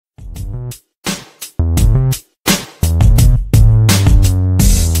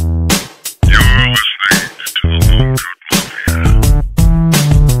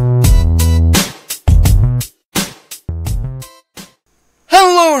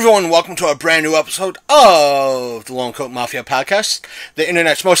everyone, welcome to a brand new episode of the Lone Coat Mafia Podcast, the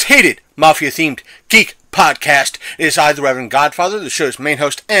internet's most hated mafia-themed geek podcast. It is I, the Reverend Godfather, the show's main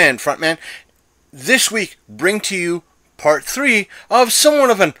host and frontman. This week, bring to you part 3 of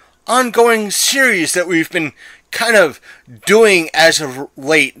somewhat of an ongoing series that we've been kind of doing as of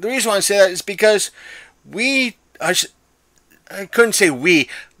late. The reason why I say that is because I couldn't say we,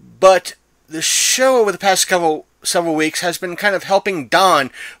 but the show over the past several weeks has been kind of helping Don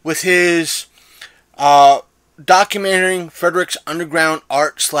with his documenting Frederick's underground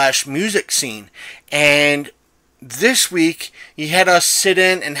art/music scene. And this week, he had us sit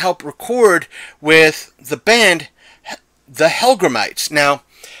in and help record with the band, the Hellgrammites. Now,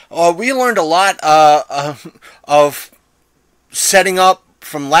 we learned a lot of setting up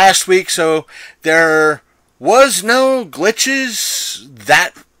from last week, so there was no glitches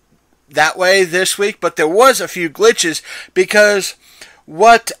that way this week, but there was a few glitches because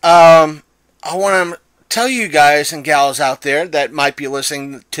what I want to tell you guys and gals out there that might be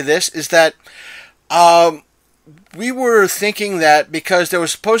listening to this is that we were thinking that because there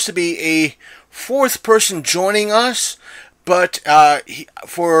was supposed to be a fourth person joining us, but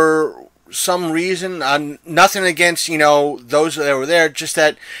for some reason, nothing against those that were there, just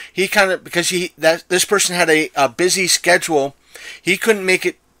that he kind of, because this person had a busy schedule, he couldn't make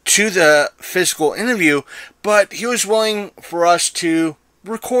it to the physical interview, but he was willing for us to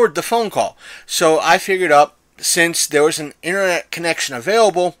record the phone call. So I figured up, since there was an internet connection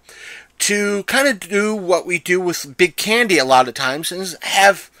available, to kind of do what we do with Big Candy a lot of times, and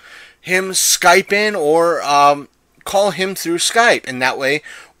have him Skype in or call him through Skype, and that way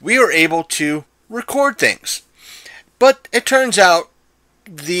we were able to record things. But it turns out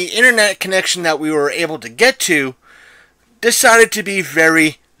the internet connection that we were able to get to decided to be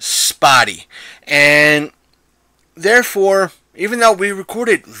very spotty, and therefore, even though we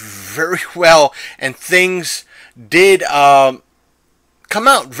recorded very well and things did come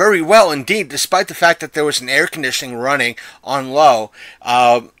out very well indeed, despite the fact that there was an air conditioning running on low,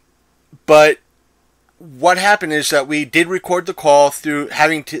 but what happened is that we did record the call through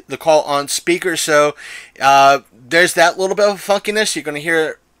having the call on speaker, so there's that little bit of funkiness. You're going to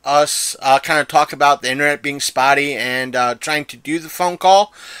hear us kind of talk about the internet being spotty and trying to do the phone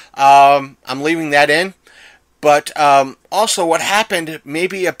call. I'm leaving that in. But also what happened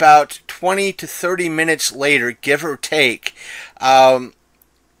maybe about 20 to 30 minutes later, give or take, Skype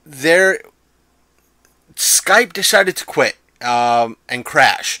decided to quit and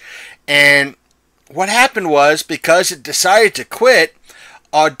crash. And what happened was, because it decided to quit,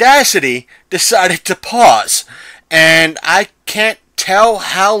 Audacity decided to pause. And I can't tell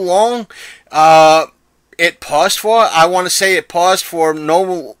how long it paused for. I want to say it paused for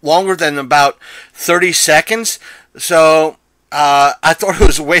no longer than about 30 seconds. So I thought it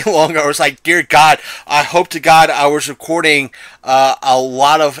was way longer. I was like, dear God, I hope to God I was recording a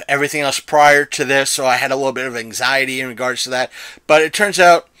lot of everything else prior to this, so I had a little bit of anxiety in regards to that. But it turns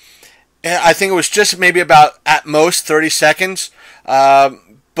out, I think it was just maybe about, at most, 30 seconds.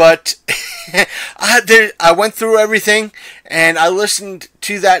 But I went through everything, and I listened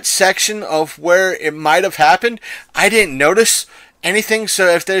to that section of where it might have happened. I didn't notice anything, so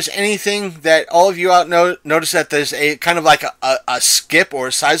if there's anything that all of you out notice that there's a kind of like a skip or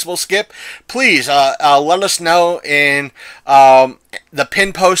a sizable skip, please let us know in the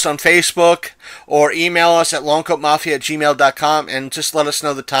pin post on Facebook, or email us at lonecoatmafia@gmail.com and just let us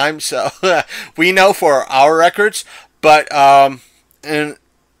know the time, so we know for our records. But when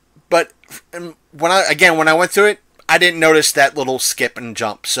I went through it, I didn't notice that little skip and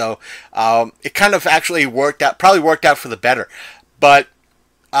jump. So it kind of actually probably worked out for the better. But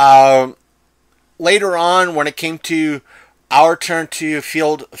later on, when it came to our turn to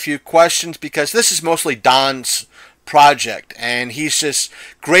field a few questions, because this is mostly Don's project, and he's just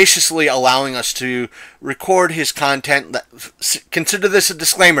graciously allowing us to record his content. Consider this a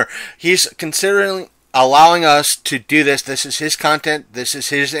disclaimer. He's considering allowing us to do this. This is his content. This is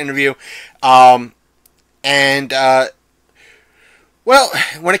his interview. Well,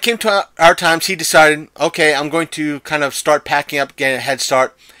 when it came to our times, he decided, okay, I'm going to kind of start packing up, getting a head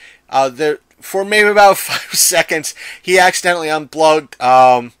start. For maybe about 5 seconds, he accidentally unplugged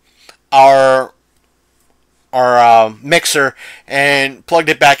our mixer and plugged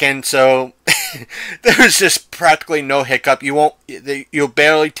it back in, so there was just practically no hiccup. You'll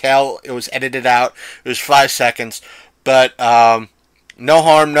barely tell it was edited out. It was 5 seconds, but no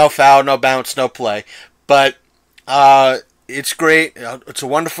harm, no foul, no bounce, no play. But it's great. It's a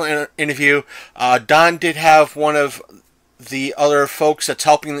wonderful interview. Don did have one of the other folks that's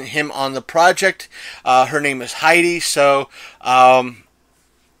helping him on the project. Her name is Heidi, so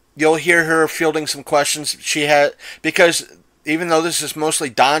you'll hear her fielding some questions she had, because even though this is mostly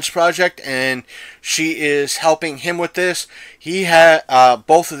Don's project and she is helping him with this,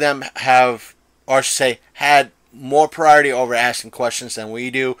 both of them have, or I should say, had more priority over asking questions than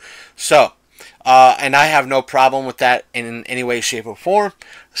we do. So, and I have no problem with that in any way, shape, or form.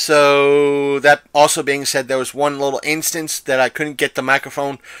 So, that also being said, there was one little instance that I couldn't get the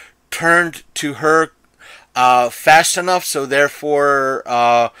microphone turned to her fast enough, so therefore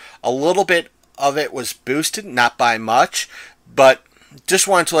a little bit of it was boosted, not by much, but just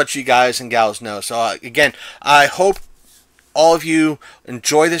wanted to let you guys and gals know. So again, I hope all of you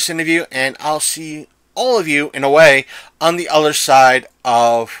enjoy this interview, and I'll see all of you, in a way, on the other side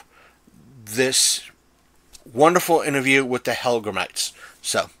of this wonderful interview with the Hellgrammites.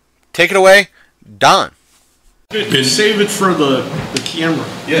 So, take it away, Don. Save it for the camera.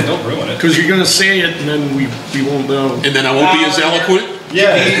 Yeah, don't ruin it. Because you're going to say it and then we won't know. And then I won't be as eloquent?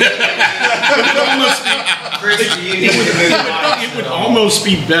 Yeah. It would almost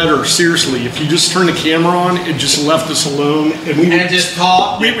be better, seriously, if you just turned the camera on and just left us alone. And we would just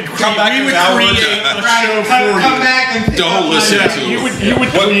talk. We would create a show for you. Come back and don't listen to him. You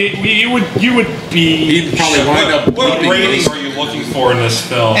would be... He'd probably wind up... What rating are you looking for in this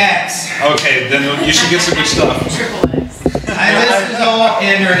film? X. Okay, then you should get some good stuff. This is all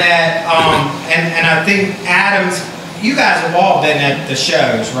internet, and I think Adam's, you guys have all been at the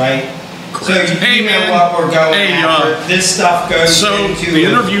shows, right? So you know what we're going after. This stuff goes into the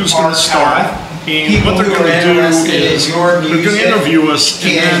interview's going to start, and what they're going to do is they're going to interview us,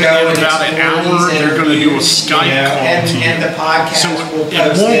 and then in about an hour they're going to do a Skype call to you. And the podcast so it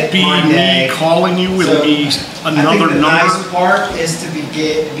won't be me calling you, it'll be another number. I think the nice part is to be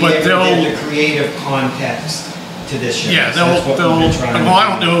able to give the creative context to this show. Yeah, well, I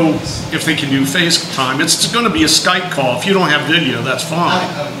don't know if they can do FaceTime. It's going to be a Skype call. If you don't have video, that's fine.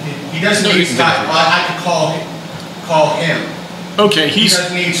 He doesn't need Skype. I could call him. Okay, he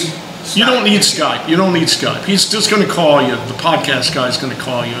doesn't need Skype. You don't need Skype. You don't need Skype. He's just going to call you. The podcast guy's going to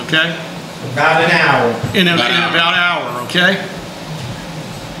call you, okay? About an hour. In about an hour, okay?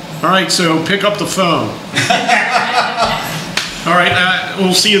 All right, so pick up the phone. All right,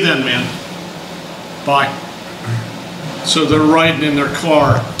 we'll see you then, man. Bye. So they're riding in their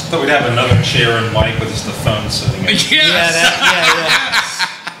car. I thought we'd have another chair and mic with just the phone sitting in. Yes. Yeah.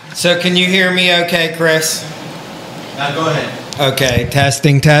 So can you hear me okay, Chris? Go ahead. Okay,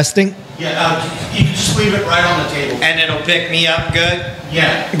 testing. Yeah, you can just leave it right on the table. And it'll pick me up good?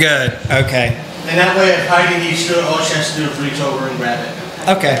 Yeah. Good, okay. And that way if Heidi needs to, all she has to do is reach over and grab it.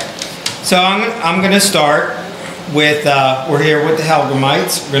 Okay. So I'm going to start with, we're here with the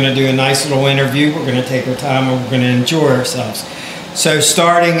Hellgrammites. We're going to do a nice little interview. We're going to take our time and we're going to enjoy ourselves. So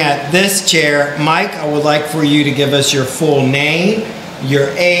starting at this chair, Mike, I would like for you to give us your full name, your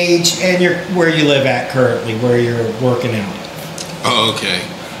age, and where you live at currently, where you're working out. Oh, okay.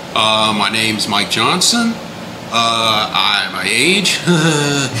 My name's Mike Johnson. My age,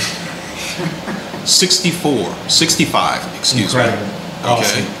 65, excuse me. Okay.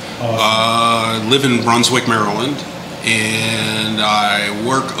 Awesome. Live in Brunswick, Maryland, and I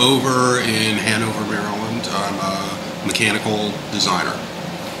work over in Hanover, Maryland. I'm a mechanical designer.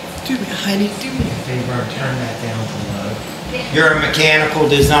 Heidi, do me a favor and turn that down to low. You're a mechanical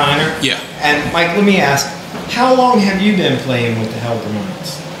designer? Yeah. And Mike, let me ask, how long have you been playing with the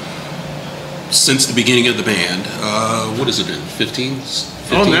Hellgrammites? Since the beginning of the band. What has it been? 15,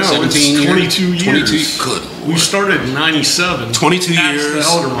 17 it's 22 years. 22. Good Lord. We started in 97. 22 years. The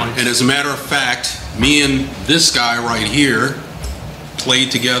Hellgrammites. And as a matter of fact, me and this guy right here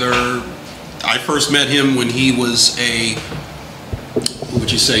played together. I first met him when he was what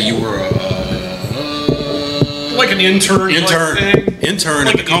would you say? You were like an intern at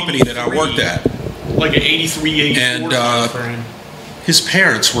the company that I worked at. Like an 83, 84 and his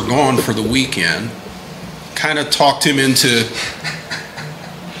parents were gone for the weekend. Kind of talked him into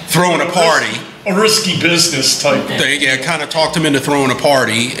throwing a party. A risky business type thing. Yeah, kind of talked him into throwing a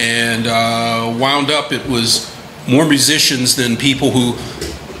party, and wound up it was more musicians than people who.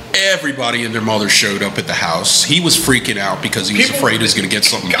 Everybody and their mother showed up at the house. He was freaking out because he was afraid he was going to get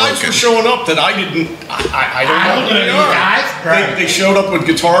something broken. Guys were showing up that I don't know who they are. Guys, they showed up with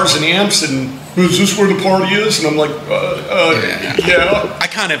guitars and amps, and is this where the party is? And I'm like, yeah. I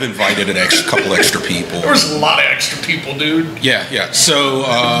kind of invited a couple extra people. There was a lot of extra people, dude. Yeah. So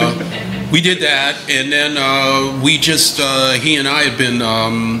we did that, and then we just he and I had been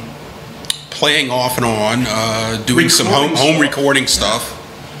playing off and on, doing some home recording stuff.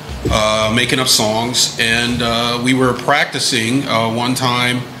 Making up songs, and we were practicing one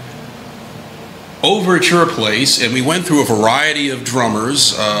time over at your place, and we went through a variety of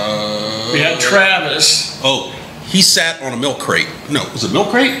drummers. We had Travis. Oh, he sat on a milk crate. No, was it milk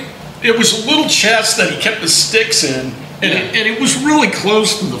crate? It was a little chest that he kept the sticks in, and it was really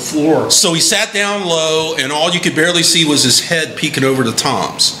close to the floor. So he sat down low, and all you could barely see was his head peeking over the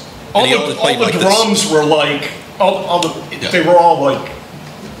toms. All the drums were like, they were all like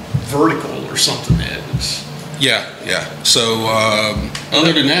vertical or something. Yeah. So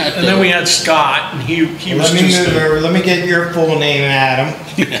other than that, and then we had Scott, and he was Let me get your full name, Adam.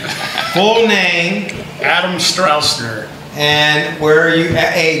 Full name. Adam Strausner. And where are you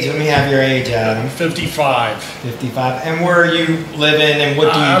at age? Let me have your age, Adam. 55. 55. And where are you living, and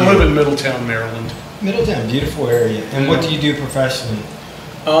what do you do? I live in Middletown, Maryland. Middletown, beautiful area. And what do you do professionally?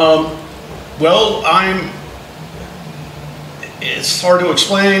 Well, it's hard to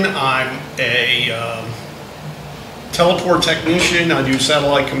explain. I'm a teleport technician. I do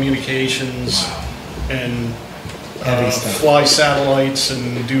satellite communications and fly satellites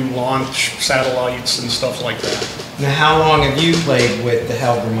and do launch satellites and stuff like that. Now, how long have you played with the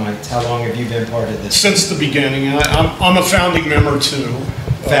Hellgrammites? How long have you been part of this? Since the beginning. I'm a founding member too.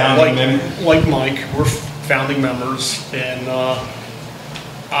 Founding member? Like Mike, we're founding members. And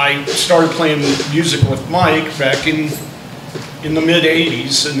I started playing music with Mike back in the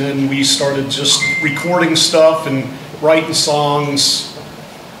mid-'80s, and then we started just recording stuff and writing songs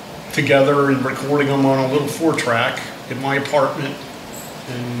together and recording them on a little 4-track in my apartment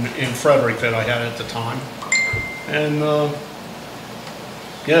in Frederick that I had at the time. And I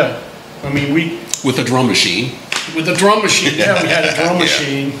mean, with a drum machine. With a drum machine, yeah, we had a drum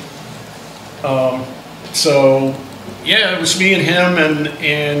machine. So yeah, it was me and him,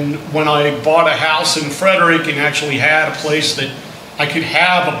 and when I bought a house in Frederick and actually had a place that I could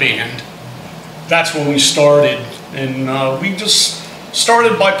have a band, that's when we started. And we just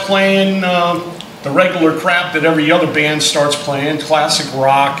started by playing the regular crap that every other band starts playing, classic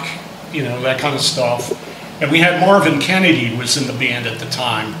rock, that kind of stuff. And we had Marvin Kennedy was in the band at the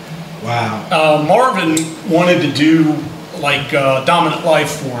time. Wow. Marvin wanted to do like Dominant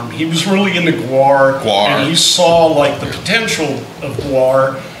Life Form. He was really into Gwar. And he saw like the potential of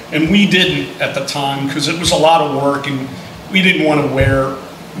Gwar, and we didn't at the time because it was a lot of work and we didn't want to wear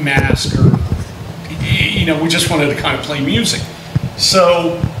masks or, we just wanted to kind of play music.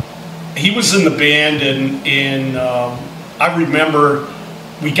 So he was in the band, and I remember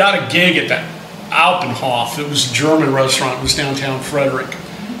we got a gig at that Alpenhof. It was a German restaurant. It was downtown Frederick.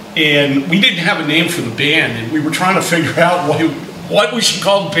 And we didn't have a name for the band, and we were trying to figure out what we should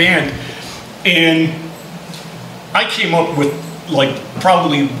call the band. And I came up with like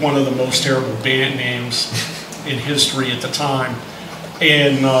probably one of the most terrible band names in history at the time.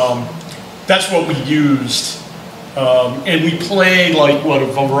 And that's what we used. And we played like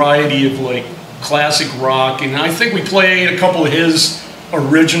a variety of like classic rock, and I think we played a couple of his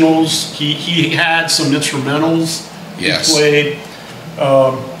originals. He had some instrumentals. Yes. He played.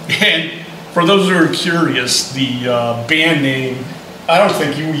 And for those who are curious, the band name, I don't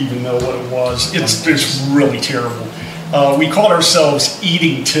think you even know what it was. It's really terrible. We called ourselves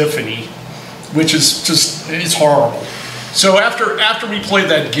Eating Tiffany, which is just, it's horrible. So after we played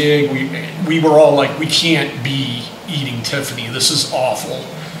that gig, we were all like, we can't be Eating Tiffany. This is awful.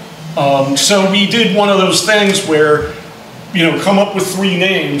 So we did one of those things where, come up with 3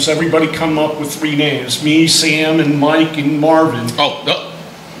 names. Everybody come up with 3 names. Me, Sam, and Mike, and Marvin. Oh,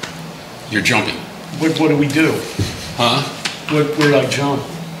 you're jumping. What do we do? Huh? Where did I jump?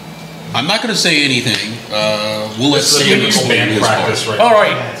 I'm not going to say anything. We'll let Sam explain his part. Right. All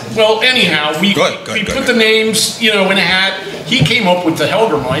right. Well, anyhow, we put the names, in a hat. He came up with the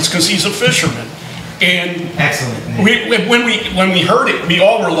Hellgrammites because he's a fisherman. And excellent. When we heard it, we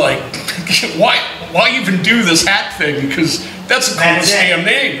all were like, why even do this hat thing? Because that's the coolest damn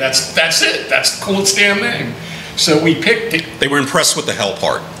name. That's it. That's the coolest damn name. So we picked it. They were impressed with the hell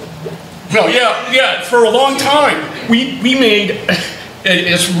part. Well, yeah. For a long time, we made.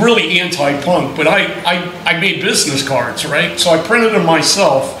 It's really anti-punk, but I made business cards, right? So I printed them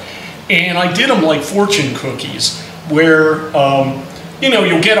myself, and I did them like fortune cookies, where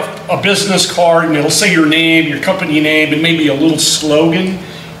you'll get a business card and it'll say your name, your company name, and maybe a little slogan.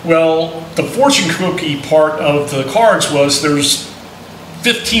 Well, the fortune cookie part of the cards was there's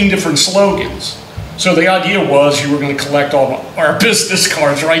 15 different slogans. So the idea was you were going to collect all our business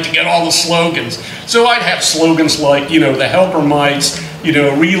cards, right, to get all the slogans. So I'd have slogans like, the Hellgrammites,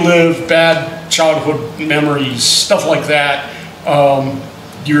 relive bad childhood memories, stuff like that.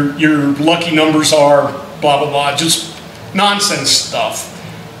 Your lucky numbers are blah, blah, blah, just nonsense stuff.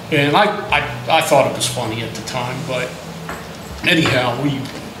 And I thought it was funny at the time, but anyhow,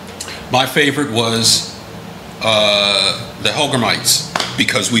 My favorite was the Hellgrammites,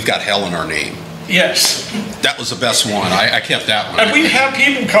 because we've got hell in our name. Yes. That was the best one. I kept that one. And we'd have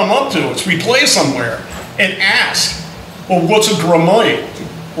people come up to us. We'd play somewhere and ask, well, what's a grammite?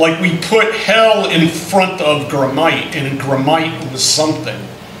 Like, we put hell in front of grammite, and grammite was something.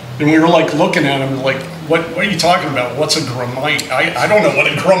 And we were like looking at him like, what are you talking about? What's a grammite? I don't know what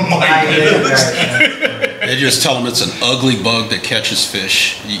a grammite is. They just tell them it's an ugly bug that catches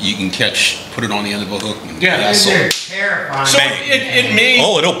fish. You can put it on the end of a hook. And they're terrifying. So it made...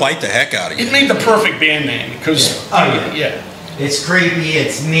 Oh, it'll bite the heck out of you. It made the perfect band name, because... Yeah. It's creepy,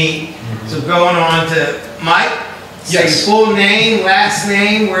 it's neat. So going on to Mike, say full name, last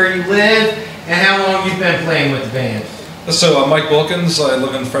name, where you live, and how long you've been playing with the band. So Mike Wilkins, I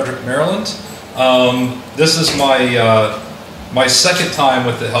live in Frederick, Maryland. This is my second time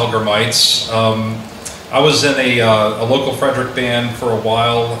with the Hellgrammites. I was in a local Frederick band for a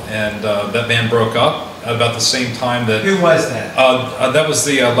while, and that band broke up at about the same time that... Who was that? That was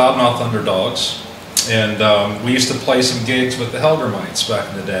the Loudmouth Underdogs, and we used to play some gigs with the Hellgrammites back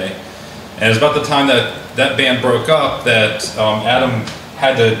in the day. And it was about the time that that band broke up that Adam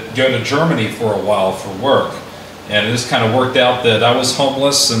had to go to Germany for a while for work. And it just kind of worked out that I was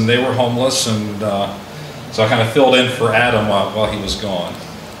homeless and they were homeless, and so I kind of filled in for Adam while he was gone.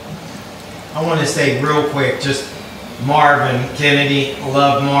 I want to say real quick, just Marvin Kennedy,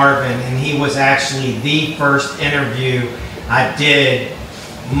 love Marvin, and he was actually the first interview I did.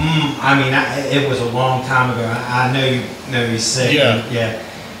 It was a long time ago. I know he's sick. Yeah.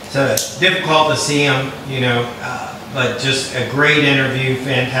 So it's difficult to see him, but just a great interview,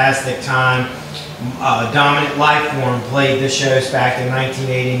 fantastic time. Dominant Lifeform played the shows back in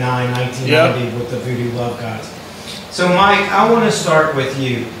 1989, 1990 with the Voodoo Love Gods. So Mike, I want to start with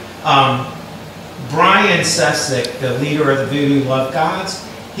you. Brian Sessick, the leader of the Voodoo Love Gods,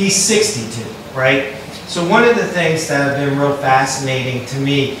 he's 62, right? So one of the things that have been real fascinating to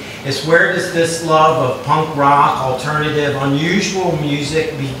me is, where does this love of punk rock, alternative, unusual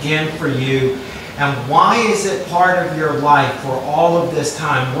music begin for you? And why is it part of your life for all of this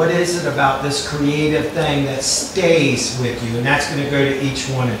time? What is it about this creative thing that stays with you? And that's going to go to each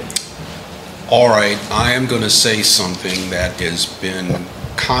one of you. All right, I am going to say something that has been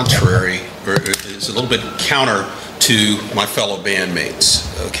contrary, or is a little bit counter to my fellow bandmates,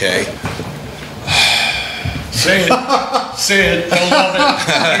 okay? Say it. Say it. I love it.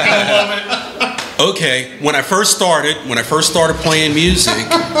 I love it. Okay, when I first started playing music,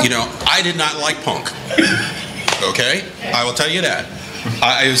 I did not like punk. Okay, I will tell you that.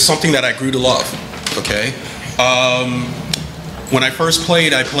 It was something that I grew to love. Okay, when I first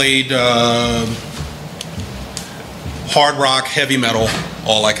played, I played hard rock, heavy metal,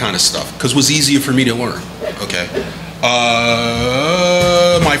 all that kind of stuff, because it was easier for me to learn. Okay,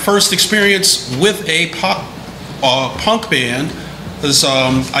 my first experience with a punk band was,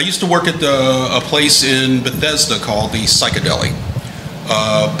 I used to work at a place in Bethesda called the Psychedelic,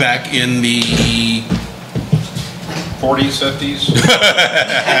 back in the 40s, 50s? Smart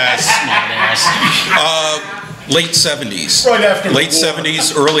ass. Late 70s. Right after late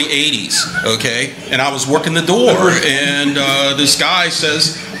 70s, early 80s, okay? And I was working the door, and this guy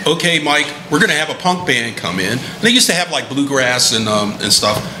says, okay, Mike, we're going to have a punk band come in. And they used to have like bluegrass and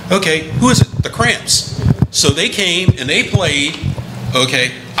stuff. Okay, who is it? The Cramps. So they came and they played.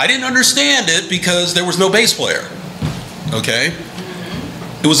 Okay, I didn't understand it because there was no bass player. Okay,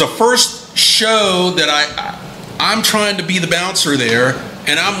 it was the first show that I'm trying to be the bouncer there,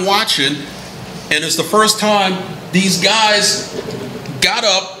 and I'm watching, and it's the first time these guys got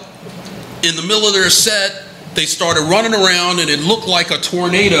up in the middle of their set. They started running around, and it looked like a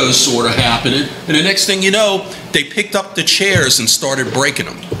tornado sort of happening. And the next thing you know, they picked up the chairs and started breaking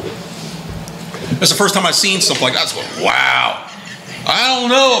them. That's the first time I've seen something like that. I was going, wow. I don't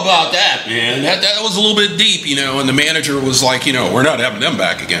know about that, man. That was a little bit deep, and the manager was like, we're not having them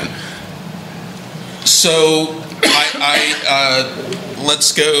back again. So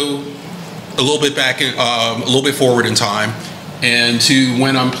let's go a little bit back, a little bit forward in time, and to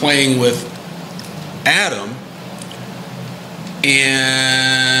when I'm playing with Adam,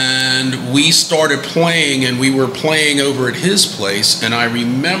 and we started playing, and we were playing over at his place, and I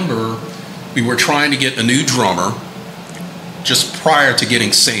remember we were trying to get a new drummer just prior to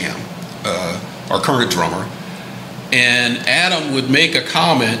getting Sam, our current drummer, and Adam would make a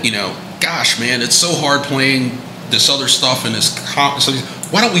comment, gosh, man, it's so hard playing this other stuff and this, so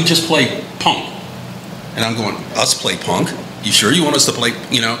why don't we just play punk? And I'm going, us play punk? You sure you want us to play,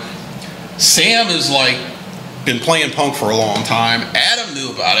 Sam is like, been playing punk for a long time. Adam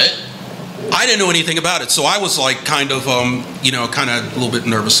knew about it. I didn't know anything about it, so I was like kind of a little bit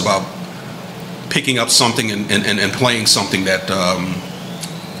nervous about picking up something and playing something that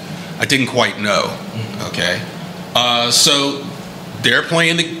I didn't quite know. Okay, so they're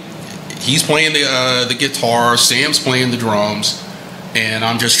playing he's playing the guitar, Sam's playing the drums, and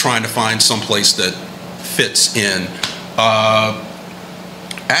I'm just trying to find some place that fits in.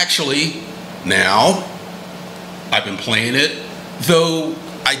 Actually, now I've been playing it, though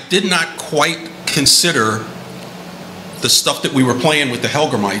I did not quite consider the stuff that we were playing with the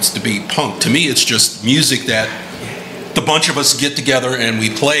Hellgrammites to be punk. To me, it's just music that the bunch of us get together and we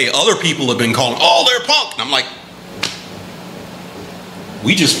play. Other people have been calling, oh, they're punk. And I'm like,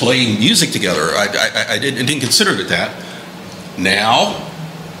 we just play music together. I didn't consider it that. Now,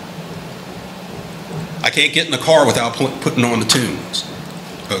 I can't get in the car without putting on the tunes.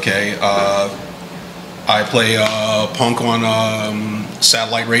 Okay, I play punk on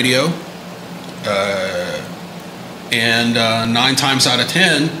satellite radio, and 9 times out of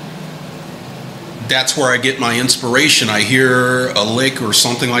 10, that's where I get my inspiration. I hear a lick or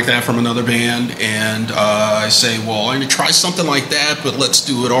something like that from another band, and I say, well, I'm gonna try something like that, but let's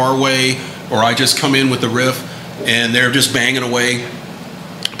do it our way. Or I just come in with the riff, and they're just banging away,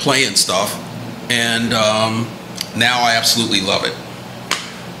 playing stuff, and now I absolutely love it.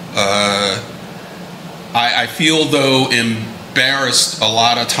 I feel, though, embarrassed a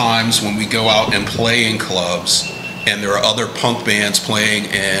lot of times when we go out and play in clubs and there are other punk bands playing,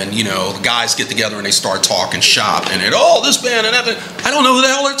 and you know, the guys get together and they start talking shop and it, oh, this band and that band. I don't know who the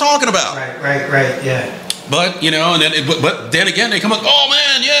hell they're talking about. Right, yeah. But you know, and then but then again they come up, oh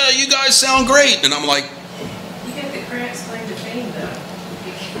man, yeah, you guys sound great, and I'm like, you get the cramps claim to fame though.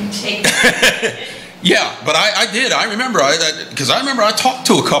 You can take that. yeah, but I did. I remember because I remember I talked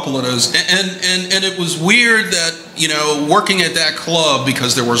to a couple of those, and it was weird that, you know, working at that club,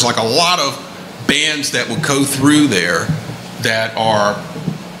 because there was like a lot of bands that would go through there that are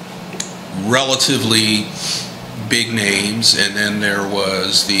relatively big names, and then there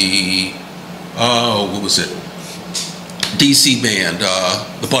was the what was it? DC band,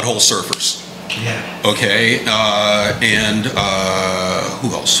 the Butthole Surfers. Yeah. Okay, and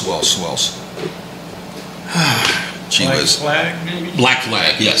who else? Gee whiz. Black Flag, maybe? Black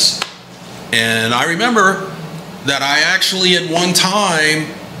Flag, yes. And I remember that I actually at one time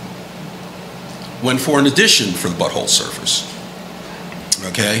went for an audition for the Butthole Surfers.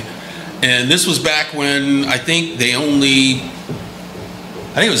 Okay? And this was back when I think it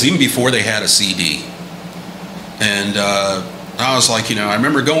was even before they had a CD. And I was like, you know, I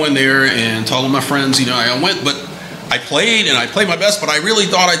remember going there and telling my friends, you know, I went, but I played my best, but I really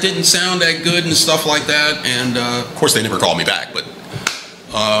thought I didn't sound that good and stuff like that. And of course, they never called me back. But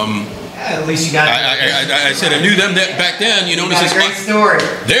at least you got. I said I knew them back then. You know, Got a great story.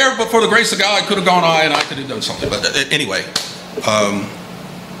 There, but for the grace of God, I could have gone and I could have done something. But anyway,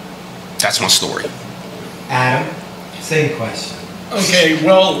 that's my story. Adam, same question. Okay,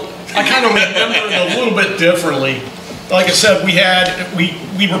 well, I kind of remember it a little bit differently. Like I said,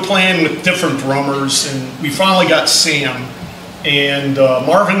 we were playing with different drummers, and we finally got Sam, and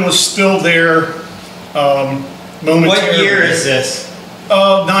Marvin was still there momentarily. What year is this?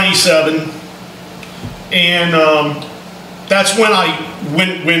 97, and that's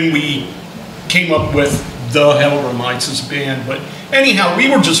when we came up with the Hellgrammites as a band. But anyhow, we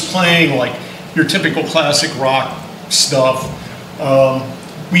were just playing like your typical classic rock stuff.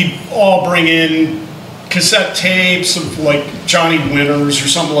 We'd all bring in cassette tapes of like Johnny Winters or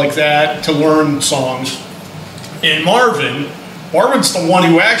something like that to learn songs. And Marvin's the one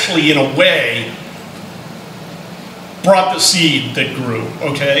who actually, in a way, brought the seed that grew,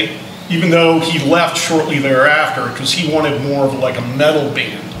 okay? Even though he left shortly thereafter because he wanted more of like a metal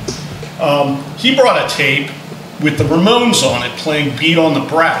band. He brought a tape with the Ramones on it playing Beat on the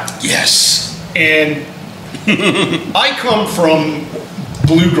Brat. Yes. And I come from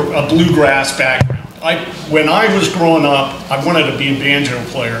a bluegrass background. When I was growing up, I wanted to be a banjo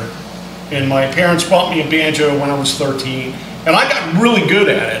player. And my parents bought me a banjo when I was 13. And I got really good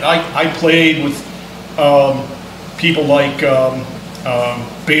at it. I played with people like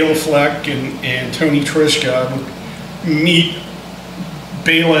Bela Fleck and Tony Trischka. I would meet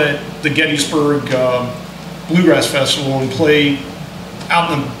Bela at the Gettysburg Bluegrass Festival and play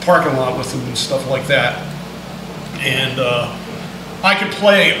out in the parking lot with them and stuff like that. And I could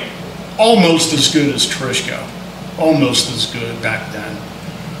play almost as good as Trischka, almost as good back then.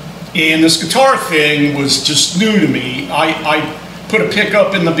 And this guitar thing was just new to me. I put a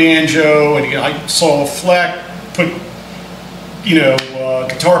pickup in the banjo, and I saw Fleck put, you know,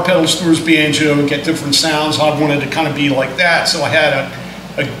 guitar pedals through his banjo and get different sounds. I wanted to kind of be like that, so I had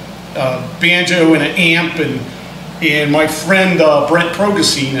a banjo and an amp, and my friend Brent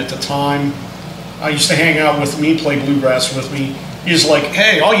Progesine at the time I used to hang out with me, play bluegrass with me. He's like,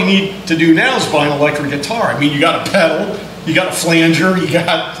 hey, all you need to do now is buy an electric guitar. I mean, you got a pedal, you got a flanger, you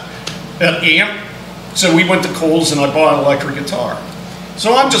got an amp. So we went to Kohl's and I bought an electric guitar.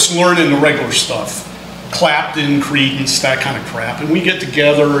 So I'm just learning the regular stuff. Clapton, Creedence, that kind of crap. And we get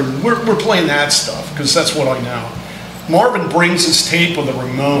together and we're playing that stuff because that's what I know. Marvin brings his tape of the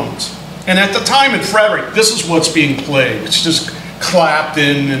Ramones. And at the time in Frederick, this is what's being played. It's just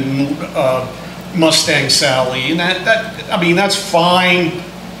Clapton and Mustang Sally, and I mean, that's fine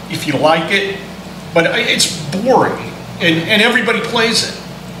if you like it, but it's boring, and everybody plays it.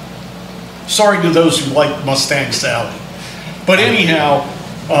 Sorry to those who like Mustang Sally. But anyhow,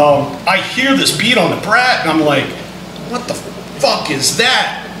 I hear this beat on the Brat, and I'm like, what the fuck is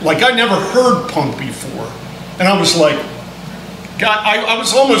that? Like, I never heard punk before. And I was like, God, I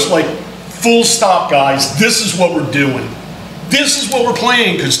was almost like, full stop, guys, this is what we're doing. This is what we're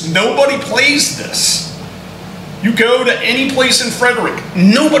playing, because nobody plays this. You go to any place in Frederick,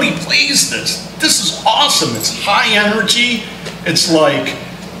 nobody plays this. This is awesome. It's high energy. It's like,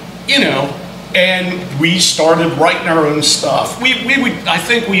 you know, and we started writing our own stuff. I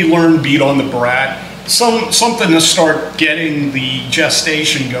think we learned Beat on the Brat, something to start getting the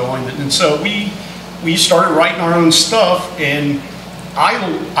gestation going. And so we started writing our own stuff, and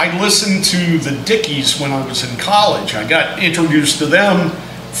I listened to the Dickies when I was in college. I got introduced to them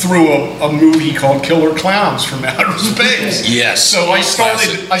through a movie called Killer Clowns from Outer Space. Yes. So I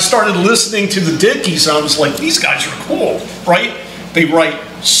started listening to the Dickies, and I was like, these guys are cool, right? They write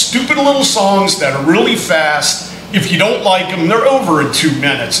stupid little songs that are really fast. If you don't like them, they're over in 2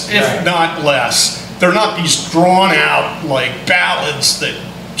 minutes, if not less. They're not these drawn out like ballads that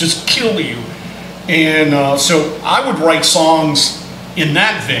just kill you. And so I would write songs in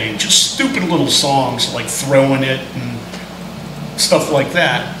that vein, just stupid little songs like Throwing It and stuff like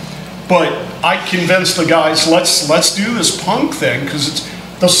that. But I convinced the guys, let's do this punk thing, because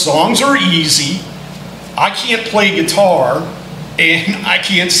the songs are easy. I can't play guitar and I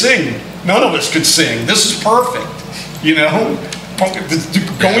can't sing. None of us could sing. This is perfect, you know.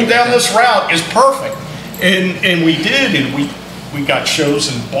 Going down this route is perfect. And we did, and we got shows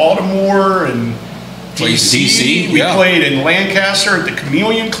in Baltimore and DC. We played in Lancaster at the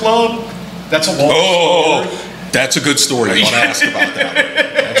Chameleon Club. That's a long story. That's a good story. I want to ask about that.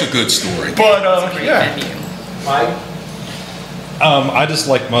 That's a good story. But yeah. Mike? I just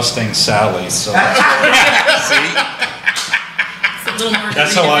like Mustang Sally, so that's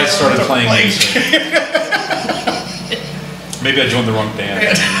how I started playing music. Maybe I joined the wrong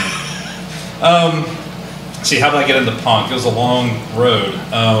band. See, how did I get into punk? It was a long road.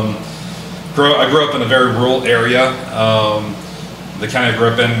 I grew up in a very rural area. The county I grew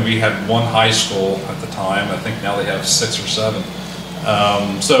up in, we had one high school at the time. I think now they have 6 or 7.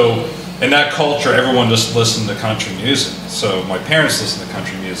 So in that culture, everyone just listened to country music. So my parents listened to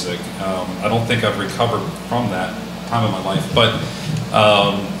country music. I don't think I've recovered from that time in my life. But,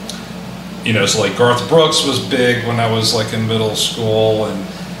 you know, so like Garth Brooks was big when I was like in middle school. And,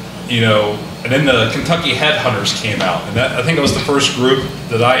 you know, and then the Kentucky Headhunters came out, and I think it was the first group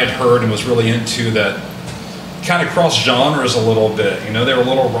that I had heard and was really into that kind of crossed genres a little bit. You know, they were a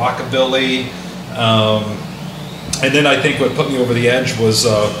little rockabilly, and then I think what put me over the edge was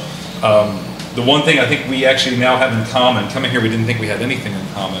the one thing I think we actually now have in common. Coming here, we didn't think we had anything in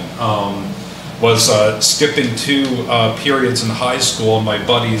common. Was skipping 2 periods in high school in my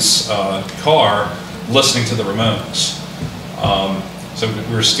buddy's car, listening to the Ramones. So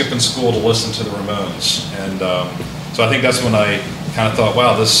we were skipping school to listen to the Ramones, and so I think that's when I kind of thought,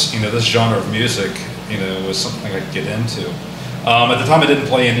 wow, this genre of music, you know, was something I could get into. At the time, I didn't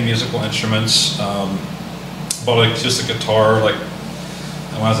play any musical instruments, but like just a guitar, like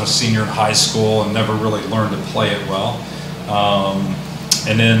when I was a senior in high school, and never really learned to play it well.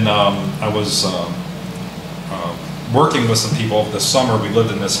 And then I was working with some people over the summer. We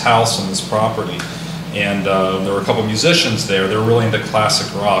lived in this house on this property. And there were a couple musicians there. They were really into classic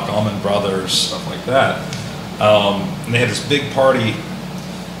rock, Allman Brothers, stuff like that. And they had this big party,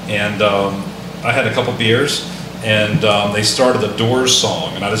 and I had a couple beers, and they started a Doors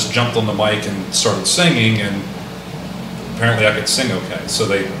song, and I just jumped on the mic and started singing, and apparently I could sing okay. So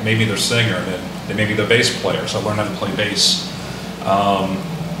they made me their singer, and then they made me their bass player, so I learned how to play bass.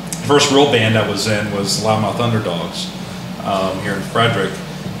 The first real band I was in was Loudmouth Underdogs here in Frederick,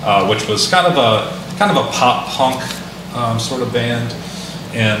 which was kind of a pop punk sort of band,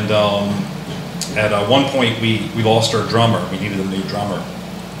 and at one point we lost our drummer. We needed a new drummer.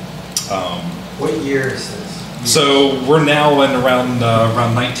 What year is this? So we're now in around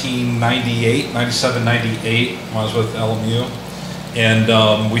 1998, 97, 98, when I was with LMU,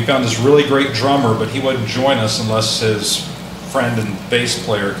 And we found this really great drummer, but he wouldn't join us unless his friend and bass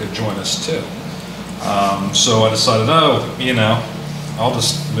player could join us too. So I decided, I'll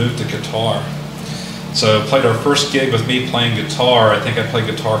just move to guitar. So I played our first gig with me playing guitar. I think I played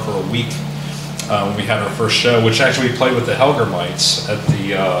guitar for a week when we had our first show, which actually we played with the Hellgrammites at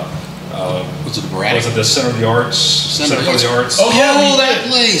the was it Braddock? Was it the Center of the Arts? Center for the Arts. Oh yeah, that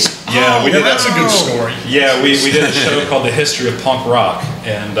place. Yeah, we did. That's a good story. Yeah, we did a show called The History of Punk Rock,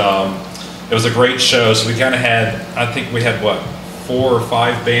 and it was a great show. So we kind of had, I think we had what, 4 or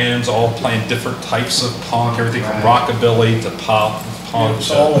 5 bands all playing different types of punk, everything from rockabilly to pop, punk. It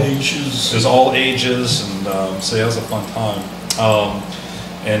was all ages. It was all ages, and so yeah, it was a fun time.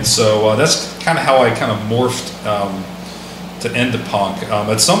 And so that's kind of how I kind of morphed to into punk.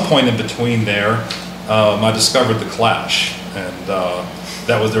 At some point in between there, I discovered the Clash, and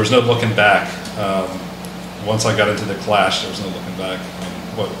there was no looking back. Once I got into the Clash, there was no looking back.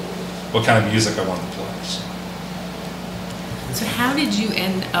 What kind of music I wanted to play. So how did you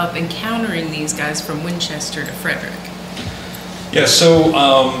end up encountering these guys from Winchester to Frederick? Yeah, so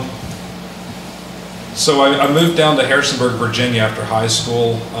I moved down to Harrisonburg, Virginia after high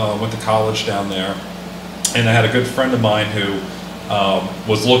school, went to college down there, and I had a good friend of mine who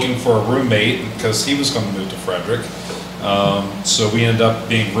was looking for a roommate because he was going to move to Frederick. So we ended up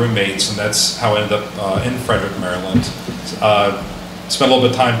being roommates, and that's how I ended up in Frederick, Maryland. Spent a little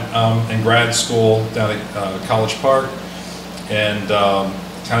bit of time in grad school down at College Park, and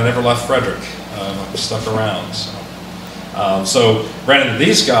kind of never left Frederick. Stuck around. So ran into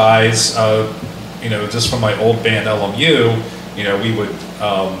these guys, just from my old band LMU. We would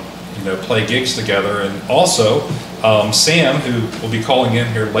play gigs together, and also Sam, who will be calling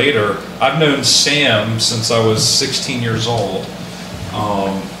in here later. I've known Sam since I was 16 years old.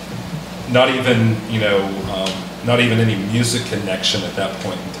 Not even any music connection at that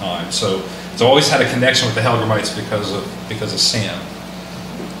point in time. So I always had a connection with the Hellgrammites because of Sam.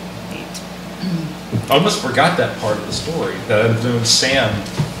 I almost forgot that part of the story, that I've known Sam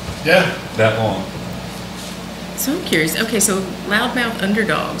that long. So I'm curious. Okay, so Loudmouth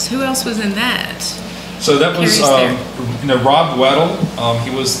Underdogs. Who else was in that? So that was Rob Weddle.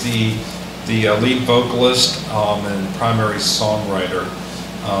 He was the lead vocalist and primary songwriter.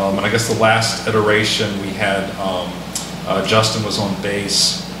 And I guess the last iteration we had Justin was on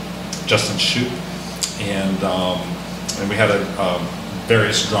bass, Justin Shoup, and we had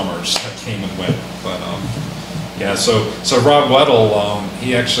various drummers that came and went. But so Rob Weddle,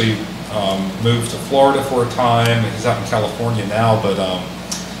 he actually moved to Florida for a time. He's out in California now, but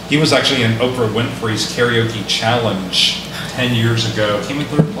he was actually in Oprah Winfrey's Karaoke Challenge 10 years ago. Came in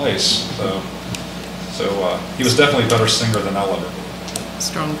 3rd place. So he was definitely a better singer than I'll ever be.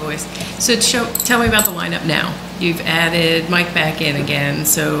 Strong voice. So tell me about the lineup now. You've added Mike back in again,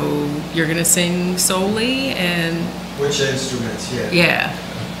 so you're going to sing solely and... Which instruments, Yeah.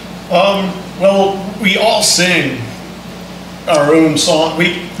 Well, we all sing our own song.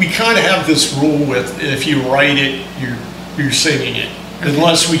 We kind of have this rule with, if you write it, you're singing it. Okay.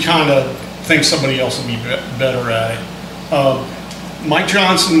 Unless we kind of think somebody else will be better at it. Mike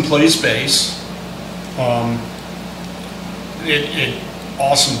Johnson plays bass.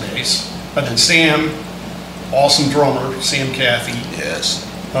 Awesome bass. And then Sam, awesome drummer, Sam Cathy. Yes.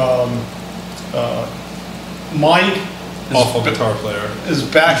 Mike, awful guitar player, is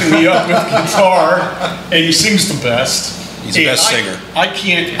backing me up with guitar, and he sings the best. He's the best singer. I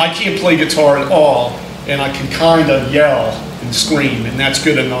can't play guitar at all, and I can kind of yell and scream, and that's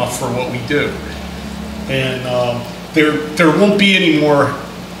good enough for what we do. And there won't be any more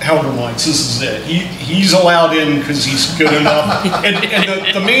Hellgrammites. This is it. He's allowed in because he's good enough. And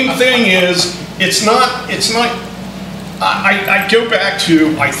the main thing is, it's not. I go back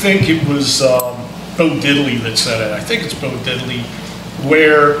to, I think it was Bo Diddley that said it. I think it's Bo Diddley,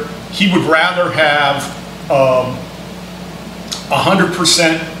 where he would rather have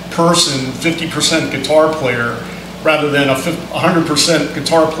 100% person, 50% guitar player, rather than a 100%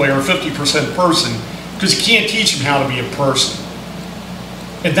 guitar player, 50% person, because you can't teach him how to be a person.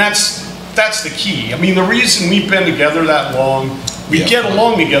 And that's the key. I mean, the reason we've been together that long, we get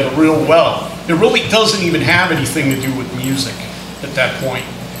along together real well. It really doesn't even have anything to do with music at that point.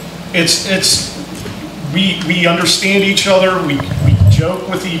 We understand each other. We joke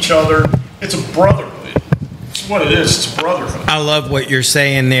with each other. It's a brotherhood. It's what it is. It's a brotherhood. I love what you're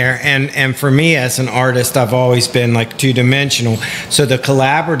saying there, and for me as an artist, I've always been like two-dimensional. So the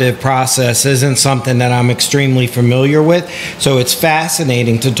collaborative process isn't something that I'm extremely familiar with. So it's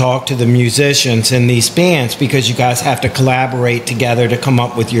fascinating to talk to the musicians in these bands because you guys have to collaborate together to come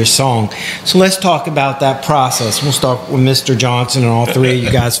up with your song. So let's talk about that process. We'll start with Mr. Johnson, and all three of you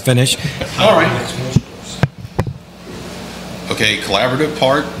guys finish. All right. Okay, collaborative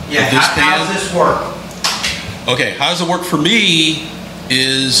part of this band. How does this work? Okay, how does it work for me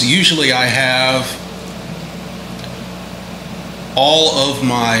is usually I have all of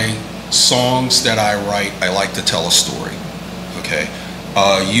my songs that I write, I like to tell a story, okay?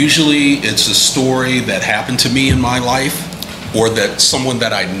 Usually it's a story that happened to me in my life or that someone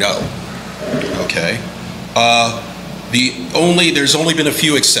that I know, okay? There's only been a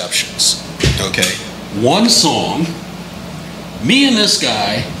few exceptions, okay? One song, me and this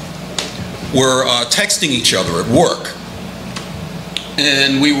guy were texting each other at work,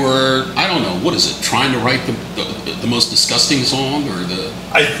 and we were, I don't know, what is it, trying to write the most disgusting song, or the...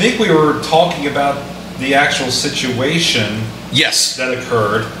 I think we were talking about the actual situation Yes. that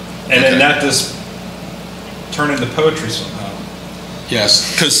occurred, and then that just turned into poetry somehow.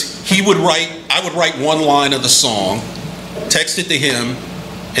 Yes, because I would write one line of the song, text it to him,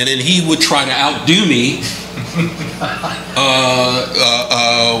 and then he would try to outdo me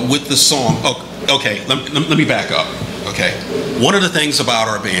with the song. Oh, okay, let me back up. Okay, one of the things about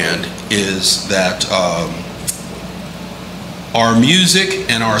our band is that our music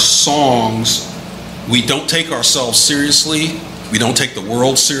and our songs, we don't take ourselves seriously. We don't take the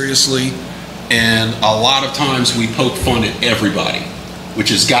world seriously, and a lot of times we poke fun at everybody, which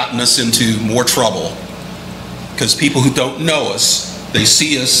has gotten us into more trouble because people who don't know us, they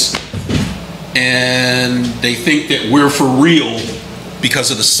see us and they think that we're for real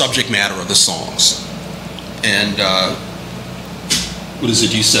because of the subject matter of the songs. And what is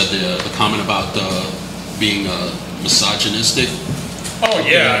it you said, the comment about being misogynistic? Oh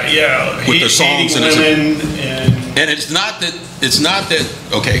yeah, yeah. With the songs and it's not that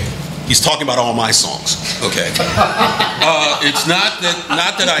okay, he's talking about all my songs, okay. It's not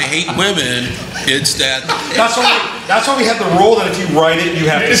that I hate women, it's that That's why we have the rule that if you write it, you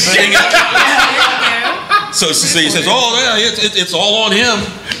have to sing it. So he says, oh yeah, it's all on him.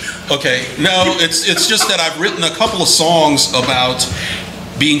 Okay, no, it's just that I've written a couple of songs about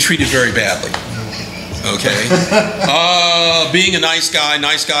being treated very badly. Okay, being a nice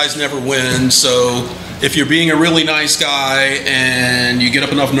guys never win. So if you're being a really nice guy and you get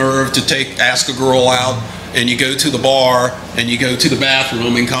up enough nerve to ask a girl out, and you go to the bar and you go to the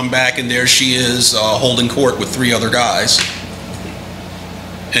bathroom and come back and there she is holding court with 3 other guys,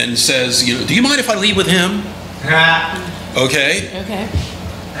 and says, you know, do you mind if I leave with him? Okay. Okay.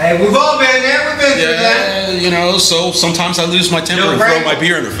 Hey, we've all been there. We've been through that. You know, so sometimes I lose my temper and throw my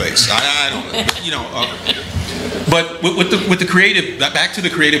beer in her face. I don't, you know. But with the creative, back to the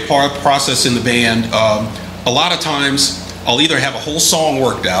creative process in the band, a lot of times I'll either have a whole song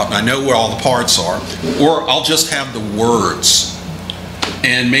worked out and I know where all the parts are, or I'll just have the words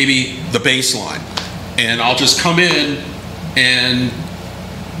and maybe the bass line, and I'll just come in and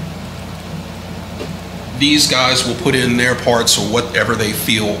these guys will put in their parts or whatever they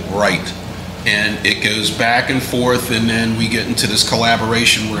feel right, and it goes back and forth, and then we get into this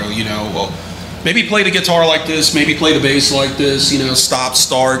collaboration where, you know, well, maybe play the guitar like this, maybe play the bass like this, you know, stop,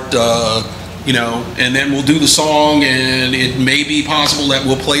 start, you know, and then we'll do the song, and it may be possible that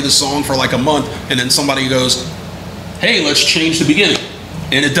we'll play the song for like a month, and then somebody goes, hey, let's change the beginning.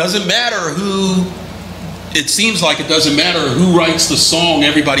 And it doesn't matter who, it seems like it doesn't matter who writes the song,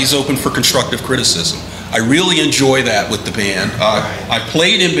 everybody's open for constructive criticism. I really enjoy that with the band. I've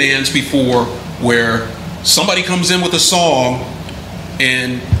played in bands before where somebody comes in with a song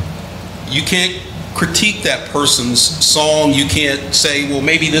and you can't critique that person's song. You can't say, well,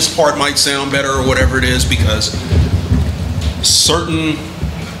 maybe this part might sound better or whatever it is, because certain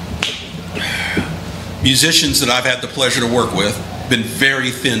musicians that I've had the pleasure to work with been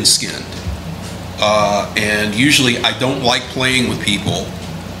very thin-skinned. And usually I don't like playing with people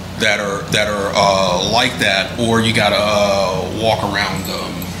that are like that, or you gotta walk around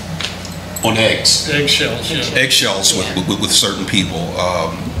on eggshells with certain people.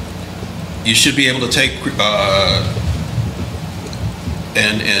 You should be able to take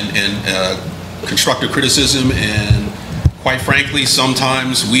constructive criticism, and quite frankly,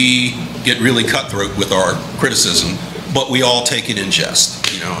 sometimes we get really cutthroat with our criticism, but we all take it in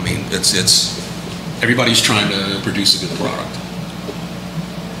jest. You know, I mean, it's everybody's trying to produce a good product.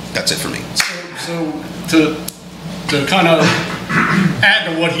 That's it for me. So to kind of add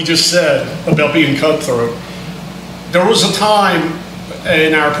to what he just said about being cutthroat, there was a time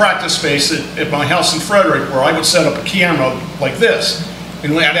in our practice space at my house in Frederick where I would set up a camera like this,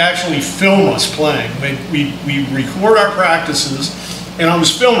 and I'd actually film us playing. We record our practices, and I was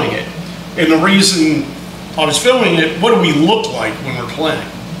filming it. And the reason I was filming it, what do we look like when we're playing?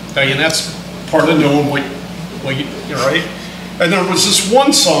 And that's part of knowing what you're right. And there was this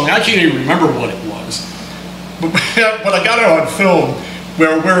one song, I can't even remember what it was, but I got it on film,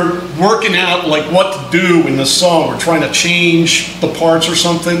 where we're working out like what to do in the song. We're trying to change the parts or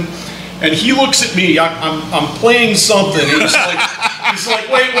something. And he looks at me, I'm playing something, and he's like,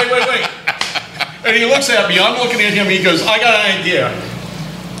 wait. And he looks at me, I'm looking at him, he goes, I got an idea.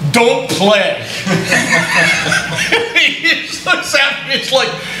 Don't play. He just looks at me, it's like,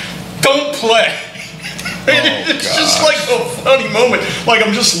 don't play. And it's just like a funny moment. Like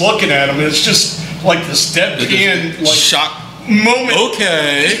I'm just looking at him, and it's just like this deadpan, like shock moment.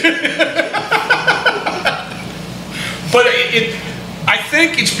 Okay. But I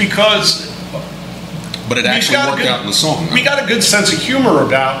think it's because. But it actually worked out in the song. We got a good sense of humor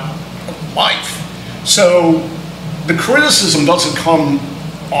about life, so the criticism doesn't come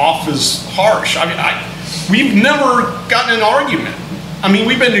off as harsh. I mean, we've never gotten an argument. I mean,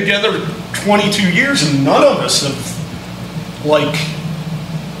 we've been together 22 years, and none of us have like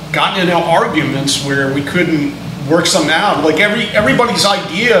gotten into arguments where we couldn't work something out. Like everybody's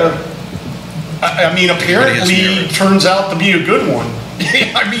idea, I mean, apparently turns out to be a good one.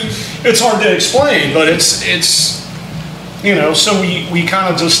 I mean, it's hard to explain, but it's you know, so we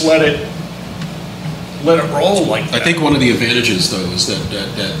kind of just let it roll like that. I think one of the advantages, though, is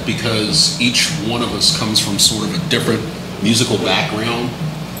that because each one of us comes from sort of a different musical background.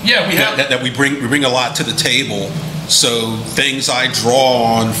 Yeah, we have that we bring a lot to the table. So things I draw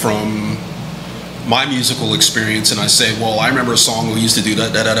on from my musical experience, and I say, well, I remember a song we used to do da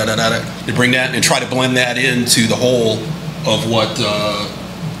da da da da da. To bring that and try to blend that into the whole of what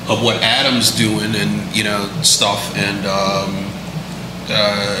Adam's doing, and you know, stuff, and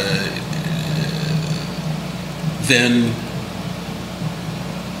then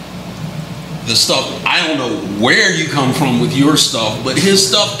the stuff, I don't know where you come from with your stuff, but his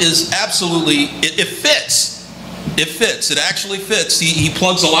stuff is absolutely, it fits. It fits. It actually fits. He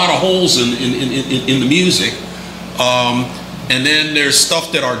plugs a lot of holes in the music. And then there's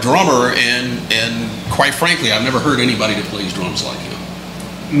stuff that our drummer, and quite frankly, I've never heard anybody that plays drums like him.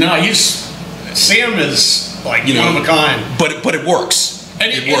 No, Sam is like one of a kind. But it works.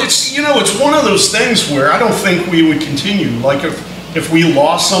 And it works. You know, it's one of those things where I don't think we would continue. Like if we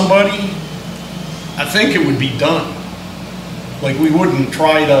lost somebody, I think it would be done. Like we wouldn't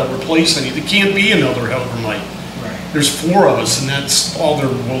try to replace any. There can't be another Hellgrammite. Right. There's 4 of us, and that's all there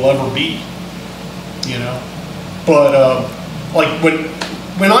will ever be. You know, but like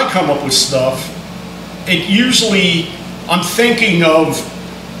when I come up with stuff, it usually I'm thinking of.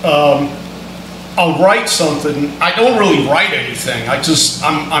 I'll write something. I don't really write anything.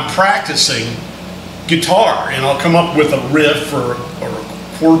 I'm practicing guitar, and I'll come up with a riff or a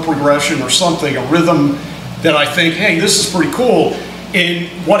chord progression or something, a rhythm that I think, hey, this is pretty cool. And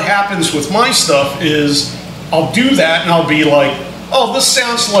what happens with my stuff is I'll do that, and I'll be like, oh, this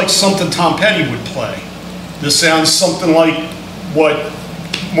sounds like something Tom Petty would play. This sounds something like what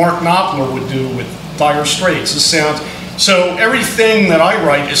Mark Knopfler would do with Dire Straits. This sounds. So everything that I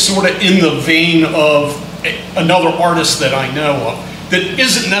write is sort of in the vein of another artist that I know of that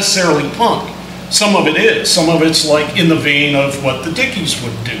isn't necessarily punk. Some of it is. Some of it's like in the vein of what the Dickies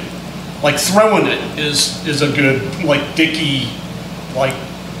would do. Like Throwing It is a good like Dickie like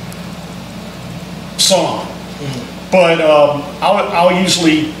song. Mm-hmm. But I'll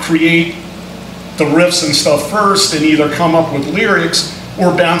usually create the riffs and stuff first and either come up with lyrics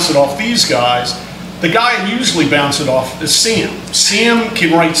or bounce it off these guys. The guy I usually bounce it off is Sam. Sam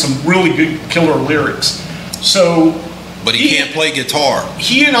can write some really good killer lyrics. So, but he can't play guitar.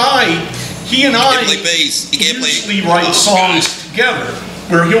 He and I can't play bass. He can't usually write songs together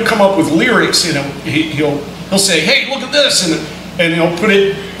where he'll come up with lyrics. You know, he'll say, "Hey, look at this," and he'll put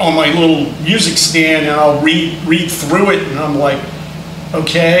it on my little music stand, and I'll read through it, and I'm like,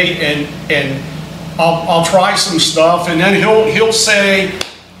 okay, and I'll try some stuff, and then he'll say.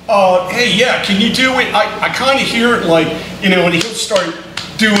 Hey, yeah, can you do it? I kind of hear it like, you know, and he'll start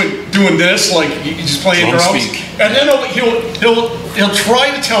doing this, like he's just playing drums. And then he'll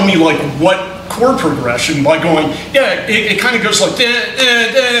try to tell me like what chord progression by going, yeah, it kind of goes like, and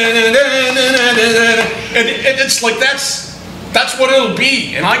it's like that's what it'll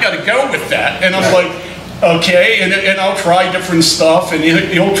be, and I got to go with that. And I'm like, okay, and I'll try different stuff, and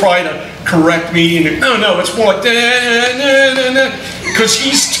he'll try to correct me, and no, it's more like because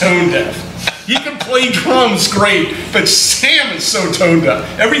he's tone deaf. He can play drums great, but Sam is so tone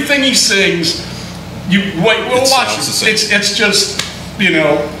deaf. Everything he sings, we'll watch it. It's just, you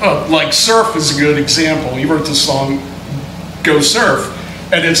know, like Surf is a good example. He wrote the song Go Surf,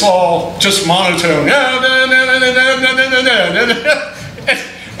 and it's all just monotone,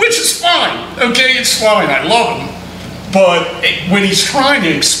 which is fine. Okay, it's fine. I love him. But when he's trying to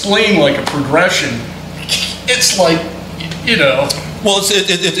explain like a progression, it's like, you know. Well,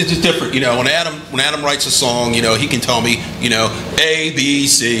 it's different, you know. When Adam writes a song, you know, he can tell me, you know, A, B,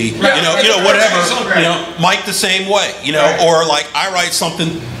 C, right, you know, whatever. You know, Mike the same way, you know, or like I write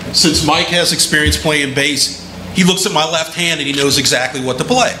something. Since Mike has experience playing bass, he looks at my left hand and he knows exactly what to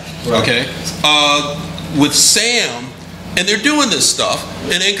play. Right. Okay. With Sam, and they're doing this stuff,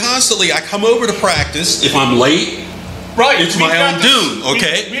 and then constantly I come over to practice if I'm late. Right, it's my own doom.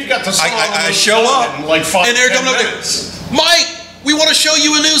 Okay, we've got the song. I show up in like 5 and they're coming up. Mike, we want to show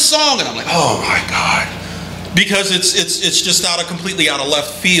you a new song, and I'm like, oh my god, because it's just completely out of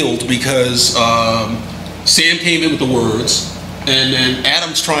left field because Sam came in with the words, and then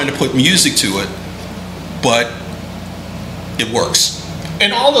Adam's trying to put music to it, but it works.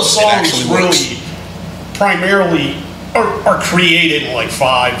 And all the songs really, primarily, are created in like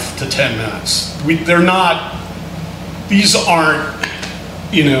 5 to 10 minutes. They're not. These aren't,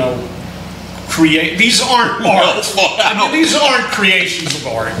 you know, these aren't art. I mean, these aren't creations of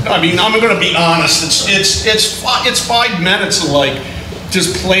art. I mean, I'm going to be honest. It's 5 minutes of like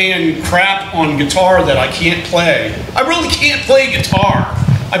just playing crap on guitar that I can't play. I really can't play guitar.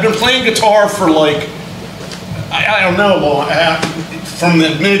 I've been playing guitar for like, I don't know, from the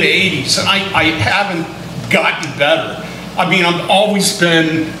mid '80s, and I haven't gotten better. I mean, I've always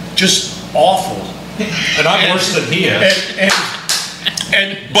been just awful. And I'm worse than he is.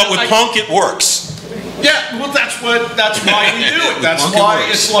 But with punk, it works. Yeah, well, that's why we do it. That's why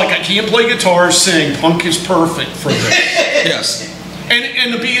it's like I can't play guitar, sing. Punk is perfect for this. Yes.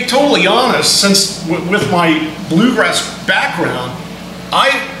 And to be totally honest, since with my bluegrass background,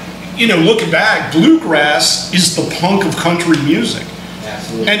 you know, looking back, bluegrass is the punk of country music.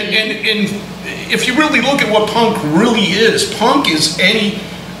 Absolutely. And if you really look at what punk really is, punk is any.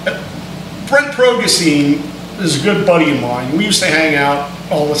 Brent Progesine is a good buddy of mine. We used to hang out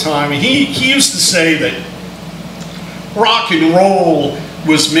all the time, and he used to say that rock and roll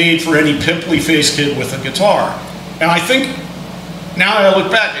was made for any pimply-faced kid with a guitar. And I think, now that I look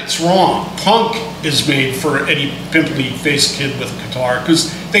back, it's wrong. Punk is made for any pimply-faced kid with a guitar,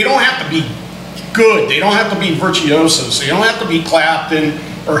 because they don't have to be good. They don't have to be virtuosos. They don't have to be Clapton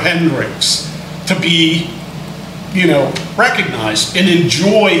or Hendrix to be, you know, recognized and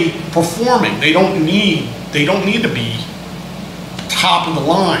enjoy performing. They don't need to be top of the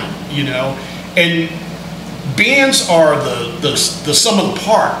line, you know. And bands are the sum of the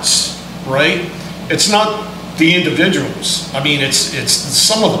parts, right? It's not the individuals. I mean, it's the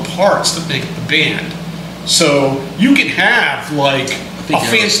sum of the parts that make the band. So you can have like I think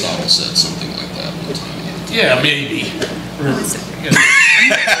Aristotle said something like that one time. Yeah, maybe.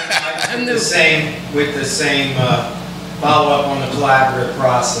 With the same follow-up on the collaborative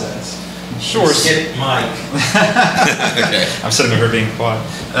process. Sure. Skip Mike. Okay. I'm sitting over being quiet.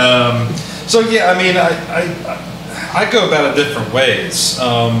 So yeah, I mean, I go about it different ways.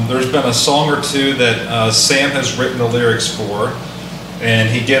 There's been a song or two that Sam has written the lyrics for, and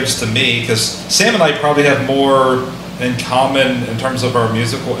he gives to me, because Sam and I probably have more in common in terms of our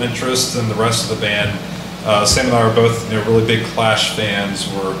musical interests than the rest of the band. Sam and I are both, you know, really big Clash fans.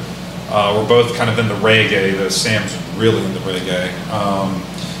 We're both kind of into reggae, though Sam's really into reggae.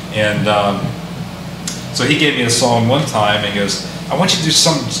 So he gave me a song one time and he goes, I want you to do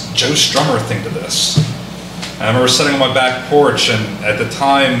some Joe Strummer thing to this. And I remember sitting on my back porch, and at the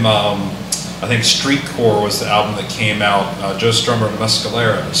time, I think Street Core was the album that came out, Joe Strummer and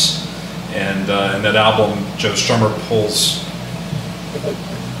Mescaleros. And in that album, Joe Strummer pulls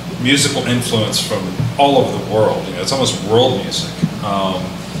musical influence from all over the world. You know, it's almost world music.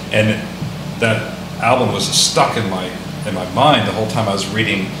 And that album was stuck in my mind the whole time I was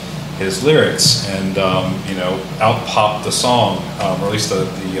reading his lyrics, and you know, out popped the song, or at least the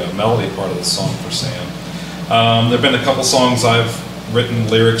melody part of the song for Sam. There have been a couple songs I've written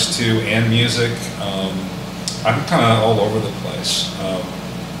lyrics to and music. I'm kind of all over the place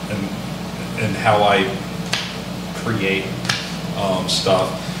in how I create stuff.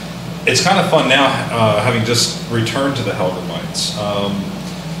 It's kind of fun now, having just returned to the Hellgrammites,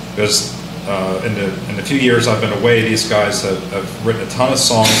 because in the few years I've been away, these guys have written a ton of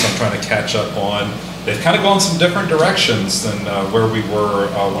songs I'm trying to catch up on. They've kind of gone some different directions than where we were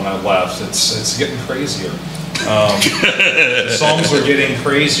when I left. It's getting crazier. The songs are getting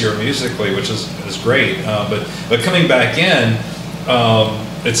crazier musically, which is great. But coming back in,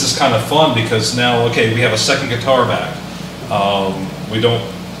 it's just kind of fun because now, okay, we have a second guitar back.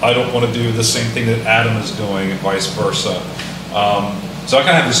 I don't want to do the same thing that Adam is doing and vice versa. So I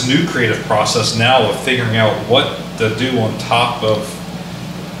kind of have this new creative process now of figuring out what to do on top of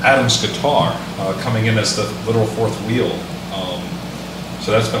Adam's guitar, coming in as the literal fourth wheel.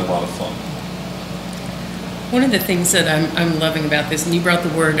 So that's been a lot of fun. One of the things that I'm loving about this, and you brought the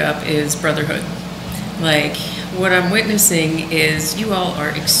word up, is brotherhood. Like, what I'm witnessing is you all are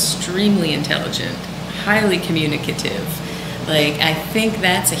extremely intelligent, highly communicative. Like, I think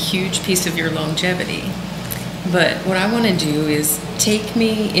that's a huge piece of your longevity. But what I want to do is take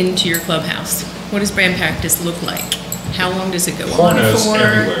me into your clubhouse. What does band practice look like? How long does it go on for?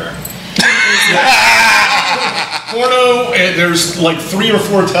 Everywhere. Porno, and there's like 3 or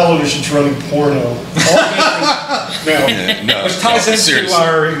 4 televisions running porno. Which ties into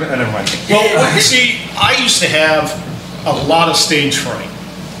our... Never mind. Well, see, I used to have a lot of stage fright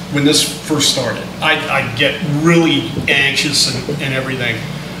when this first started. I'd get really anxious and everything.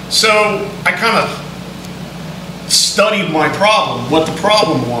 So I kind of studied my problem, what the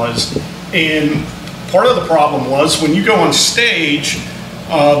problem was. And part of the problem was when you go on stage,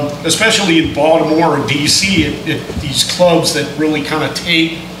 especially in Baltimore or DC, at these clubs that really kind of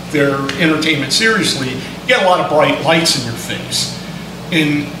take their entertainment seriously, you get a lot of bright lights in your face.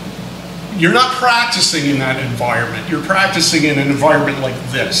 And you're not practicing in that environment. You're practicing in an environment like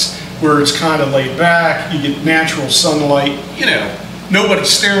this, where it's kind of laid back, you get natural sunlight, you know, nobody's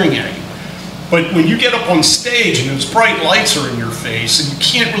staring at you. But when you get up on stage and those bright lights are in your face and you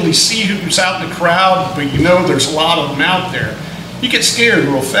can't really see who's out in the crowd, but you know there's a lot of them out there, you get scared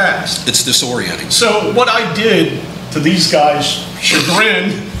real fast. It's disorienting. So what I did to these guys'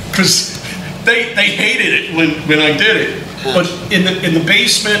 chagrin, because they hated it when I did it, but in the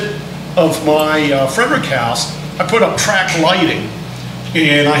basement of my Frederick house, I put up track lighting,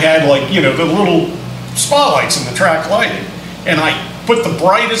 and I had, like, you know, the little spotlights in the track lighting, and I put the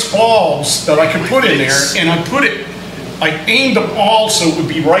brightest bulbs that I could put in there, and I aimed them all so it would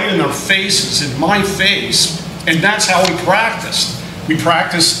be right in their faces, in my face, and that's how we practiced. We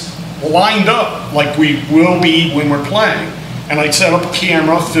practiced lined up like we will be when we're playing. And I'd set up a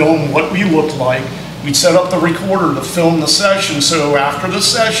camera, film what we looked like. We'd set up the recorder to film the session, so after the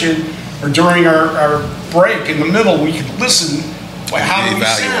session, or during our break in the middle, we could listen. How do we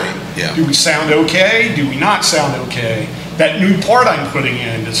sound? Yeah. Do we sound okay? Do we not sound okay? That new part I'm putting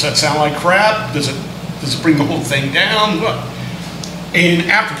in, does that sound like crap? Does it bring the whole thing down? And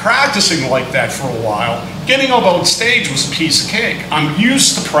after practicing like that for a while, getting up on stage was a piece of cake. I'm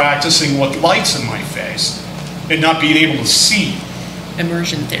used to practicing with lights in my face and not being able to see.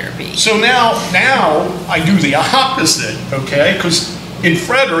 Immersion therapy. So now I do the opposite, okay? Because in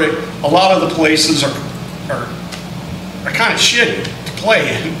Frederick, a lot of the places are kind of shitty to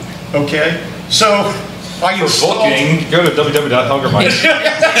play in, okay? So I installed... For booking, go to www.hellgrammites.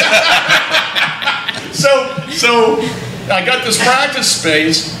 So I got this practice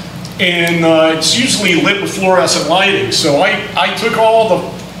space, and it's usually lit with fluorescent lighting. So I took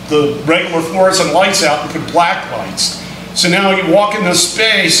all the regular fluorescent lights out and put black lights. So now you walk in this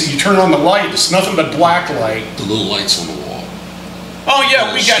space and you turn on the light, it's nothing but black light. The little lights on the wall. Oh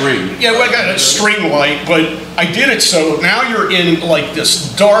yeah, we got a string light, but I did it so now you're in like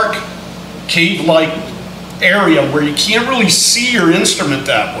this dark cave-like area where you can't really see your instrument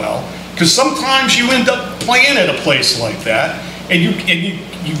that well. Because sometimes you end up playing at a place like that, and you play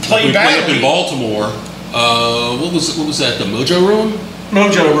badly. We played up in Baltimore. What was that? The Mojo Room.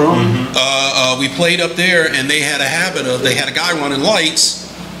 Mojo Room. Mm-hmm. We played up there, and they had a habit of they had a guy running lights,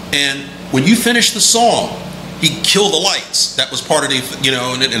 and when you finished the song, he'd kill the lights. That was part of the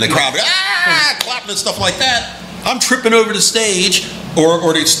and the crowd clapping and stuff like that. I'm tripping over the stage,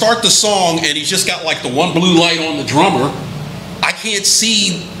 or they start the song, and he's just got like the one blue light on the drummer. I can't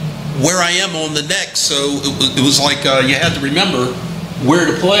see where I am on the neck, so it was like you had to remember where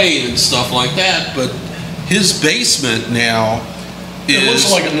to play and stuff like that. But his basement now it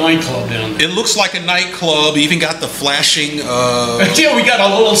looks like a nightclub down there. It looks like a nightclub. Even got the flashing. Yeah, we got a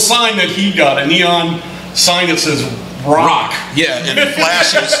little sign that he got, a neon sign that says rock. Yeah, and it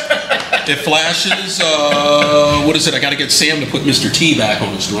flashes. It flashes. What is it? I got to get Sam to put Mr. T back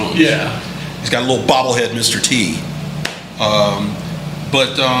on his drums. Yeah, he's got a little bobblehead Mr. T.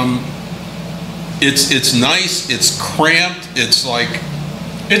 But it's nice. It's cramped. It's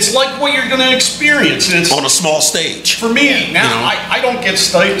like what you're going to experience. It's on a small stage. For me now, I don't get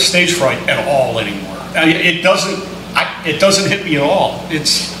stage fright at all anymore. It doesn't hit me at all.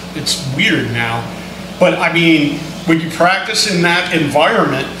 It's weird now. But I mean, when you practice in that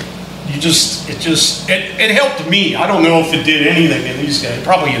environment, it helped me. I don't know if it did anything in these guys. It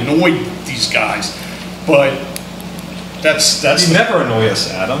probably annoyed these guys, but that's. You never annoy us,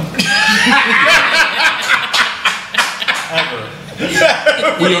 Adam. Ever.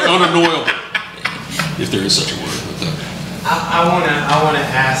 We are unannoyable, if there is such a word. I want to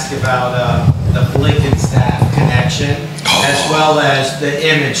ask about the Blickenstaff connection, as well as the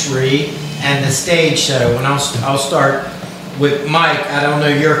imagery and the stage show. And I'll start with Mike. I don't know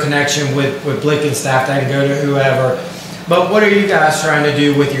your connection with Blickenstaff. I can go to whoever. But what are you guys trying to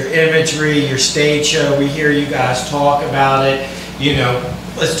do with your imagery, your stage show? We hear you guys talk about it. You know,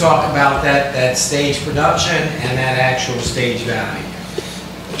 let's talk about that stage production and that actual stage value.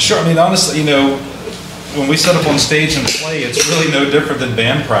 Sure. I mean, honestly, you know, when we set up on stage and play, it's really no different than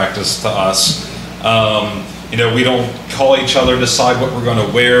band practice to us. You know, we don't call each other, decide what we're going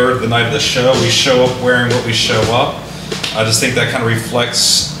to wear the night of the show. We show up wearing what we show up. I just think that kind of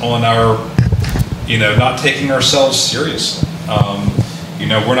reflects on our, you know, not taking ourselves seriously. You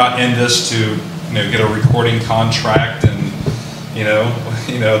know, we're not in this to, you know, get a recording contract, and you know,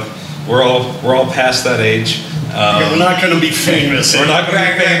 we're all past that age. We're not going to be famous. We're not going to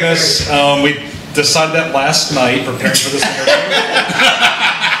be famous. We decided that last night, preparing for this interview.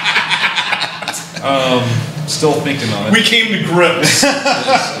 Still thinking on it. We came to grips.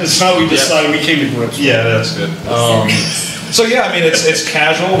 It's not we decided, we came to grips. Yeah, that's good. So yeah, I mean, it's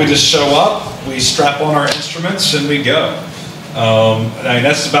casual. We just show up, we strap on our instruments, and we go. I mean,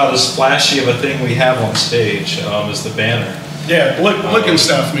 that's about as flashy of a thing we have on stage as the banner. Yeah,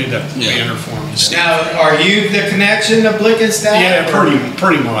 Blickenstaff made that banner for me. Now, are you the connection to Blickenstaff? Yeah,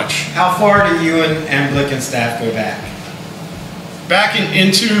 pretty much. How far do you and Blickenstaff go back? Back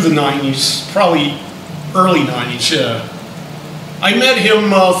into the 90s, probably early 90s, yeah. I met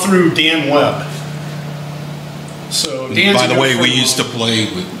him through Dan Webb. So Dan's by the way, we used to play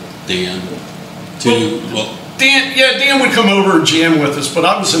with Dan too. Well, Dan would come over and jam with us, but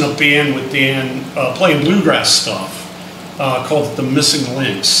I was in a band with Dan playing bluegrass stuff called The Missing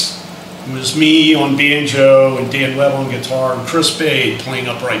Links. It was me on banjo and Dan Webb on guitar and Chris Bade playing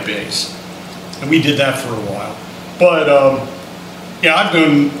upright bass. And we did that for a while. But yeah, I've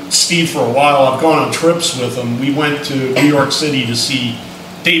known Steve for a while. I've gone on trips with him. We went to New York City to see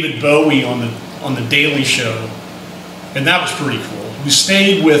David Bowie on the Daily Show, and that was pretty cool. We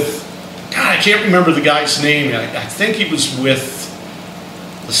stayed with, God, I can't remember the guy's name. I think he was with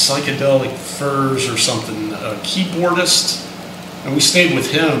the Psychedelic Furs or something, a keyboardist, and we stayed with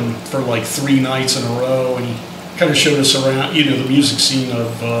him for like 3 nights in a row, and he kind of showed us around, you know, the music scene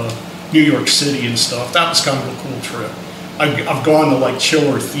of New York City and stuff. That was kind of a cool trip. I've gone to like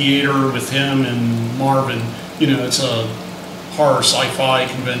Chiller Theater with him and Marvin. You know, it's a horror sci-fi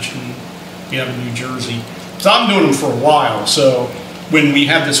convention we have in New Jersey. So I've known him for a while. So when we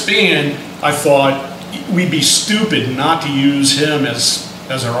had this band, I thought we'd be stupid not to use him as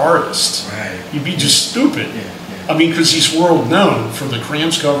our artist. Right. You'd be just stupid. Yeah. I mean, because he's world known for the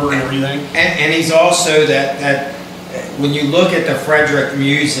Cramps cover and everything. And he's also that when you look at the Frederick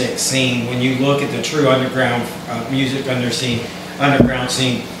music scene, when you look at the true underground music underground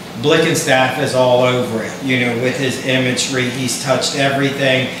scene, Blickenstaff is all over it. You know, with his imagery, he's touched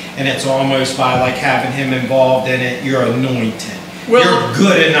everything, and it's almost by like having him involved in it, you're anointed. Well, you're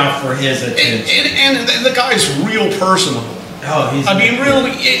good enough for his attention. And the guy's real personable. Oh, I mean,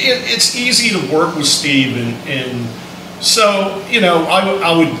 really, it's easy to work with Steve, and so, you know,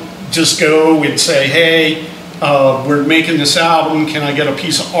 I would just go and say, hey, we're making this album, can I get a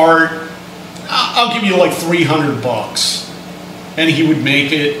piece of art? I'll give you like $300. And he would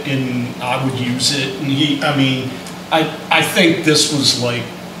make it, and I would use it, and I think this was like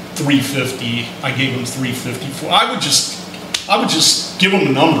 $350. I gave him $350 for. I would just give him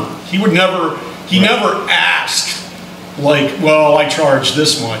a number. He never asked, like, well, I charge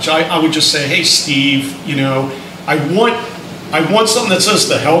this much. I would just say, hey, Steve, you know, I want something that says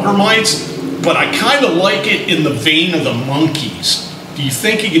the Hellgrammites, but I kind of like it in the vein of the Monkees. Do you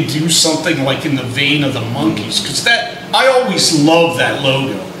think you could do something like in the vein of the Monkees? Because I always loved that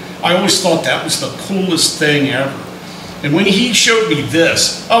logo. I always thought that was the coolest thing ever. And when he showed me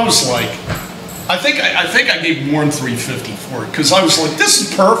this, I was like, I think I gave more than $350 for it, because I was like, this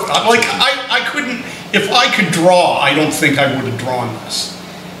is perfect. I couldn't, if I could draw, I don't think I would have drawn this.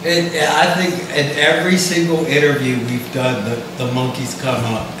 And I think in every single interview we've done, the Monkees come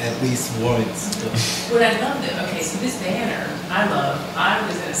up at least once. What I loved it, okay, so this banner, I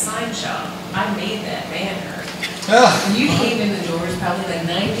was in a sign shop. I made that banner. And you came in the doors probably like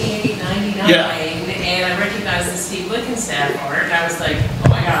 98, 99, and I recognized the Steve Blickenstaff art, and I was like,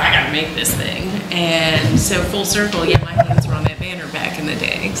 oh, I my God, I gotta make this thing. And so full circle, yeah, my hands were on that banner back in the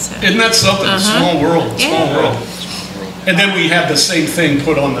day. So. Isn't that something? Small world, small world. And then we had the same thing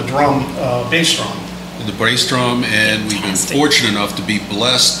put on the drum, bass drum. The bass drum, and we've been fortunate enough to be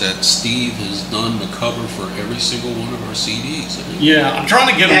blessed that Steve has done the cover for every single one of our CDs. Yeah, I'm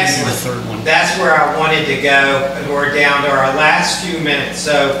trying to get him to do the third one. That's where I wanted to go, and we're down to our last few minutes.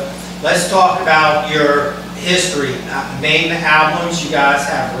 So let's talk about your history. Name the albums you guys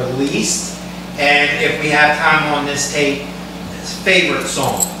have released, and if we have time on this tape, favorite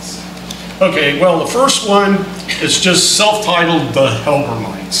songs. Okay, well, the first one is just self-titled The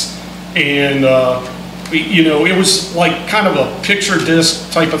Hellgrammites. And, you know, it was like kind of a picture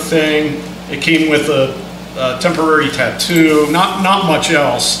disc type of thing. It came with a temporary tattoo, not much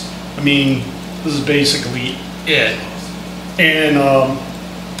else. I mean, this is basically it. And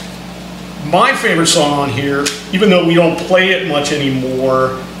my favorite song on here, even though we don't play it much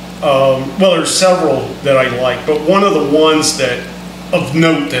anymore, well, there's several that I like, but one of the ones that of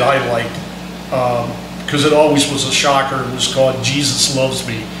note that I liked, because it always was a shocker, it was called Jesus Loves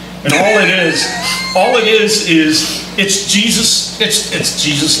Me. And all it is it's Jesus, it's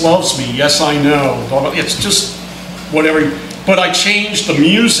Jesus Loves Me, yes I know. It's just whatever, but I changed the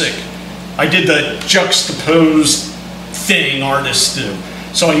music. I did the juxtaposed thing artists do.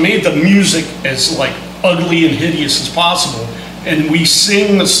 So I made the music as like ugly and hideous as possible, and we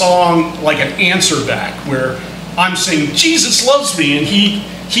sing the song like an answer back, where I'm saying Jesus loves me, and he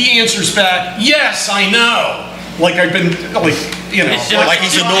answers back, yes I know. Like I've been, like, you know, like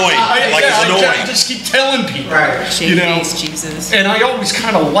he's annoying. I just keep telling people, right? You know, Jesus. And I always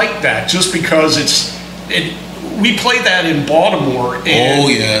kind of like that, just because we played that in Baltimore. And, oh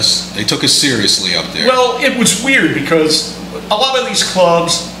yes, they took us seriously up there. Well, it was weird because a lot of these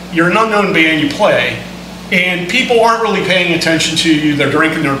clubs, you're an unknown band, you play, and people aren't really paying attention to you. They're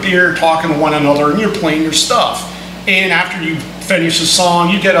drinking their beer, talking to one another, and you're playing your stuff. And after you finish the song,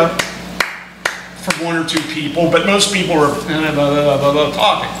 you get up from one or two people, but most people are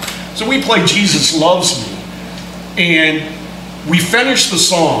talking. So we play Jesus Loves Me, and we finish the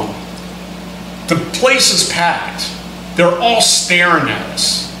song. The place is packed. They're all staring at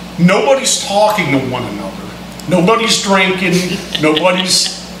us. Nobody's talking to one another. Nobody's drinking.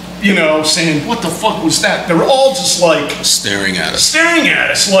 Nobody's, you know, saying, what the fuck was that? They're all just like staring at us. Staring at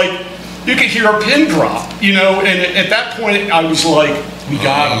us, like you could hear a pin drop, you know, and at that point I was like, we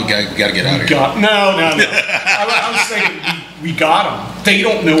got them. We got to get out of here. No. I was thinking, we got them. They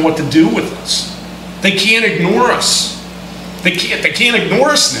don't know what to do with us. They can't ignore us. They can't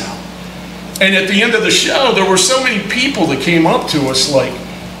ignore us now. And at the end of the show, there were so many people that came up to us like,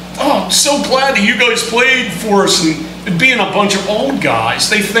 oh, I'm so glad that you guys played for us. And being a bunch of old guys,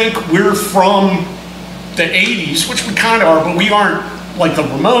 they think we're from the 80s, which we kind of are, but we aren't like the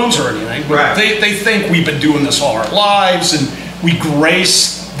Ramones or anything. Right. They think we've been doing this all our lives, and we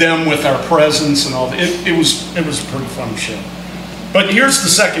grace them with our presence and all that. It was a pretty fun show. But here's the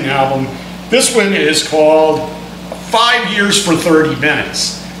second album. This one is called 5 Years for 30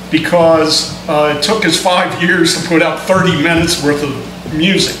 Minutes, because it took us 5 years to put out 30 minutes worth of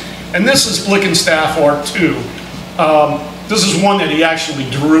music. And this is Blickenstaff art too. This is one that he actually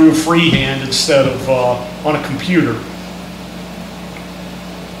drew freehand instead of on a computer.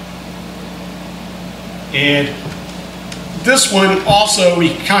 And this one also,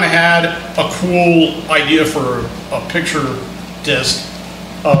 he kind of had a cool idea for a picture disc.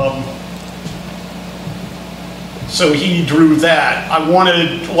 So he drew that. I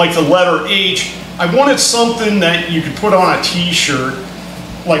wanted, like the letter H, I wanted something that you could put on a t-shirt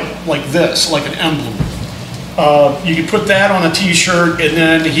like this, like an emblem. You could put that on a t-shirt, and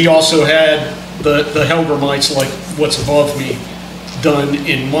then he also had the Hellgrammites, like what's above me, done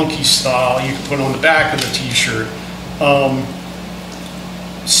in monkey style. You could put on the back of the t-shirt.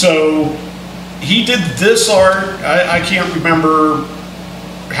 So he did this art. I can't remember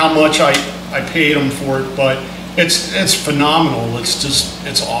how much I paid him for it, but it's phenomenal.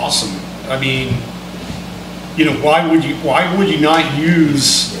 It's awesome. I mean, you know, why would you not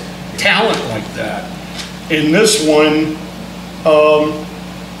use talent like that? In this one,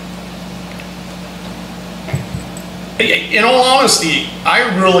 in all honesty, I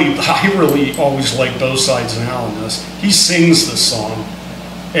really always like both sides now in this. He sings this song,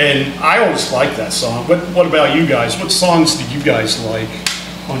 and I always like that song. But what about you guys? What songs did you guys like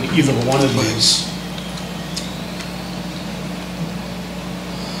on either one of these?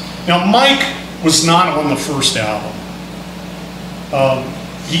 Now, Mike was not on the first album.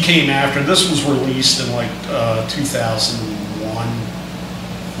 He came after. This was released in like 2001.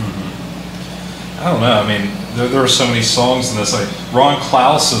 I don't know. I mean, there are so many songs in this. Like Ron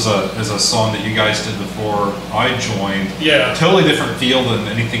Klaus is a song that you guys did before I joined. Yeah. Totally different feel than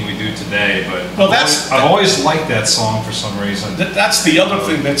anything we do today. But well, I've always liked that song for some reason. That's the other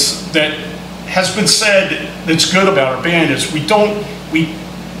thing that has been said that's good about our band is we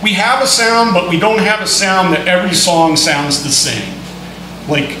have a sound, but we don't have a sound that every song sounds the same.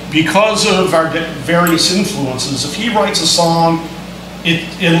 Like, because of our various influences, if he writes a song,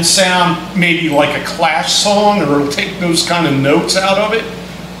 it'll sound maybe like a Clash song, or it'll take those kind of notes out of it.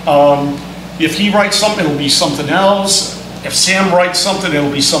 If he writes something, it'll be something else. If Sam writes something,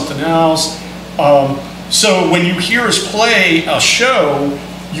 it'll be something else. So when you hear us play a show,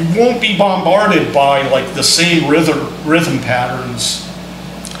 you won't be bombarded by like the same rhythm patterns.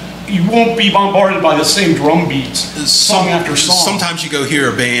 You won't be bombarded by the same drum beats song after song. Sometimes you go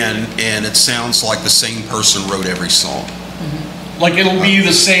hear a band and it sounds like the same person wrote every song. Mm-hmm. Like it'll be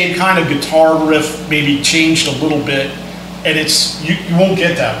the same kind of guitar riff, maybe changed a little bit, and it's you won't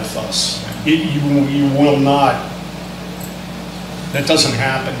get that with us. You will not. That doesn't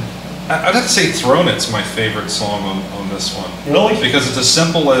happen. I'd have to say Throne It's my favorite song on this one. Really? Because it's as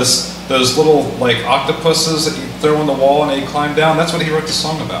simple as those little like octopuses that you throw on the wall and they climb down. That's what he wrote the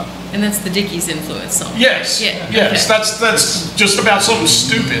song about. And that's the Dickies influence song. Yes. Yeah. Yes. Okay. That's just about something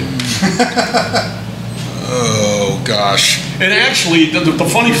stupid. Oh gosh. And actually, the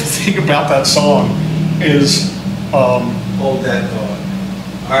funny thing about that song is hold that thought.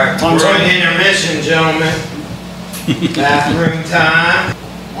 All right, we're on intermission, gentlemen. Bathroom time.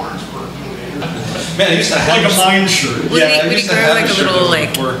 Man, I used to have like a mine shirt. Would he grow like a little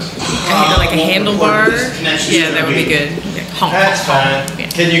like a handlebar? Yeah, that would be good. Honk, That's honk, fine. yeah.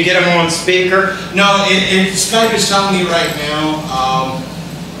 Can you get them on speaker? No, Skype is telling me right now.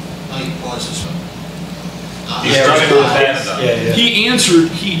 Let me pause this one. He's driving to the fast. Yeah. He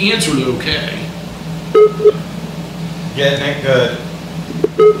answered okay. Getting it good.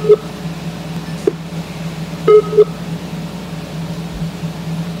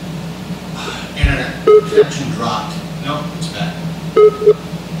 Internet connection dropped. No, it's back.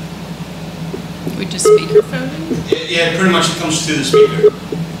 We just speakerphone? Yeah, pretty much it comes through the speaker.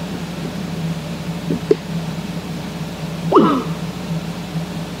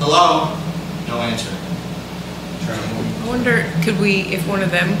 Hello? No answer. I wonder, could we, if one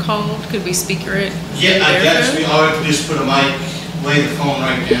of them called, could we speaker it? Yeah, I guess we all have to just put a mic, lay the phone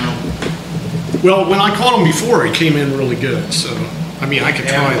right down. Well, when I called him before, he came in really good. So, I mean, I could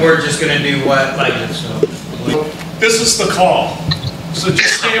try. And we're just gonna do what like this. So. This is the call. So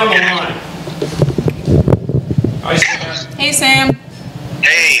just stay on the line. Hi, Sam. Hey, Sam.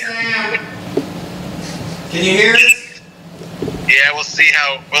 Hey. Can you hear us? Yeah, we'll see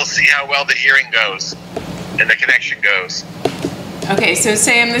how well the hearing goes and the connection goes. Okay, so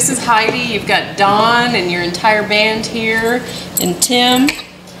Sam, this is Heidi. You've got Don and your entire band here, and Tim.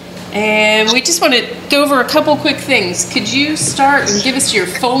 And we just want to go over a couple quick things. Could you start and give us your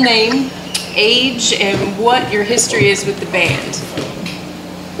full name, age, and what your history is with the band?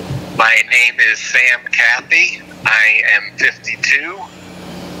 My name is Sam Cathy. I am 52,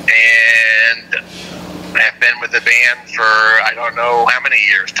 and I've been with the band for I don't know how many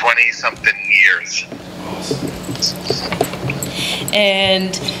years, 20-something years.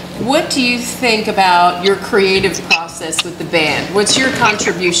 And what do you think about your creative process with the band? What's your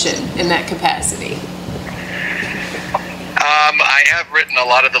contribution in that capacity? I have written a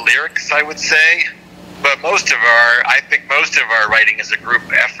lot of the lyrics, I would say, but I think most of our writing is a group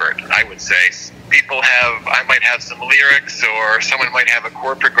effort, I would say. I might have some lyrics or someone might have a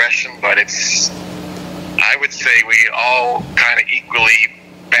chord progression, but I would say we all kind of equally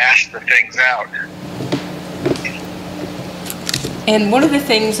bash the things out. And one of the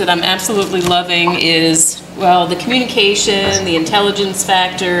things that I'm absolutely loving is, well, the communication, the intelligence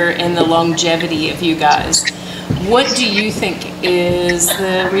factor, and the longevity of you guys. What do you think is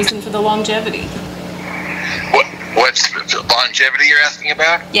the reason for the longevity? What's longevity you're asking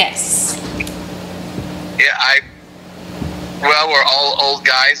about? Yes. Yeah, well, we're all old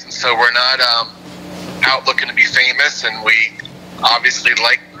guys, and so we're not out looking to be famous, and we obviously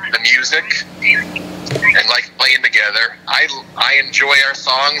like the music and like playing together. I enjoy our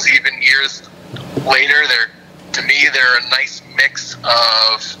songs even years later. To me, they're a nice mix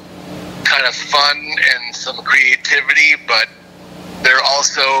of kind of fun and some creativity, but they're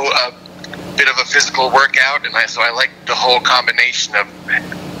also a bit of a physical workout, and so I like the whole combination of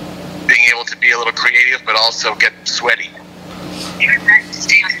being able to be a little creative but also get sweaty.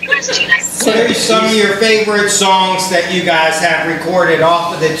 What are some of your favorite songs that you guys have recorded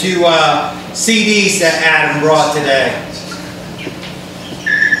off of the two CDs that Adam brought today?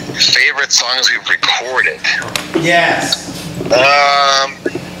 Favorite songs we've recorded? Yes.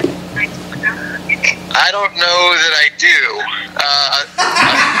 I don't know that I do.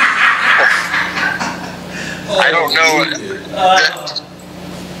 I don't know.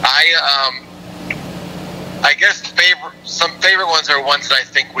 I guess some favorite ones are ones that I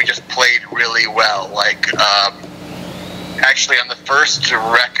think we just played really well. Like, actually, on the first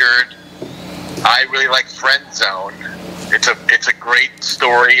record, I really like Friend Zone. It's a great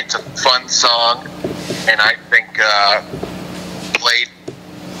story. It's a fun song, and I think played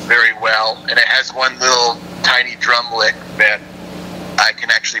very well. And it has one little tiny drum lick that I can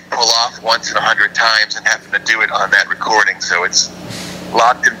actually pull off once in 100 times, and happen to do it on that recording. So it's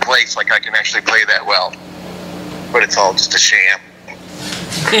locked in place, like I can actually play that well. But it's all just a sham.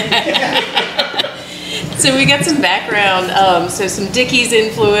 So we got some background, so some Dickies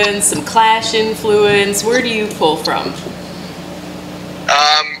influence, some Clash influence. Where do you pull from?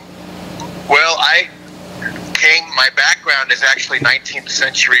 Well, my background is actually 19th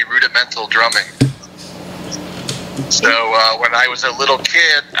century rudimental drumming. So when I was a little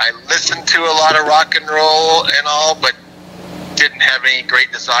kid, I listened to a lot of rock and roll and all, but didn't have any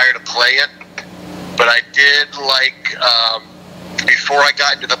great desire to play it. But I did like, before I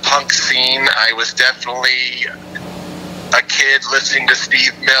got into the punk scene, I was definitely a kid listening to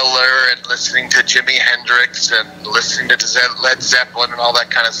Steve Miller and listening to Jimi Hendrix and listening to Led Zeppelin and all that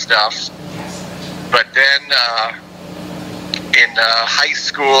kind of stuff. But then in high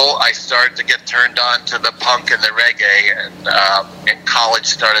school, I started to get turned on to the punk and the reggae, and in college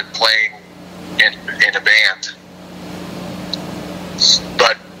started playing in a band.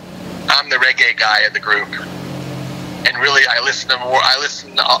 But I'm the reggae guy of the group, and really I listen to more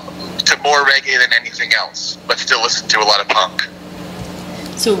reggae than anything else, but still listen to a lot of punk.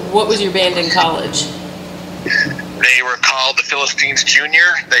 So what was your band in college? They were called the Philistines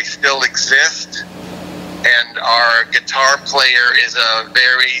Junior. They still exist, and our guitar player is a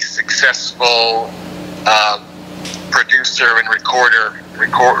very successful producer and recorder,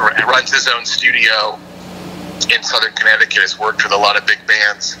 runs his own studio in Southern Connecticut, has worked with a lot of big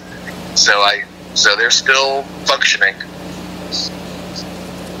bands. So they're still functioning.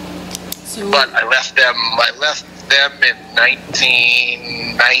 But I left them in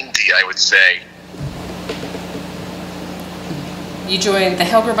 1990, I would say. You joined the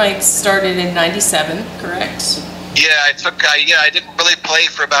Hellgrammites, started in '97, correct? Yeah, I didn't really play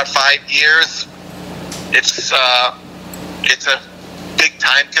for about 5 years. It's a big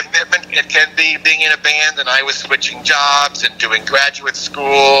time commitment. It can be, being in a band, and I was switching jobs and doing graduate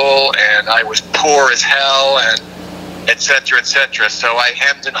school, and I was poor as hell, and et cetera, et cetera. So I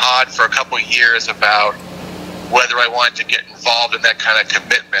hemmed and hawed for a couple of years about whether I wanted to get involved in that kind of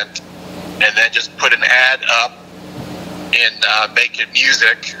commitment, and then just put an ad up in Making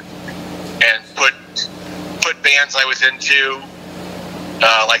Music and put bands I was into,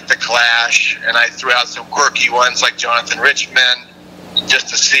 like The Clash, and I threw out some quirky ones like Jonathan Richman, just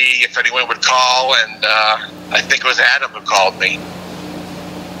to see if anyone would call, and I think it was Adam who called me.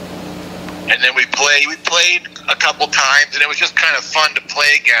 And then we played a couple times, and it was just kind of fun to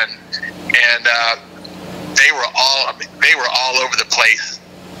play again. And they were all over the place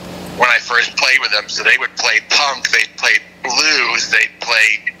when I first played with them. So they would play punk, they'd play blues, they'd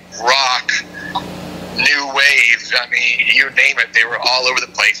play rock, new wave. I mean, you name it, they were all over the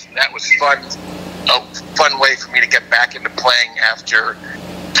place, and that was fun. A fun way for me to get back into playing after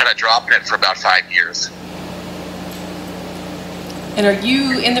kind of dropping it for about 5 years. And are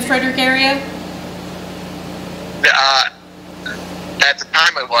you in the Frederick area? At the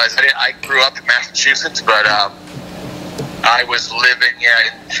time I was. I grew up in Massachusetts, but I was living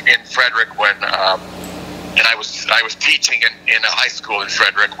in Frederick when, and I was teaching in a high school in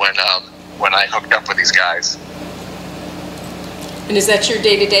Frederick when I hooked up with these guys. And is that your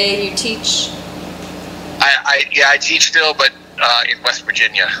day-to-day? You teach? I teach still, but in West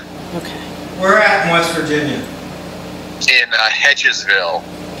Virginia. Okay. Where at in West Virginia? In Hedgesville,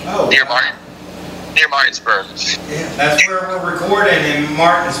 near Martinsburg. Yeah, that's where we're recording, in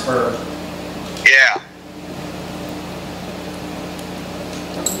Martinsburg. Yeah.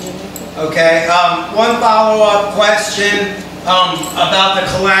 Okay. One follow-up question about the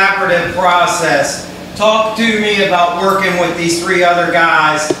collaborative process. Talk to me about working with these 3 other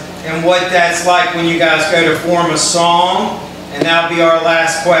guys and what that's like when you guys go to form a song, and that'll be our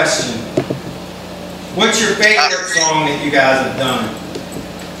last question. What's your favorite song that you guys have done?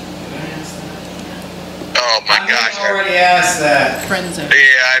 Oh my gosh! I already asked that. Friend Zone. Yeah,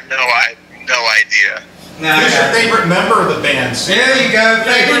 I have no idea. Who's your favorite member of the band? There you go.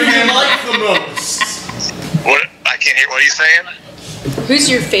 Who do you like the most? What? I can't hear. What are you saying? Who's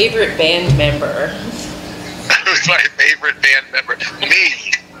your favorite band member? Who's my favorite band member?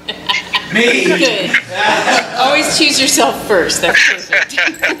 Me. Me. Good. Always choose yourself first. That's perfect.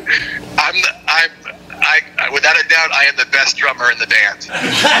 Without a doubt, I am the best drummer in the band.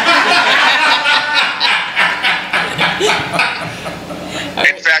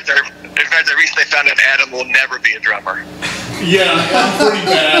 In fact, I recently found out Adam will never be a drummer. Yeah,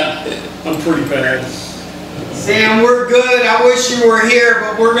 I'm pretty bad. Sam, we're good. I wish you were here,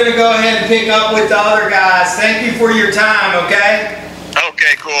 but we're going to go ahead and pick up with the other guys. Thank you for your time, okay?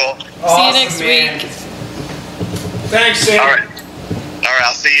 Okay, cool. See you next week. Thanks, Sam. All right,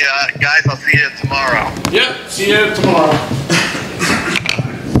 I'll see you guys. I'll see you tomorrow. Yep, see you tomorrow.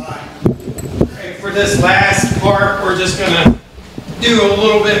 Okay, for this last part, we're just going to do a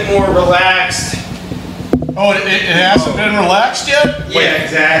little bit more relaxed. Oh, it hasn't been relaxed yet? Yeah,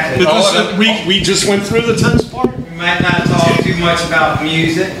 exactly. We just went through the tense part? We might not talk too much about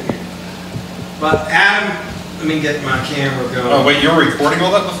music, but Adam, let me get my camera going. Oh, wait, you were recording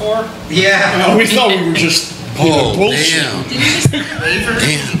all that before? Yeah. We thought we were just bullshit. Damn. Did you just waver?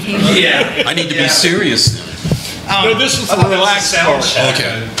 Damn. Yeah. I need to be serious now. No, this is the relaxed part.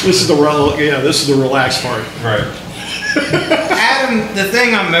 Okay. This is the relaxed part. Right. Adam, the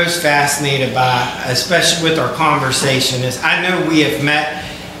thing I'm most fascinated by, especially with our conversation, is I know we have met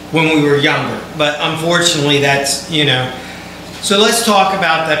when we were younger, but unfortunately that's, you know. So let's talk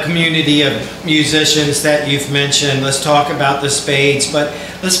about the community of musicians that you've mentioned. Let's talk about the Spades, but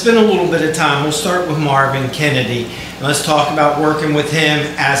let's spend a little bit of time. We'll start with Marvin Kennedy. And let's talk about working with him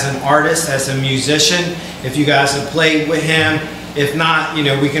as an artist, as a musician. If you guys have played with him. If not, you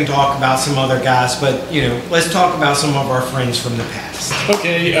know, we can talk about some other guys, but, you know, let's talk about some of our friends from the past.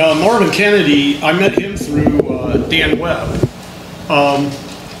 Okay, Marvin Kennedy, I met him through Dan Webb.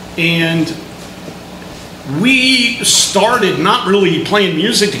 And we started not really playing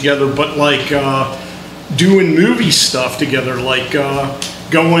music together, but like doing movie stuff together, like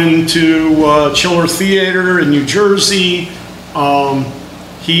going to Chiller Theater in New Jersey.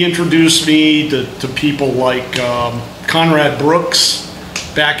 He introduced me to people like Conrad Brooks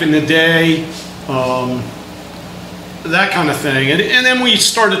back in the day, that kind of thing. And then we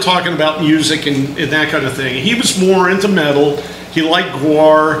started talking about music and that kind of thing. He was more into metal. He liked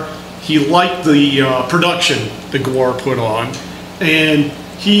GWAR. He liked the production that GWAR put on. And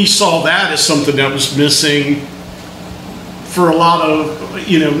he saw that as something that was missing for a lot of,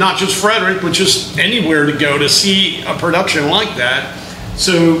 you know, not just Frederick, but just anywhere to go to see a production like that.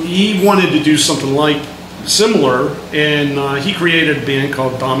 So he wanted to do something like similar, and he created a band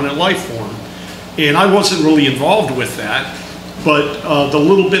called Dominant Life Form. And I wasn't really involved with that, but the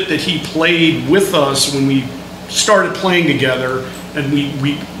little bit that he played with us when we started playing together, and we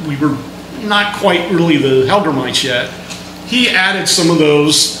were not quite really the Hellgrammites yet, he added some of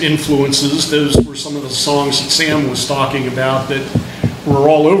those influences. Those were some of the songs that Sam was talking about that were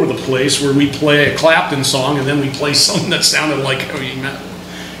all over the place, where we play a Clapton song and then we play something that sounded like heavy metal.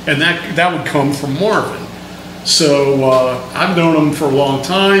 And that would come from Marvin. So I've known him for a long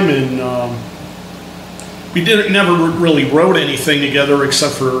time, and we never really wrote anything together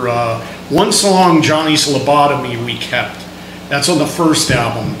except for one song, Johnny's Lobotomy, we kept. That's on the first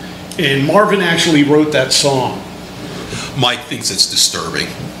album. And Marvin actually wrote that song. Mike thinks it's disturbing.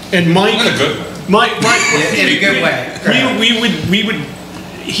 And Mike, In a good way. Mike, In a good way. We would.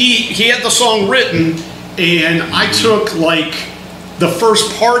 He had the song written, and I took like the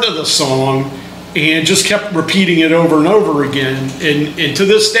first part of the song and just kept repeating it over and over again. And to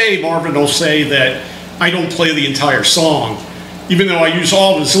this day, Marvin will say that I don't play the entire song, even though I use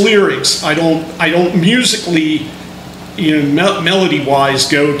all of his lyrics. I don't musically, you know, melody-wise,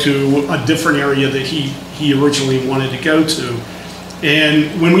 go to a different area that he originally wanted to go to.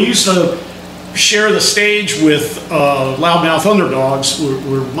 And when we used to share the stage with Loudmouth Underdogs,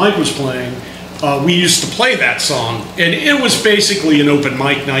 where Mike was playing, we used to play that song. And it was basically an open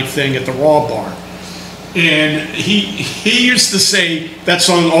mic night thing at the Raw Bar. And he used to say that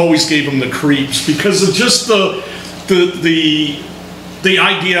song always gave him the creeps because of just the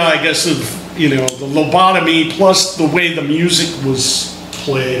idea, I guess, of, you know, the lobotomy plus the way the music was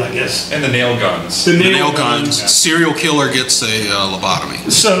played, I guess. And the nail guns. The nail guns. Serial killer gets a lobotomy.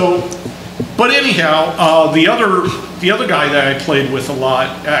 So, but anyhow, the other guy that I played with a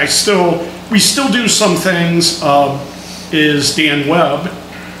lot, we still do some things, is Dan Webb,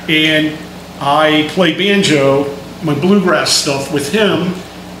 and I play banjo, my bluegrass stuff with him.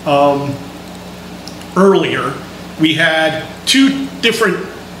 Earlier, we had two different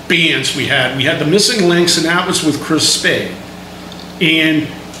bands. We had the Missing Links, and that was with Chris Spade. And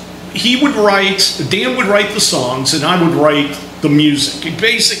Dan would write the songs, and I would write the music.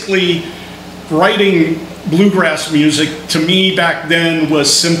 Basically, writing bluegrass music to me back then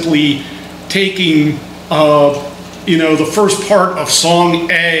was simply taking the first part of song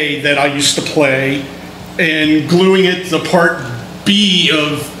A that I used to play and gluing it to the part B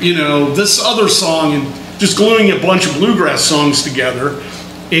of this other song, and just gluing a bunch of bluegrass songs together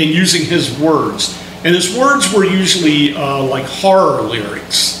and using his words. And his words were usually like horror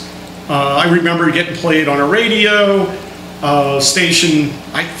lyrics. I remember getting played on a radio station,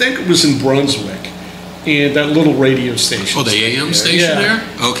 I think it was in Brunswick, and that little radio station. Oh, the AM station there?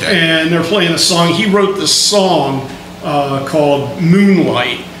 Okay. And they're playing a song. He wrote this song called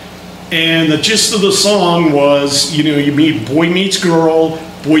Moonlight. And the gist of the song was, you meet boy meets girl,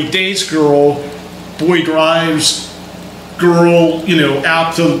 boy dates girl, boy drives girl,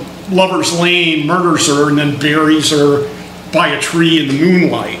 out to Lover's Lane, murders her, and then buries her by a tree in the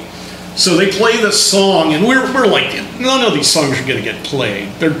moonlight. So they play this song, and we're like, none of these songs are going to get played.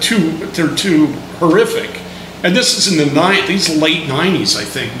 They're too horrific. And this is in these late 90s, I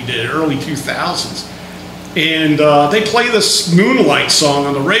think we did, early 2000s. And they play this Moonlight song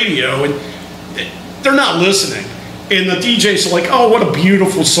on the radio, and they're not listening. And the DJ's like, oh, what a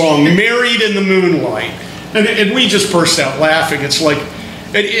beautiful song, Married in the Moonlight. And we just burst out laughing. It's like,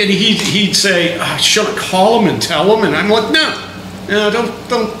 and he'd say, should I call him and tell him? And I'm like, no,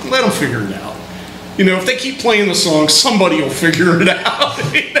 don't let them figure it out. If they keep playing the song, somebody will figure it out.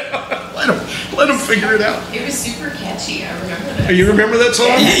 Let them figure it out. It was super catchy. I remember that. You remember that song?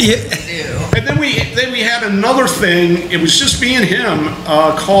 Yeah, I do. And then we had another thing. It was just me and him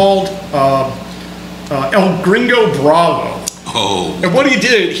called El Gringo Bravo. Oh. And what he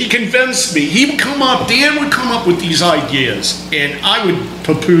did, he convinced me. Dan would come up with these ideas, and I would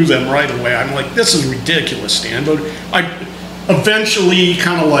poo-poo them right away. I'm like, this is ridiculous, Dan. But I eventually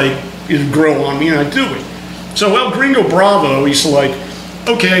kind of like, it'd grow on me, and I'd do it. So El Gringo Bravo, he's like,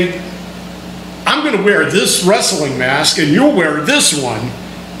 okay, I'm going to wear this wrestling mask, and you'll wear this one,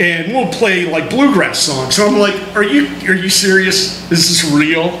 and we'll play like bluegrass songs. So I'm like, are you serious? Is this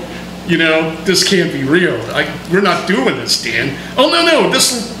real? This can't be real. We're not doing this, Dan. Oh, no,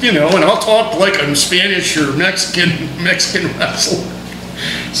 this, and I'll talk like I'm Spanish or Mexican wrestler.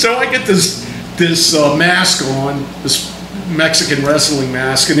 So I get this mask on, this Mexican wrestling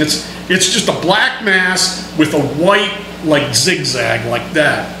mask, and it's just a black mask with a white, like, zigzag like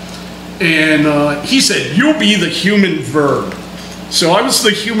that. And he said, you'll be the human verb. So I was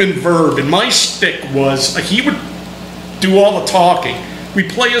the human verb, and my shtick was, he would do all the talking. We'd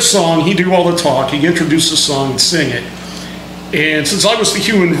play a song, he'd do all the talking, introduce the song and sing it. And since I was the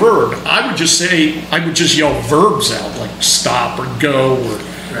human verb, I would just yell verbs out, like stop or go or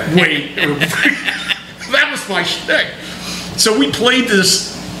wait. That was my shtick. So we played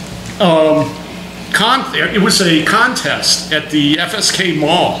this, it was a contest at the FSK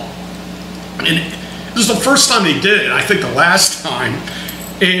Mall. And it was the first time they did it, I think the last time.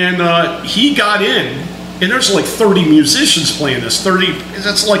 And he got in, and there's like 30 musicians playing this,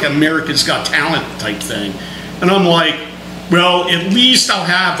 that's like America's Got Talent type thing. And I'm like, well, at least I'll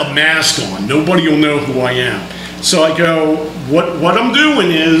have the mask on. Nobody will know who I am. So I go, what I'm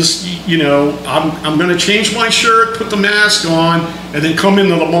doing is, I'm going to change my shirt, put the mask on, and then come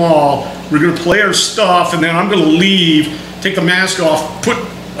into the mall. We're going to play our stuff, and then I'm going to leave, take the mask off, put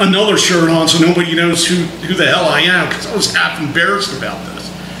another shirt on so nobody knows who the hell I am, because I was half embarrassed about this.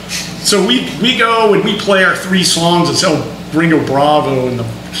 So we go and we play our 3 songs. It's El Gringo Bravo and the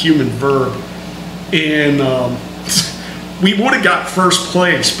human verb. And we would have got first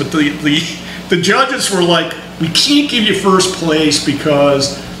place, but the judges were like, we can't give you first place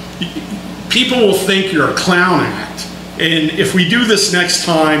because people will think you're a clown act. And if we do this next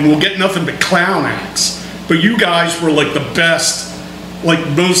time, we'll get nothing but clown acts. But you guys were like the best, like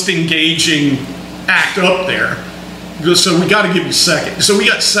most engaging act up there. So we got to give you second. So we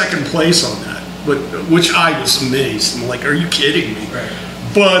got second place on that, which I was amazed. I'm like, are you kidding me? Right.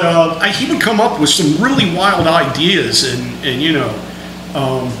 But he would come up with some really wild ideas, and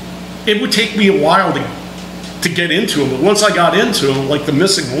it would take me a while to get into them. But once I got into them, like the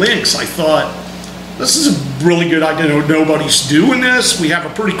Missing Links, I thought, this is a really good idea. Nobody's doing this. We have a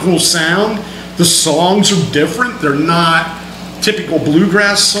pretty cool sound. The songs are different. They're not typical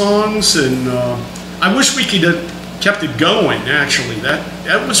bluegrass songs, and I wish we could have kept it going, actually.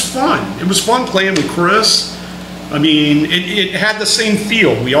 That was fun. It was fun playing with Chris. I mean, it had the same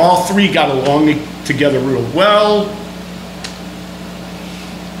feel. We all 3 got along together real well.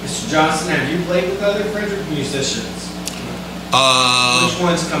 Mr. Johnson, have you played with other Frederick musicians? Which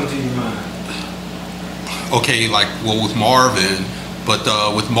ones come to your mind? Okay, with Marvin, But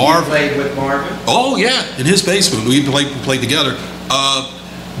with Marvin, you played with Marvin? Oh yeah, in his basement. We played together.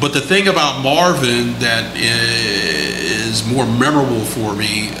 But the thing about Marvin that is more memorable for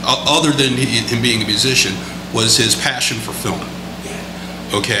me, other than him being a musician, was his passion for film.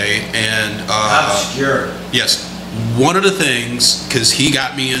 Okay, and obscure. Yes, one of the things, because he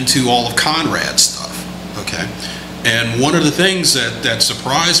got me into all of Conrad's stuff. Okay, and one of the things that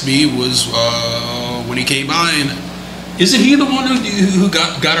surprised me was when he came by, and isn't he the one who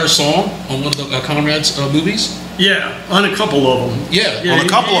got our song on one of the Conrad's movies? Yeah, on a couple of them. Yeah, on a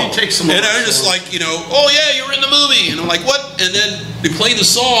couple of them. Take some. And I just like, oh yeah, you're in the movie, and I'm like, what? And then they play the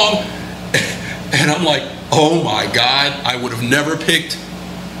song, and I'm like, oh my God, I would have never picked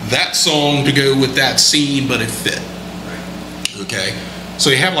that song to go with that scene, but it fit. Okay, so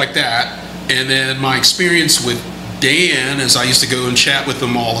you have like that, and then my experience with Dan, as I used to go and chat with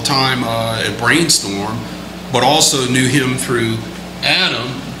him all the time at Brainstorm, but also knew him through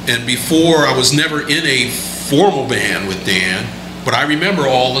Adam. And before, I was never in a formal band with Dan, but I remember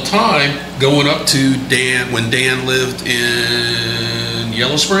all the time going up to Dan when Dan lived in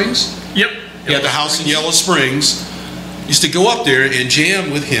Yellow Springs. Yep. He had the house in Yellow Springs. Used to go up there and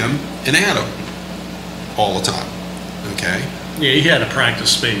jam with him and Adam all the time. Okay. Yeah, he had a practice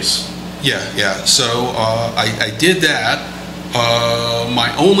space. Yeah. So I did that.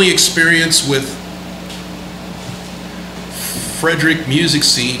 My only experience with Frederick music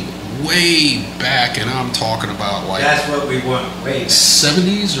scene way back, and I'm talking about like that's what we want, way back.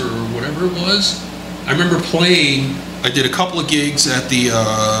 70s or whatever it was. I remember playing. I did a couple of gigs at the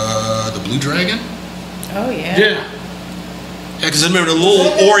Blue Dragon. Oh yeah. Yeah. Yeah, because I remember the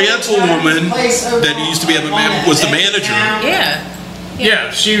little Oriental woman that used to be was the manager. Yeah.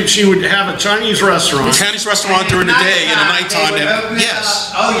 Yeah, she would have a Chinese restaurant. Chinese restaurant during the day and at nighttime.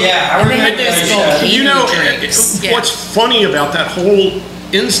 Yes. Oh yeah, I remember that. You know, what's funny about that whole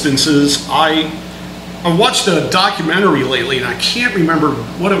instance is I watched a documentary lately, and I can't remember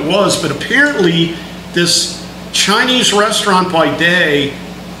what it was, but apparently this Chinese restaurant by day,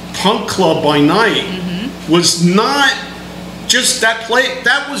 punk club by night, was not just that place.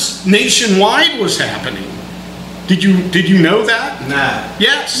 That was nationwide was happening. Did you know that? Nah.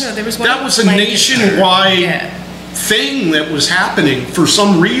 Yes. No, there was one that was a nationwide Yeah. thing that was happening for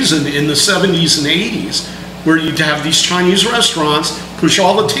some reason in the 70s and 80s, where you'd have these Chinese restaurants push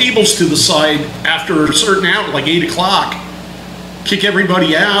all the tables to the side after a certain hour, like 8 o'clock, kick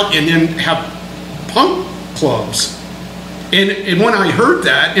everybody out, and then have punk clubs. And when I heard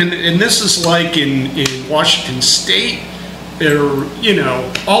that, and this is like in Washington State, or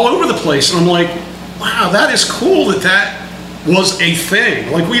all over the place, and I'm like, wow, that is cool that was a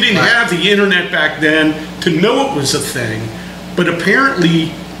thing. Like, we didn't have the internet back then to know it was a thing, but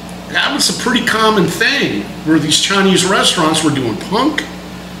apparently that was a pretty common thing, where these Chinese restaurants were doing punk.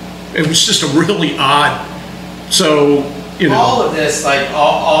 It was just a really odd, so, all of this, like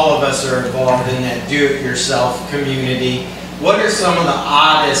all of us are involved in that do-it-yourself community. What are some of the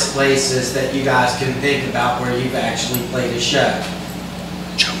oddest places that you guys can think about where you've actually played a show?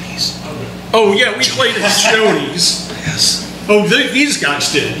 Joni's. Oh yeah, we played at Joni's. Yes. Oh, these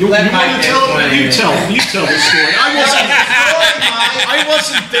guys did. You want to tell it? You tell the story. I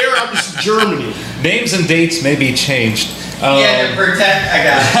wasn't there. I was in Germany. Names and dates may be changed. Yeah, to protect. I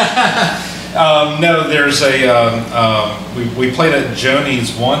got it. No, there's we played at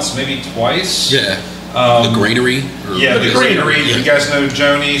Joni's once, maybe twice. Yeah. The Granary. Yeah, the Granary. Yeah. You guys know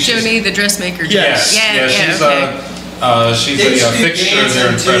Joni? Joni, the dressmaker. Yes. Yeah, she's a fixture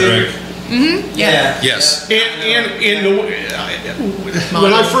there in Frederick. Yes.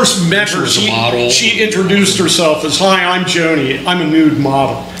 When I first met her, she introduced herself as, "Hi, I'm Joni. I'm a nude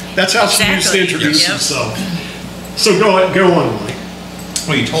model." That's how she used to introduce herself. So go on, Mike.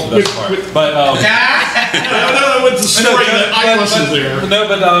 Well, you told that part. But no, with the story that I wasn't there. No,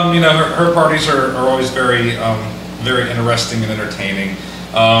 but her parties are always very very interesting and entertaining.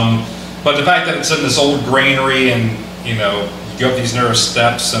 But the fact that it's in this old granary, and you go up these narrow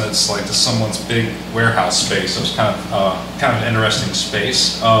steps, and it's like just someone's big warehouse space. So it's kind of an interesting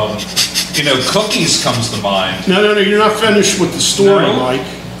space. Cookies comes to mind. No, you're not finished with the story, Mike.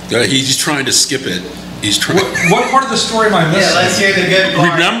 He's trying to skip it. He's trying. What part of the story am I missing? Yeah, let's hear the good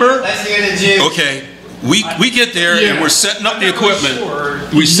part. Remember? Let's hear the juice. Okay, we get there and we're setting up the equipment.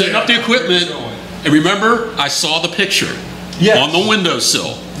 We're setting up the equipment, and remember, I saw the picture on the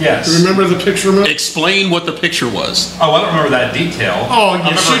windowsill. Yes. Remember the picture, Mike? Explain what the picture was. Oh, I don't remember that detail. Oh, I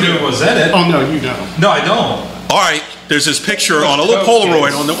remember who was in it. Oh no, you don't. No, I don't. All right, there's this picture on a little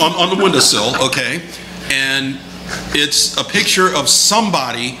Polaroid on the windowsill. Okay, and It's a picture of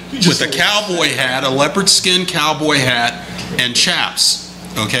somebody with a cowboy hat, a leopard skin cowboy hat, and chaps.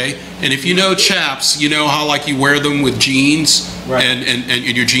 Okay, and if you know chaps, you know how like you wear them with jeans, right. and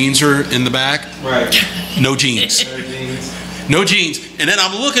your jeans are in the back. Right. No jeans. No jeans. No jeans. And then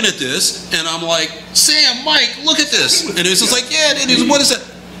I'm looking at this, and I'm like, Sam, Mike, look at this. And it's just like, yeah, it is. What is that?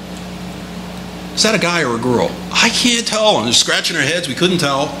 Is that a guy or a girl? I can't tell. And they're scratching their heads. We couldn't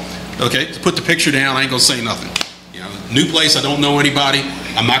tell. Okay, put the picture down. I ain't gonna say nothing. You know, new place. I don't know anybody.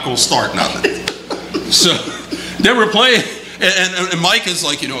 I'm not gonna start nothing. So they were playing. And Mike is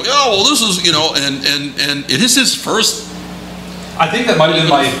like, you know, oh, well, this is, you know, and it is his first. I think that might have been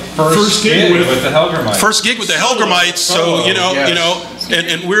my first gig with the Hellgrammites. First gig with the Hellgrammites. So, you know,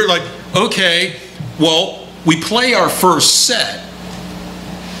 and we're like, okay, well, we play our first set,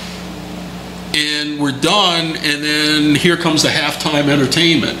 and we're done, and then here comes the halftime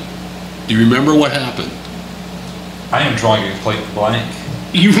entertainment. Do you remember what happened? I am drawing a plate blank.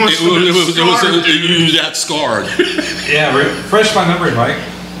 You were that scarred. Yeah, refresh my memory, Mike.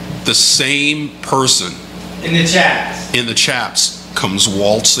 The same person in the chaps. In the chaps comes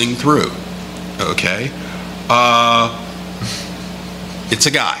waltzing through. Okay, it's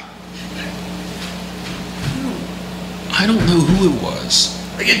a guy. I don't know who it was.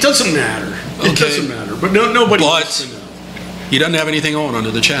 It doesn't matter. Okay. It doesn't matter. But nobody wants to know. He doesn't have anything on under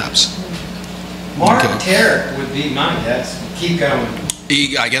the chaps. Mark Tarek would be my guess. Keep going.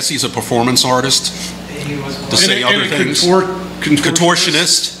 I guess he's a performance artist. He was to say other things.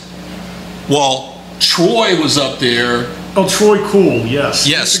 Contortionist. Well, Troy was up there. Oh, Troy Cool, yes.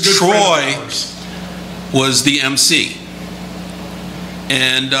 Yes, Troy was the MC.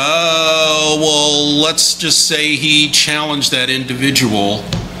 And, well, let's just say he challenged that individual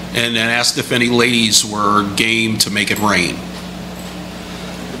and asked if any ladies were game to make it rain.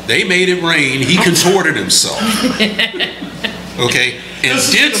 They made it rain. He contorted himself. Okay, and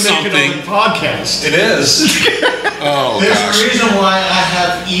did something. Podcast. It is. Oh, There's gosh. a reason why I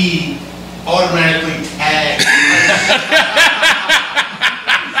have E automatically tagged.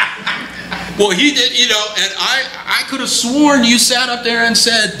 Well, he did, you know, and I could have sworn you sat up there and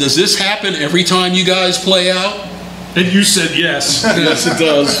said, "Does this happen every time you guys play out?" And you said yes. Yes, it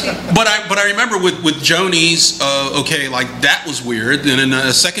does. But I remember with Joni's, okay, like that was weird. And then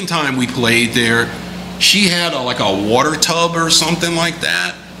the second time we played there, she had like a water tub or something like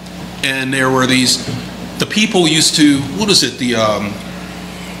that, and there were the people used to, what is it, there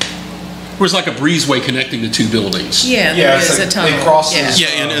was like a breezeway connecting the two buildings. Yeah, there is a tunnel. It crosses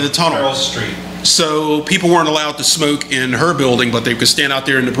in the tunnel. Carroll Street. So people weren't allowed to smoke in her building, but they could stand out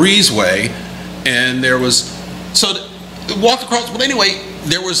there in the breezeway, and there was, so walked across, but anyway,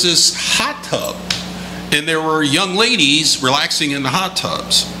 there was this hot tub, and there were young ladies relaxing in the hot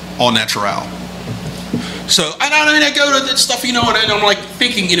tubs, all natural. So I go to that stuff, you know, and I'm like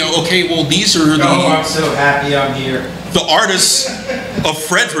thinking, you know, okay, well, these are I'm so happy I'm here. The artists of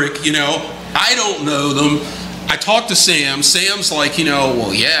Frederick, you know, I don't know them. I talked to Sam. Sam's like, you know,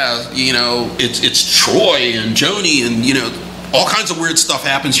 well, yeah, you know, it's Troy and Joni, and you know, all kinds of weird stuff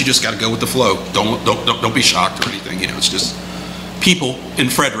happens. You just got to go with the flow. Don't be shocked or anything. You know, it's just people in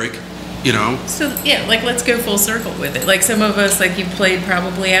Frederick. You know. So yeah, like let's go full circle with it. Like some of us, like you played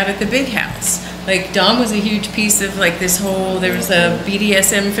probably out at the big house. Like Don was a huge piece of like this whole. There was a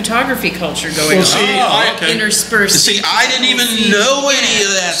BDSM photography culture going on. Okay. Interspersed. See, I didn't even know any of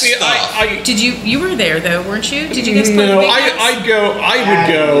that stuff. Did you were there though, weren't you? Did you guys play? No, the big house? I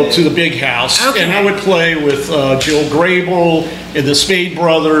would go to the big house, and I would play with Jill Grable and the Spade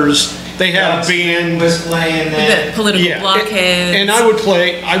Brothers. They had a band. Was playing that. The political blockheads. And I would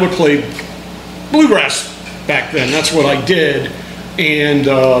play bluegrass back then. That's what I did, and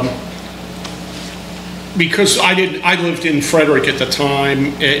because I lived in Frederick at the time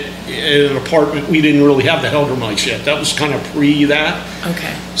in an apartment. We didn't really have the Hellgrammites yet. That was kind of pre that.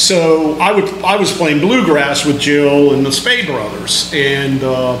 Okay. So I was playing bluegrass with Jill and the Spade Brothers, and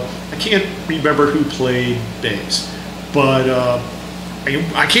I can't remember who played bass, but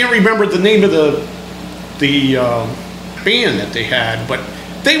I can't remember the name of the band that they had, but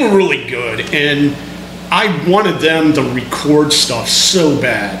they were really good, and I wanted them to record stuff so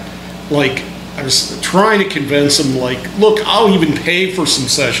bad. Like, I was trying to convince them, like, look, I'll even pay for some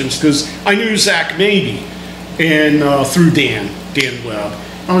sessions, because I knew Zach Maybe, and through Dan Webb.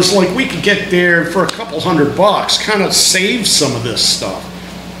 I was like, we could get there for a couple $100, kind of save some of this stuff.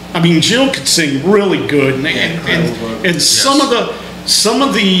 I mean, Jill could sing really good, and some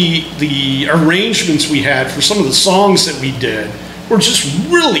of the arrangements we had for some of the songs that we did were just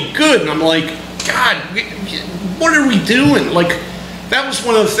really good. And I'm like, God, what are we doing? Like, that was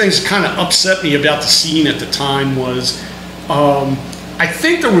one of the things that kind of upset me about the scene at the time was, I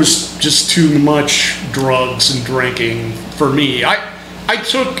think there was just too much drugs and drinking for me. I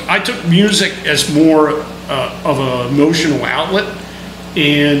took music as more of an emotional outlet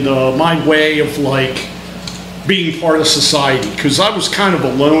and my way of like being part of society, because I was kind of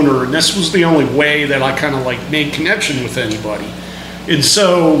a loner and this was the only way that I kind of like made connection with anybody. And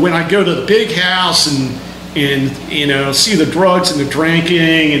so when I go to the big house and you know, see the drugs and the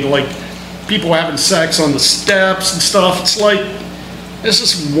drinking and like people having sex on the steps and stuff, it's like, this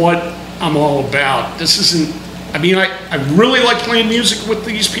is what I'm all about. This isn't, I mean, I really like playing music with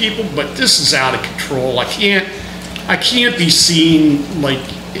these people, but this is out of control. I can't be seen like,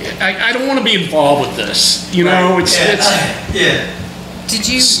 I don't want to be involved with this. You know, it's yeah. Did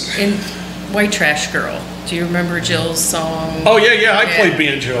you, in White Trash Girl, do you remember Jill's song? Oh yeah, I played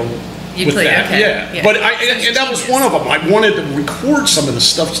banjo. You with played, that, okay. yeah. But and that was one of them. I wanted to record some of the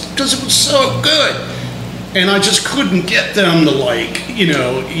stuff because it was so good, and I just couldn't get them to like, you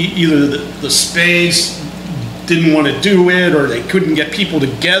know, either the space didn't want to do it, or they couldn't get people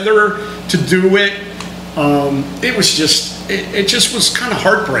together to do it. It was just, it just was kind of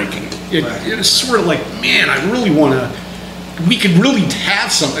heartbreaking. It was sort of like, man, I really want to, we could really have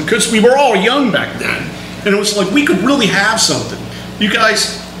something, because we were all young back then, and it was like, we could really have something. You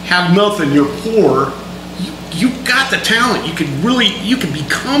guys have nothing, you're poor, you got the talent, you could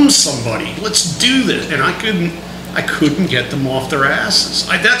become somebody, let's do this. And I couldn't get them off their asses.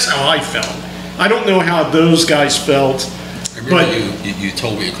 That's how I felt. I don't know how those guys felt. But you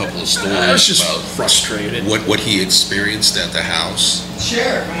told me a couple of stories. I was just about frustrated. What he experienced at the house. Sure.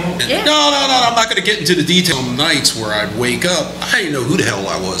 Yeah. No, I'm not going to get into the detail. Some nights where I'd wake up, I didn't know who the hell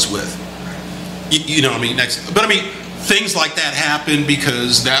I was with. You know, I mean, but I mean, things like that happened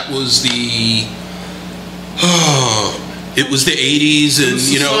because that was the, it was the 80s, and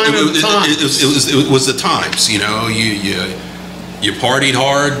you know, it was the times. You know, you partied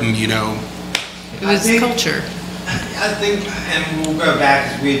hard, and you know, It was culture. I think, and we'll go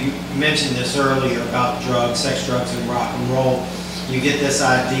back, because we mentioned this earlier about drugs, sex, drugs, and rock and roll. You get this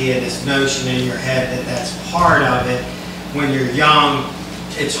idea, this notion in your head that that's part of it. When you're young,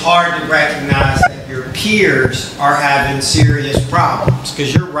 it's hard to recognize that your peers are having serious problems,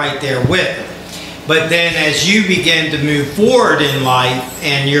 because you're right there with them. But then as you begin to move forward in life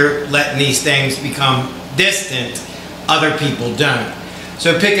and you're letting these things become distant, other people don't.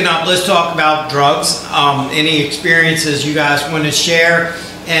 So picking up, let's talk about drugs. Any experiences you guys want to share,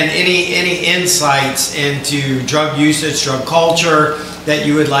 and any insights into drug usage, drug culture that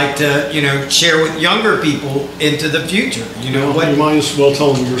you would like to, you know, share with younger people into the future. You know, what you might as well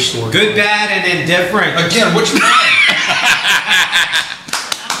tell them your story. Good, bad, and indifferent. Again, which one?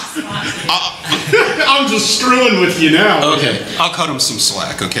 I'm just screwing with you now. Okay, I'll cut him some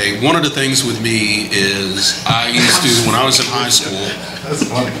slack. Okay, one of the things with me is I used to, when I was in high school, That's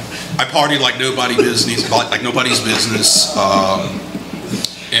funny. I partied like nobody's business, like nobody's business,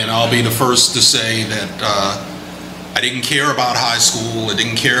 and I'll be the first to say that I didn't care about high school. I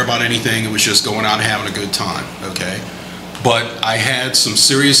didn't care about anything. It was just going out and having a good time. Okay, but I had some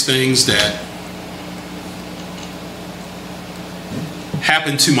serious things that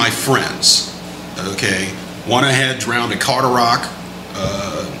happened to my friends. Okay, one I had drowned at Carter Rock,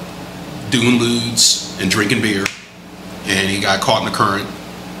 doing lewds and drinking beer, and he got caught in the current,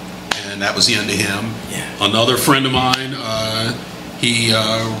 and that was the end of him. Yeah. Another friend of mine, he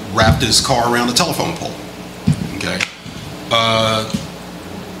wrapped his car around a telephone pole. Okay,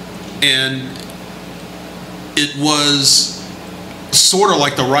 and it was sort of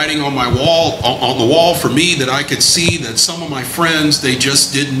like the writing on my wall, on the wall for me, that I could see that some of my friends, they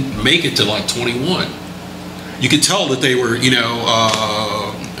just didn't make it to like 21. You could tell that they were, you know,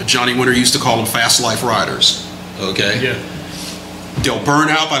 Johnny Winter used to call them fast life riders. Okay. Yeah. They'll burn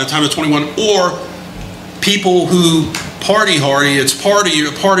out by the time they're 21, or people who party hardy. It's part of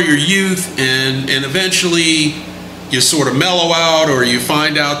your youth, and eventually you sort of mellow out, or you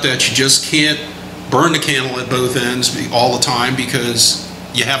find out that you just can't burn the candle at both ends all the time because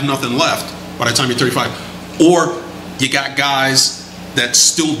you have nothing left by the time you're 35. Or you got guys that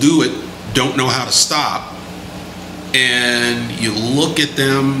still do it, don't know how to stop, and you look at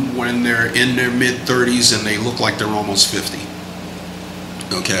them when they're in their mid-30s and they look like they're almost 50.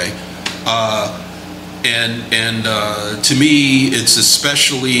 Okay, and to me, it's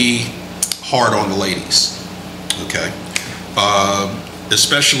especially hard on the ladies. Okay,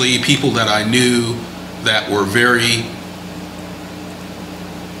 especially people that I knew that were very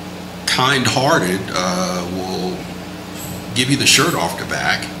kind-hearted, will give you the shirt off the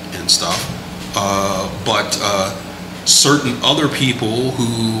back and stuff. But certain other people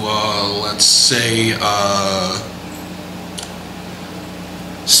who, let's say,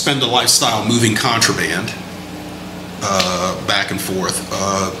 spend a lifestyle moving contraband back and forth.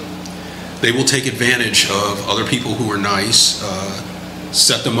 They will take advantage of other people who are nice,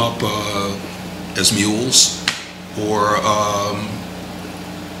 set them up as mules, or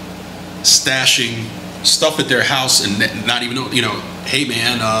stashing stuff at their house and not even know, hey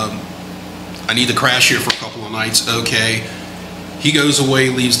man, I need to crash here for a couple of nights. Okay. He goes away,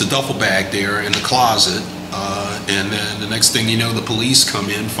 leaves the duffel bag there in the closet, and then the next thing you know, the police come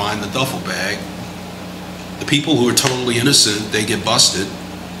in, find the duffel bag. The people who are totally innocent, they get busted.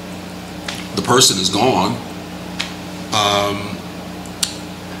 The person is gone.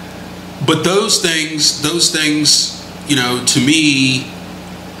 But those things, to me,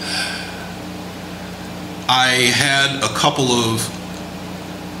 I had a couple of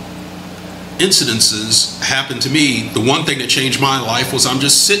incidences happen to me. The one thing that changed my life was I'm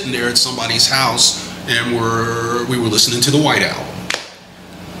just sitting there at somebody's house and we were listening to the White Album,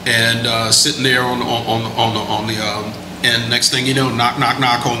 and sitting there on the and next thing you know,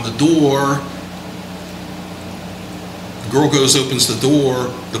 knock on the door. The girl goes, opens the door,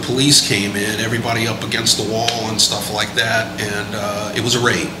 the police came in, everybody up against the wall and stuff like that, and it was a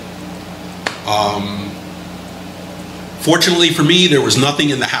raid. Fortunately for me, there was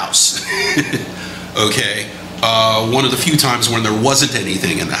nothing in the house. Okay. One of the few times when there wasn't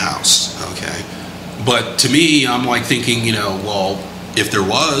anything in the house. Okay. But to me, I'm like thinking, well, if there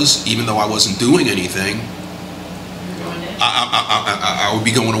was, even though I wasn't doing anything, I would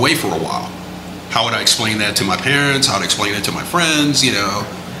be going away for a while. How would I explain that to my parents? How would I explain it to my friends?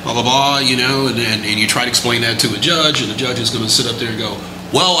 Blah, blah, blah, and you try to explain that to a judge, and the judge is going to sit up there and go,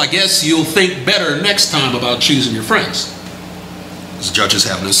 well, I guess you'll think better next time about choosing your friends. Because judges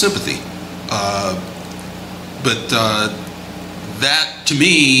have no sympathy. But that, to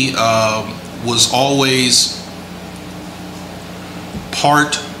me, was always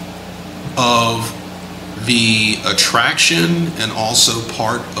part of the attraction and also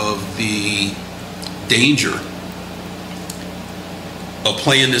part of the danger of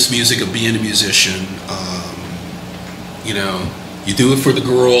playing this music, of being a musician. You do it for the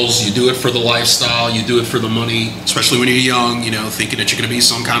girls, you do it for the lifestyle, you do it for the money, especially when you're young, thinking that you're going to be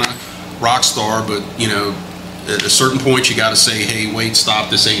some kind of rock star, but, at a certain point you got to say, hey, wait,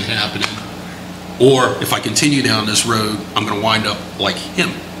 stop, this ain't happening. Or if I continue down this road, I'm going to wind up like him.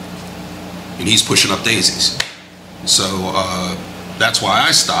 And he's pushing up daisies. So that's why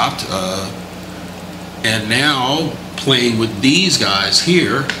I stopped. And now, playing with these guys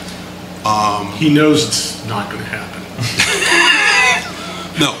here. He knows it's not going to happen.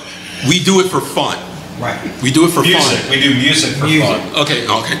 No, we do it for fun. Right. We do it for music. fun. We do music for fun. Okay.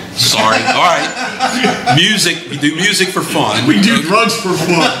 Sorry. All right. Music. We do music for fun. We do drugs for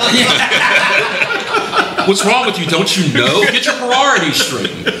fun. What's wrong with you? Don't you know? Get your priorities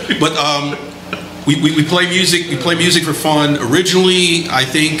straight. But we play music. We play music for fun. Originally, I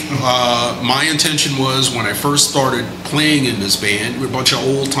think my intention was, when I first started playing in this band, we're a bunch of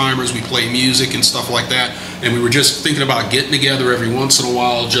old timers. We play music and stuff like that, and we were just thinking about getting together every once in a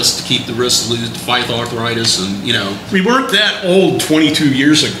while just to keep the wrists loose, to fight arthritis, and We weren't that old 22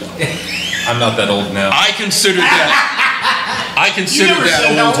 years ago. I'm not that old now. I considered that. I considered that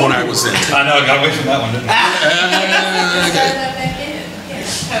old when I was in. I know. I got away from that one, didn't I?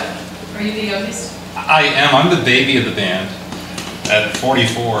 Are you the youngest? I am. I'm the baby of the band at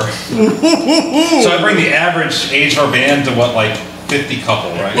 44. So I bring the average age of our band to what, like 50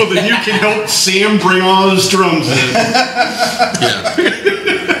 couple, right? Well, then you can help Sam bring all his drums in. Yeah.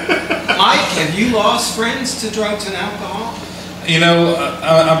 Mike, have you lost friends to drugs and alcohol?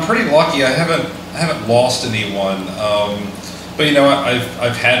 I'm pretty lucky. I haven't lost anyone. But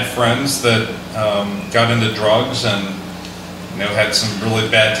I've had friends that got into drugs and had some really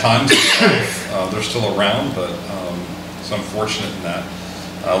bad times in life. They're still around, but so I'm fortunate in that.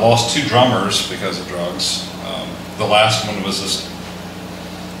 I lost 2 drummers because of drugs. The last one was just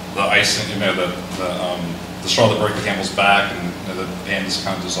the icing, the straw that broke the camel's back, and the band just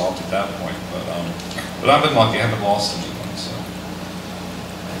kind of dissolved at that point. But I've been lucky; I haven't lost anyone. So.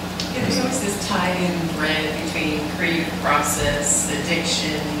 Yeah, there's always this tie-in thread between creative process,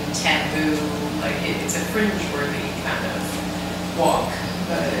 addiction, taboo. Like it's a fringe-worthy kind of walk,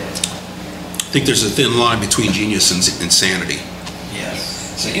 but I think there's a thin line between genius and insanity.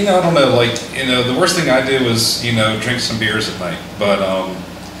 Yes. So, I don't know, the worst thing I do is, drink some beers at night. But, on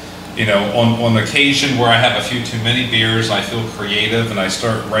occasion where I have a few too many beers, I feel creative and I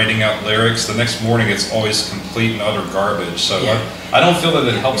start writing out lyrics, the next morning it's always complete and utter garbage. So I don't feel that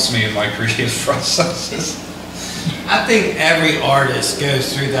it helps me in my creative processes. I I think every artist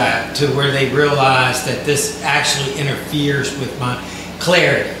goes through that to where they realize that this actually interferes with my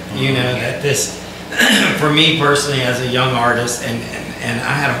clarity. You know, that this, for me personally as a young artist, and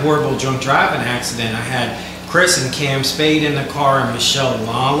I had a horrible drunk driving accident. I had Chris and Cam Spade in the car and Michelle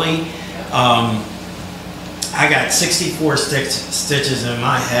Lolly. I got 64 stitches in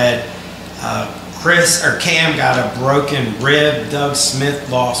my head. Chris or Cam got a broken rib. Doug Smith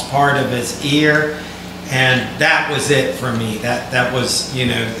lost part of his ear, and that was it for me. That was, you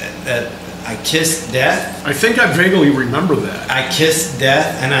know, that I kissed death. I think I vaguely remember that. I kissed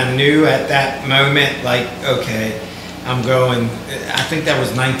death, and I knew at that moment, like, okay, I'm going. I think that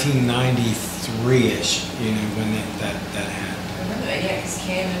was 1993-ish, you know, when that happened. I remember that, yeah, because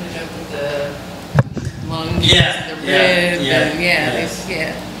Cam ended up with the lungs, Yeah, the rib, yeah, and yes.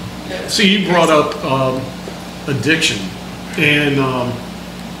 yeah. See, you brought up addiction, and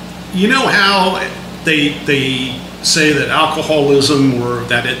you know how they say that alcoholism or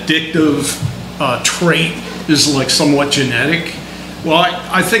that addictive trait is like somewhat genetic. Well,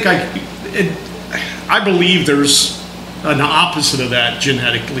 I think I believe there's an opposite of that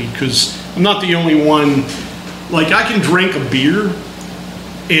genetically, because I'm not the only one. Like, I can drink a beer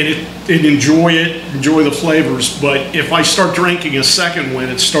and enjoy the flavors, but if I start drinking a second one,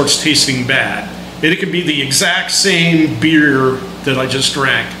 it starts tasting bad. And it could be the exact same beer that I just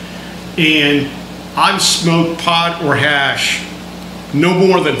drank. And I've smoked pot or hash no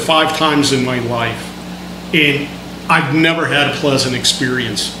more than 5 times in my life, and I've never had a pleasant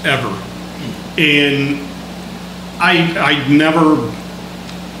experience ever. And I never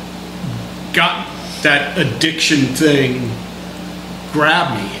got that addiction thing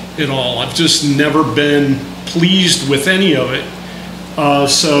grab me at all. I've just never been pleased with any of it.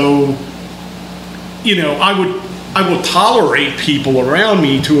 So, you know, I will tolerate people around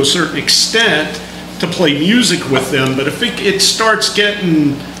me to a certain extent to play music with them, but if it starts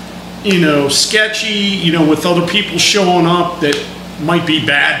getting, you know, sketchy, you know, with other people showing up that might be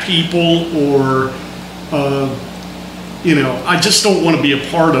bad people, or you know, I just don't want to be a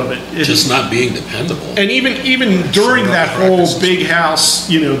part of it. Just not being dependable. And even during that whole big house,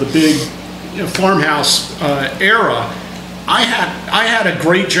 you know, the big farmhouse era, I had a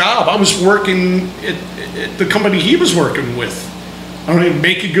great job. I was working at the company he was working with. I mean,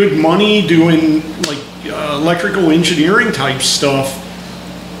 making good money doing like electrical engineering type stuff.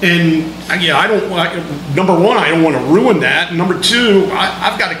 And yeah, number one, I don't want to ruin that. And number two,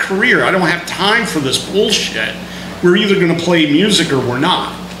 I've got a career. I don't have time for this bullshit. We're either going to play music or we're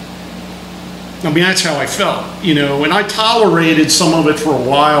not. I mean, that's how I felt, you know, and I tolerated some of it for a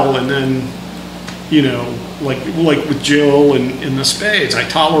while, and then, you know, like with Jill and the Spades, I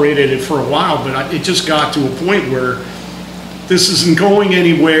tolerated it for a while, but it just got to a point where this isn't going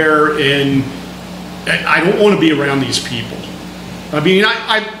anywhere, and I don't want to be around these people. I mean,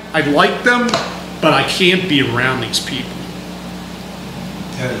 I like them, but I can't be around these people.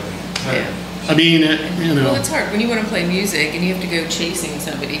 Totally. Yeah. I mean, you know. Well, it's hard when you want to play music and you have to go chasing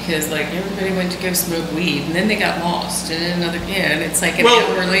somebody, because like everybody went to go smoke weed and then they got lost, and then and it's like an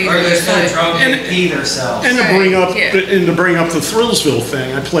hour later. Or they're so drunk and pee themselves. And to bring up the Thrillsville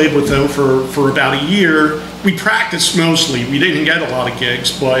thing, I played with them for about a year. We practiced mostly. We didn't get a lot of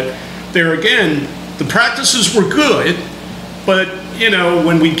gigs, but there again, the practices were good. But you know,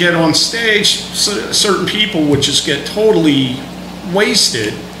 when we get on stage, certain people would just get totally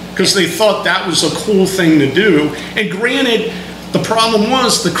wasted, because they thought that was a cool thing to do. And granted, the problem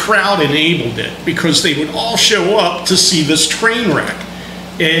was the crowd enabled it, because they would all show up to see this train wreck.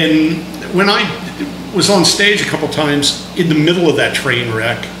 And when I was on stage a couple times in the middle of that train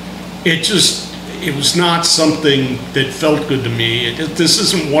wreck, it was not something that felt good to me. This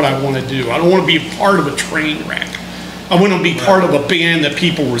isn't what I want to do. I don't want to be a part of a train wreck. I want to be part of a band that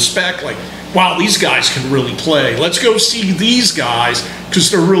people respect, like, wow, these guys can really play. Let's go see these guys because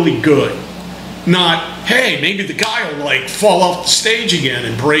they're really good. Not, hey, maybe the guy will like fall off the stage again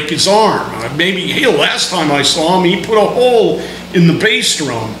and break his arm. Maybe, hey, last time I saw him, he put a hole in the bass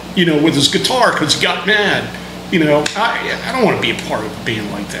drum, you know, with his guitar because he got mad. You know, I don't want to be a part of a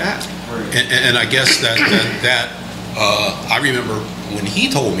band like that. And I guess that I remember when he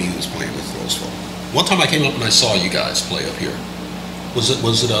told me he was playing with Thrillsville. One time I came up and I saw you guys play up here. Was it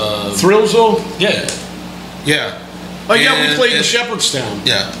Thrillsville? Yeah. Yeah. Oh yeah, we played in Shepherdstown.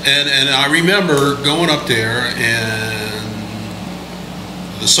 Yeah, and I remember going up there, and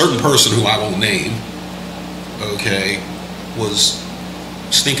a certain person who I won't name, okay, was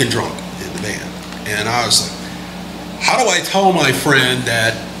stinking drunk in the band. And I was like, how do I tell my friend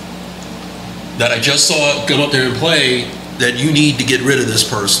that I just saw come up there and play that you need to get rid of this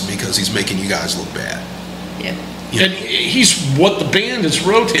person because he's making you guys look bad? Yeah. And he's what the band is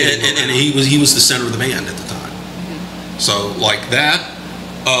rotating. And he was the center of the band at the time. So like that,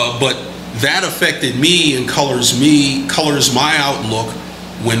 but that affected me and colors my outlook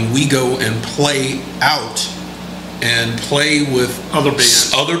when we go and play out and play with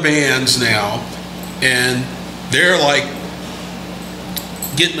other bands now, and they're like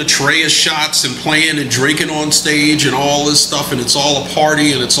getting a tray of shots and playing and drinking on stage and all this stuff, and it's all a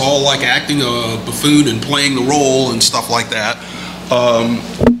party, and it's all like acting a buffoon and playing the role and stuff like that.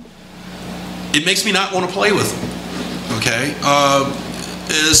 It makes me not want to play with them, okay?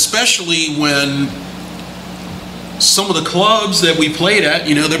 Especially when some of the clubs that we played at,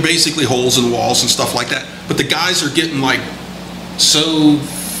 you know, they're basically holes in the walls and stuff like that, but the guys are getting like so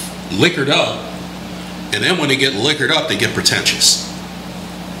liquored up, and then when they get liquored up, they get pretentious.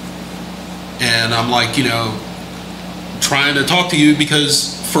 And I'm like, you know, trying to talk to you,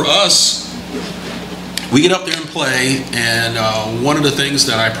 because for us, we get up there and play, and one of the things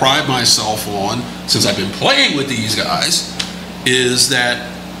that I pride myself on, since I've been playing with these guys, is that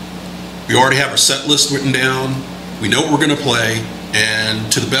we already have our set list written down, we know what we're going to play,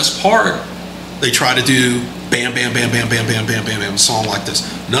 and to the best part, they try to do bam, bam, bam, bam, bam, bam, bam, bam, bam, a song like this.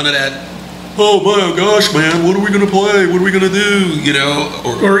 None of that, oh my gosh, man, what are we going to play? What are we going to do? You know,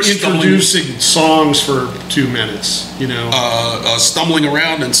 or introducing songs for 2 minutes, you know. Stumbling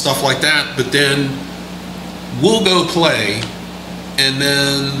around and stuff like that, but then we'll go play, and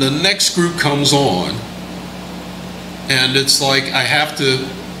then the next group comes on, and it's like I have to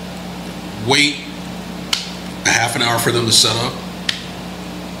wait a half an hour for them to set up,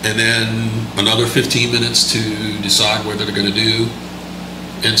 and then another 15 minutes to decide whether they're going to do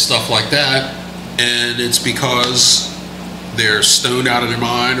and stuff like that. And it's because they're stoned out of their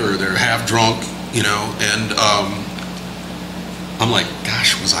mind or they're half drunk, you know. And I'm like,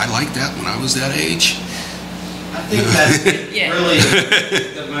 gosh, was I like that when I was that age? I think that's really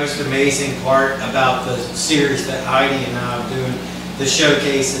the most amazing part about the series that Heidi and I are doing, the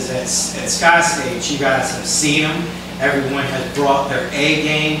showcases at Sky Stage. You guys have seen them. Everyone has brought their A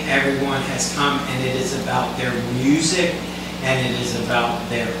game. Everyone has come, and it is about their music, and it is about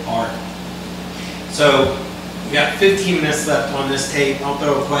their art. So we got 15 minutes left on this tape. I'll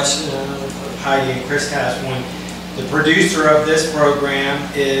throw a question. Heidi and Chris has one. The producer of this program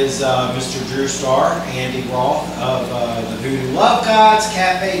is Mr. Drew Starr, Andy Roth of the Voodoo Love Gods,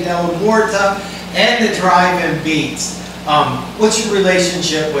 Cafe Della Morta, and the Drive-In Beats. What's your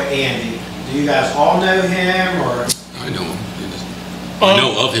relationship with Andy? Do you guys all know him, or? I know him. I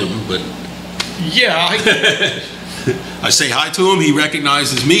know of him, but yeah. I say hi to him. He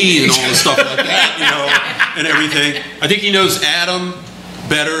recognizes me and all the stuff like that, you know, and everything. I think he knows Adam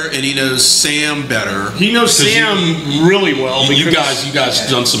better, and he knows Sam better. He knows Sam really well. You guys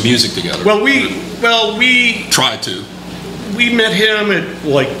done some music together. Well, we tried to. We met him at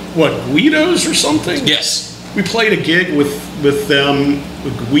like what, Guido's or something. Yes. We played a gig with them,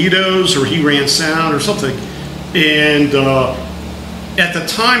 with Guido's, or he ran sound or something. And at the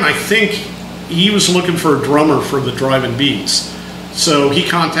time, I think he was looking for a drummer for the Drive-In Beats. So he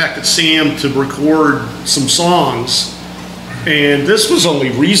contacted Sam to record some songs. And this was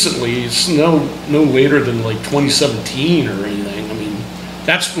only recently. It's no later than like 2017 or anything. I mean,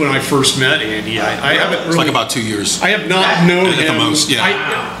 that's when I first met Andy. I haven't really, it's like about 2 years. I have not known him. At the most,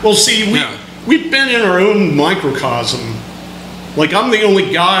 yeah. Well, see, we've been in our own microcosm. Like, I'm the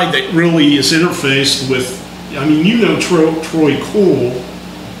only guy that really is interfaced with, I mean, you know Troy Cool,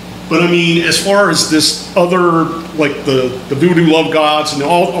 but I mean, as far as this other, like the Voodoo Love Gods and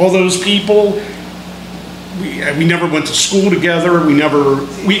all those people, we never went to school together.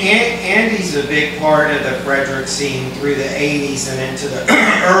 Andy's a big part of the Frederick scene through the 80s and into the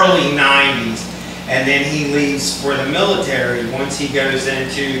early 90s. And then he leaves for the military. Once he goes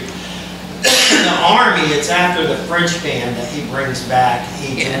into the Army, it's after the French band that he brings back.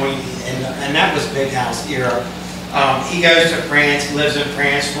 He joined, and that was Big House era. He goes to France, lives in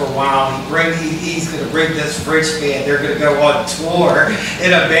France for a while. He's going to bring this French band. They're going to go on tour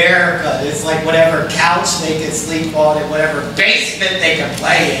in America. It's like whatever couch they can sleep on and whatever basement they can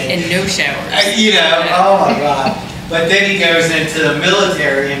play in. And no showers. You know, oh my God. But then he goes into the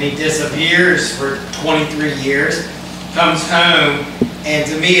military and he disappears for 23 years, comes home, and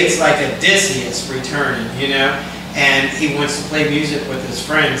to me it's like Odysseus returning, you know, and he wants to play music with his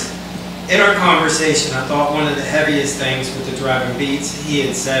friends. In our conversation, I thought one of the heaviest things with the Drive-In Beats he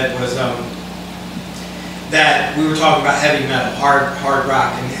had said was that we were talking about heavy metal, hard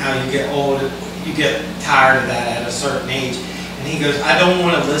rock, and how you get old, you get tired of that at a certain age. And he goes, I don't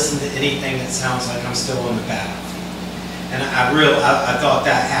want to listen to anything that sounds like I'm still on the battlefield. And I thought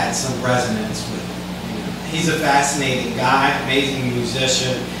that had some resonance with he's a fascinating guy, amazing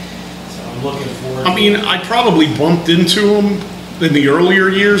musician. So I'm looking forward. I mean, I probably bumped into him in the earlier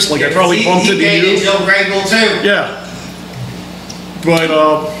years. Like I probably bumped into you. Jill Grangle too. Yeah. But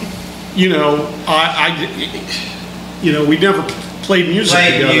you know, we never played music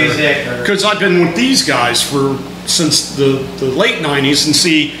together because I've been with these guys since the late '90s, and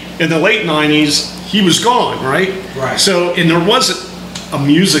see, in the late '90s he was gone, right? Right. So, and there wasn't a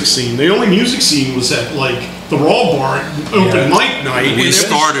music scene. The only music scene was at like the Raw Bar open mic night. We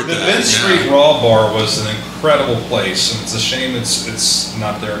started the that. Vince Street Raw Bar was an incredible place, and it's a shame it's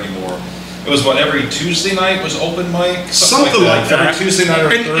not there anymore. It was every Tuesday night was open mic, something like that. Every Tuesday night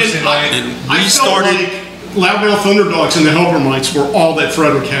or Thursday night. And we started. Loudmouth Underdogs and the Hellgrammites were all that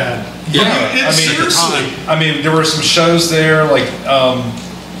Frederick had. Yeah, I mean, there were some shows there, like I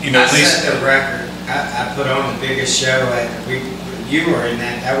set the record. I put on the biggest show you were in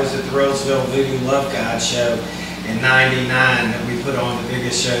that. That was the Thrillsville Voodoo Love God show in '99 that we put on the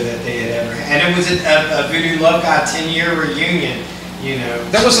biggest show that they had ever had. And it was a Voodoo Love God 10-year reunion. You know,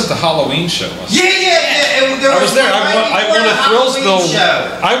 that wasn't the Halloween show, was it? Yeah. I was there. I won a Thrillsville.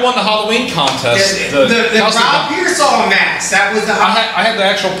 I won the Halloween contest. The Rob Pearsall mask. That was the. I had the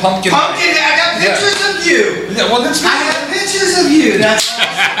actual pumpkin. I got pictures of you. Yeah, well, that's. I have pictures of you. That's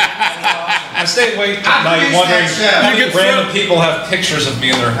awesome. I stayed awake at night wondering how many random people have pictures of me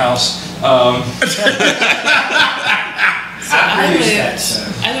in their house.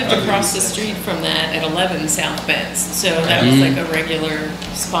 I lived across the street from that at 11 South Bends, so that was like a regular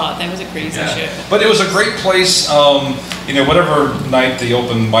spot. That was a crazy show. But it was a great place. Whatever night the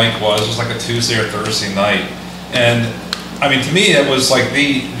open mic was like a Tuesday or Thursday night, and I mean, to me, it was like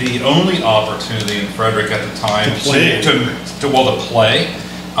the only opportunity in Frederick at the time to play,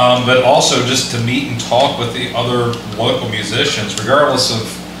 but also just to meet and talk with the other local musicians, regardless of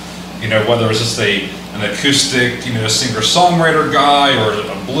whether it's just an acoustic, singer-songwriter guy, or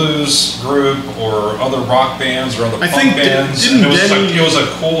a blues group, or other rock bands, or other punk bands. It was a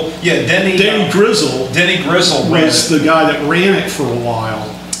cool, Denny Grizzle. Denny Grizzle was the guy that ran it for a while.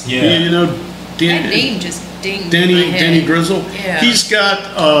 Yeah, that name just dinged Denny Grizzle. Yeah. He's got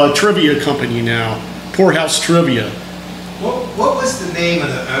a trivia company now, Poorhouse Trivia. What was the name of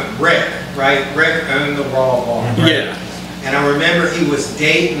the Rick? Right, Rick owned the Raw Bar. Right? Yeah. And I remember he was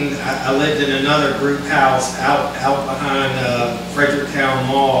dating. I lived in another group house out behind Fredericktown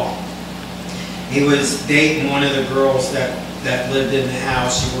Mall. He was dating one of the girls that lived in the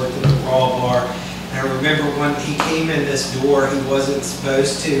house. She worked at the Raw Bar. And I remember when he came in this door, he wasn't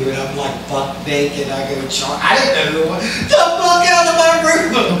supposed to, and I'm like buck naked. I go, I didn't know who it was. The fuck out of my room!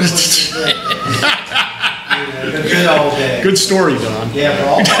 The good old days. Good story, Don. Yeah, but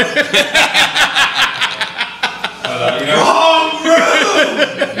all. Wrong room!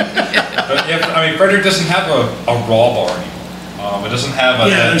 But Frederick doesn't have a Raw Bar anymore. It doesn't have a.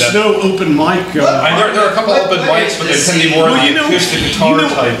 There's no open mic. There are a couple open mics, but they tend to be more the acoustic guitar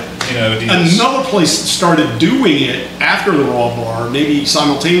type. Deals. Another place that started doing it after the Raw Bar, maybe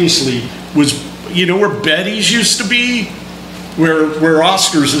simultaneously, was where Betty's used to be, where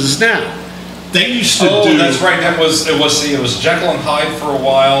Oscars is now. They used to do. Oh, that's right. It was Jekyll and Hyde for a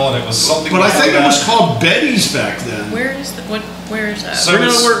while, and it was something. But I think it was called Betty's back then. Where is that? So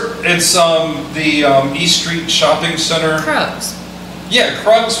it's the East Street Shopping Center. Krugs. Yeah,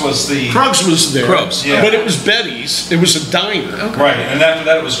 Krugs was there. Krugs, yeah. But it was Betty's. It was a diner. Okay. Right, and after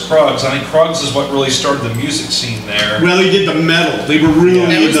that it was Krugs. I think Krugs is what really started the music scene there. Well, they did the metal. They were really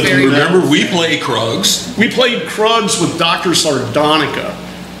into the metal. Remember, we played Krugs. We played Krugs with Dr. Sardonica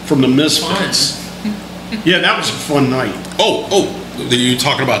from the Misfits. Yeah, that was a fun night. Oh, you're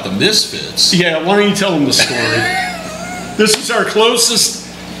talking about the Misfits. Yeah, why don't you tell them the story? This is our closest.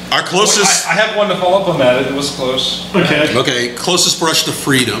 Our closest. I have one to follow up on that. It was close. Okay. Closest brush to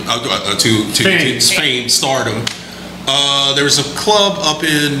freedom, to fame, stardom. There was a club up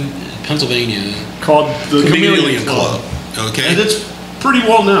in Pennsylvania called the Chameleon Club. Okay. And it's pretty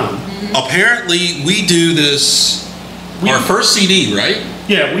well known. Apparently, we do this. Our first CD, right?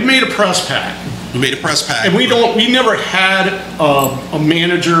 Yeah, we made a press pack. And we never had a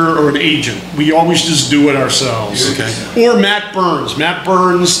manager or an agent. We always just do it ourselves. Okay. Or Matt Burns. Matt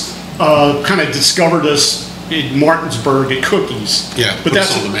Burns kind of discovered us in Martinsburg at Cookies. Yeah, but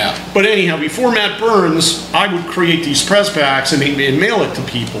that's on the map. But anyhow, before Matt Burns, I would create these press packs and mail it to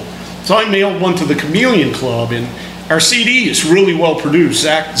people. So I mailed one to the Chameleon Club, and our CD is really well produced.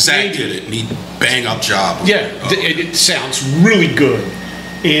 Zach did it, and he bang up job. Yeah, it sounds really good.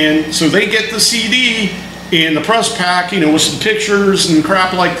 And so they get the CD and the press pack, with some pictures and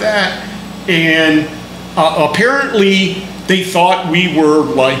crap like that. And apparently they thought we were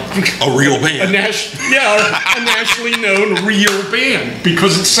like a real band. a nationally known real band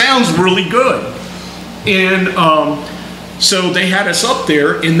because it sounds really good. And so they had us up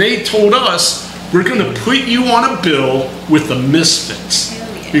there, and they told us, we're going to put you on a bill with the Misfits.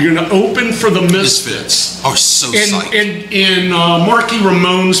 You're going to open for the Misfits. I was so psyched. And Marky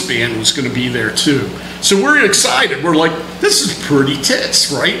Ramone's band was going to be there too. So we're excited. We're like, this is pretty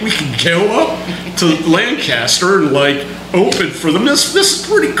tits, right? We can go up to Lancaster and like open for the Misfits. This is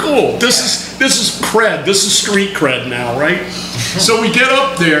pretty cool. This is cred. This is street cred now, right? So we get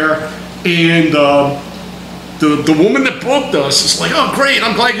up there, and the woman that booked us is like, oh great,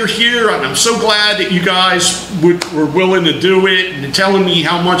 I'm glad you're here, and I'm so glad that you guys were willing to do it, and telling me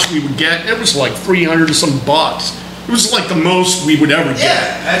how much we would get. It was like $300 and some bucks. It was like the most we would ever get.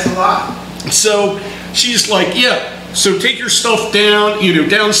 Yeah, that's a lot. So she's like, yeah, so take your stuff down,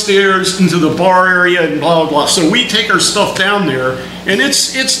 downstairs into the bar area and blah, blah, blah. So we take our stuff down there, and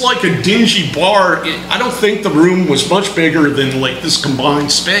it's like a dingy bar. I don't think the room was much bigger than like this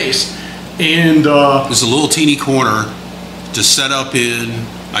combined space. And there's a little teeny corner to set up in.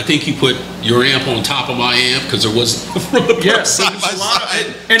 I think you put your amp on top of my amp because there was from the side by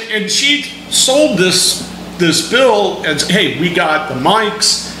side. And she sold this bill as, hey, we got the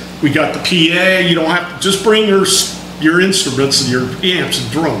mics, we got the PA. You don't have to, just bring your instruments and your amps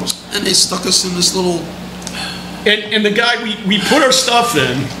and drums. And they stuck us in this little. And the guy, we put our stuff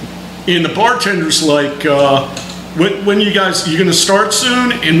in, and the bartender's like, when you guys, you're gonna start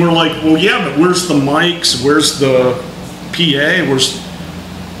soon? And we're like, well, yeah, but where's the mics? Where's the PA?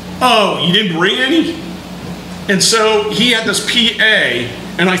 Oh, you didn't bring any? And so he had this PA,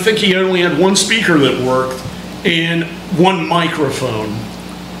 and I think he only had one speaker that worked and one microphone.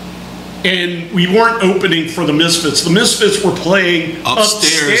 And we weren't opening for the Misfits. The Misfits were playing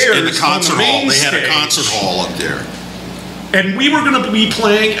upstairs in the concert hall. They had a stage. concert hall up there. And we were going to be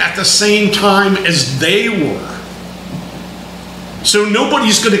playing at the same time as they were. So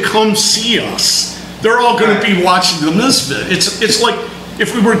nobody's going to come see us. They're all going to be watching the Misfits. It's like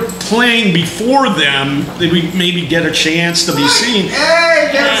if we were playing before them, then we maybe get a chance to be seen.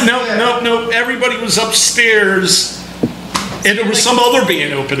 No. Everybody was upstairs. And there was some other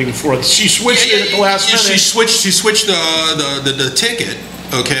band opening for us. She switched it at the last minute. She switched the ticket,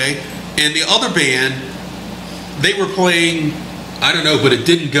 okay? And the other band, they were playing, I don't know, but it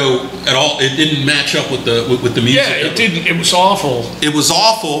didn't go at all. It didn't match up with the music. Yeah, it didn't. It was awful. It was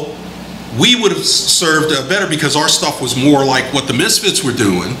awful. We would have served better because our stuff was more like what the Misfits were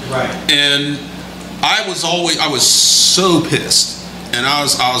doing. Right. And I was so pissed. And I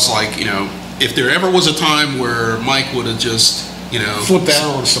was like, if there ever was a time where Mike would have just, flipped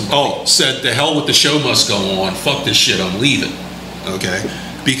out on somebody. Said the hell with the show must go on. Fuck this shit, I'm leaving. Okay?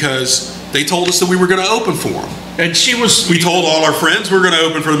 Because they told us that we were going to open for them. And we told all our friends we were going to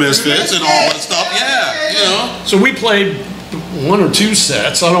open for the Misfits and all that stuff. Yeah, So we played 1 or 2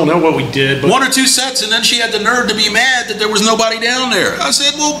 sets. I don't know what we did. But 1 or 2 sets, and then she had the nerve to be mad that there was nobody down there. I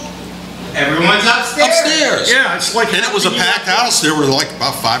said, well, everyone's upstairs. Yeah, it's like, and it was a packed house. There were like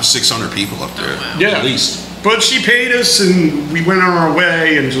about 500-600 people up there, at least. But she paid us, and we went on our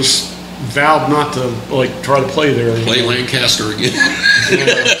way, and just vowed not to try to play there anymore. Play Lancaster again.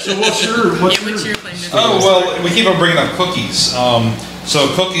 So what's your claim to Oh well, we keep on bringing up cookies. So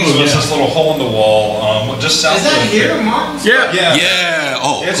cookies was this little hole in the wall, just south of the here, Martin? Yeah.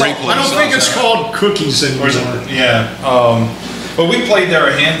 Oh, it's great place. I don't think it's called cookies anymore. But we played there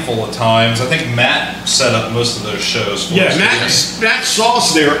a handful of times. I think Matt set up most of those shows for us. Matt saw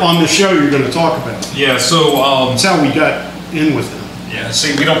us there on the show you're going to talk about. Yeah, so that's how we got in with him. Yeah,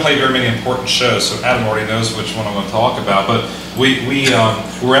 see, we don't play very many important shows, so Adam already knows which one I'm going to talk about. But we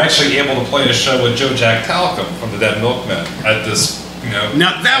were actually able to play a show with Joe Jack Talcum from the Dead Milkmen at this,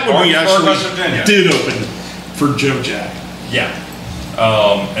 Now that one we actually did open for Joe Jack. Yeah,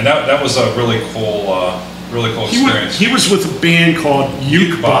 and that was a really cool experience. He was with a band called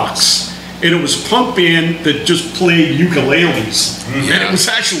Ukebox. And it was a punk band that just played ukuleles. Mm-hmm. And it was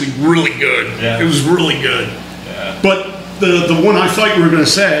actually really good. Yeah. It was really good. Yeah. But the one I thought you were going to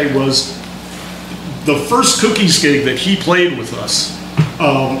say was the first Cookies gig that he played with us.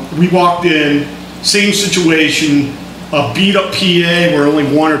 We walked in, same situation, a beat up PA where only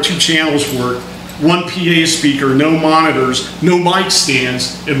 1 or 2 channels worked, 1 PA speaker, no monitors, no mic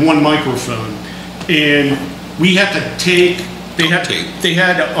stands, and 1 microphone. And we had to take, they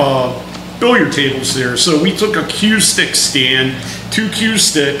had billiard tables there, so we took a cue stick stand, 2 cue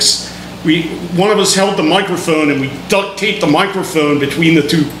sticks. One of us held the microphone and we duct taped the microphone between the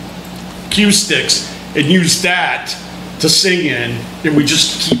 2 cue sticks and used that to sing in, and we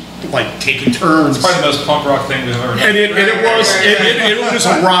just keep like taking turns. It's probably the most punk rock thing we've ever done. And it was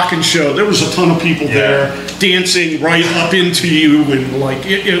a rocking show. There was a ton of people there dancing right up into you, and like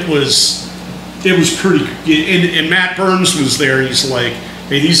it was pretty. And Matt Burns was there. He's like,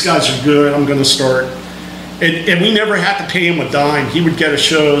 hey, these guys are good. I'm going to start. And we never had to pay him a dime. He would get us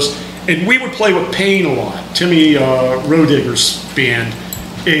shows, and we would play with Payne a lot. Timmy Rodigger's band,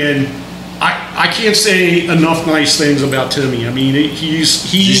 and I can't say enough nice things about Timmy. I mean,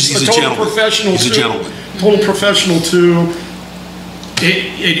 he's a total professional. He's a gentleman. Total professional too.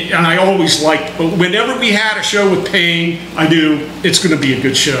 And I always liked, but whenever we had a show with Payne, I knew it's going to be a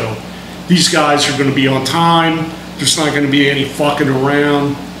good show. These guys are going to be on time. There's not going to be any fucking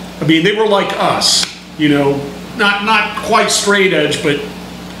around. I mean, they were like us, you know, not quite straight edge, but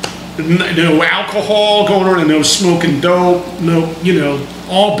no alcohol going on and no smoking dope, no, you know,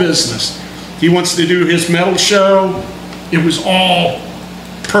 all business. He wants to do his metal show. It was all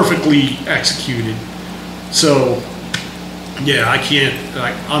perfectly executed. So, yeah,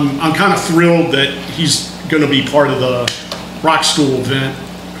 I'm kind of thrilled that he's going to be part of the Rock School event.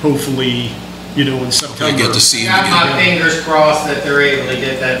 Hopefully, you know, in September. I get to see him I got again. my fingers crossed that they're able to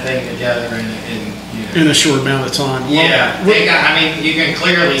get that thing together in a short amount of time. Yeah, they got. I mean, you can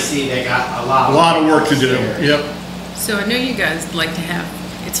clearly see they got a lot of work to do. Yep. So I know you guys like to have,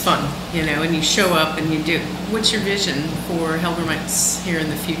 it's fun, you know, and you show up and you do. What's your vision for Hellgrammites here in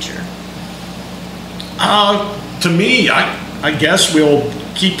the future? To me, I guess we'll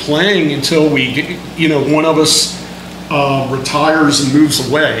keep playing until we get, you know, one of us retires and moves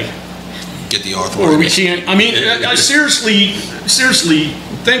away. Get the arthritis. Or we can't. I mean, I seriously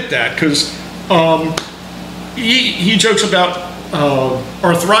think that, because he jokes about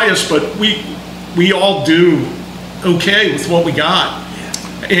arthritis, but we all do okay with what we got.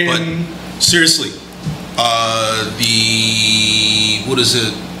 And but seriously, what is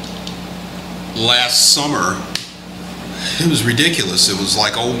it? Last summer, it was ridiculous. It was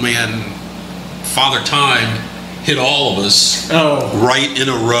like old man Father Time hit all of us right in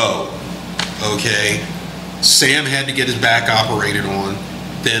a row. Okay, Sam had to get his back operated on.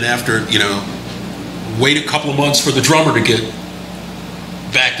 Then after, you know, wait a couple of months for the drummer to get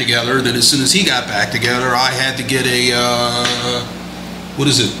back together. Then as soon as he got back together, I had to get a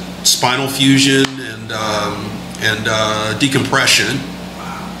spinal fusion and decompression.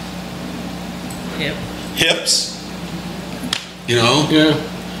 Yep. Hips. You know. Yeah.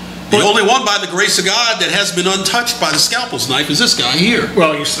 The only one, by the grace of God, that has been untouched by the scalpel's knife is this guy here.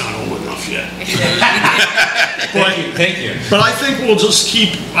 Well, he's not old enough yet. Thank you. But I think we'll just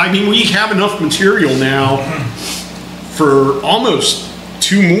keep. I mean, we have enough material now for almost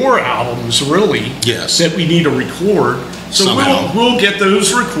 2 more albums, really. Yes. That we need to record. So Somehow. we'll get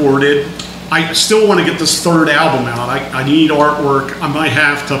those recorded. I still want to get this 3rd album out. I need artwork. I might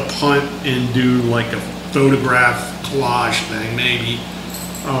have to punt and do like a photograph collage thing, maybe.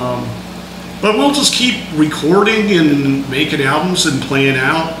 But we'll just keep recording and making albums and playing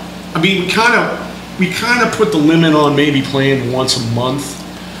out. I mean, we kind of put the limit on maybe playing once a month,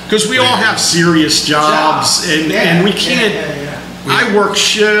 because we all have serious jobs and we can't. I work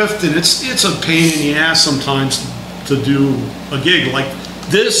shift, and it's a pain in the ass sometimes to do a gig like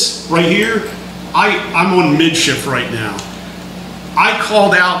this right here. I'm on mid shift right now. I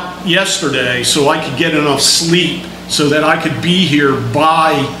called out yesterday so I could get enough sleep so that I could be here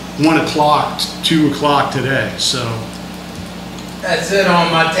by 1 o'clock, 2 o'clock today. So That's it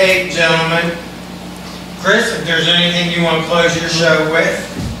on my tape, gentlemen. Chris, if there's anything you want to close your show with?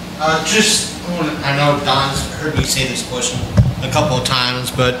 I know Don's heard me say this question a couple of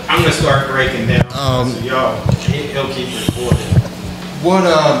times, but I'm going to start breaking down. So y'all, he'll keep recording. what,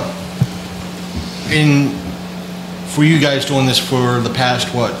 for you guys doing this for the past,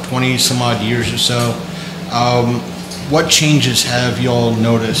 20 some odd years or so, what changes have y'all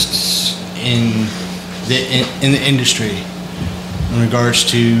noticed in the industry in regards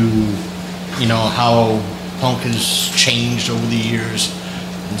to, you know, how punk has changed over the years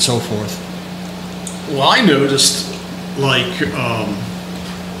and so forth? Well, I noticed, like,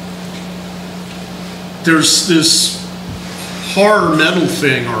 there's this horror metal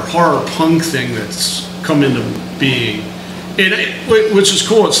thing or horror punk thing that's come into being, which is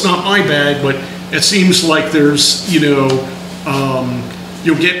cool. It's not my bag, but it seems like there's, you know,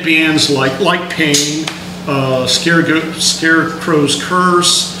 you'll get bands like Payne, Scarecrow's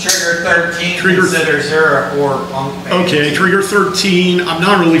Curse. Trigger 13 considers her a horror punk band. Okay, Trigger 13. I'm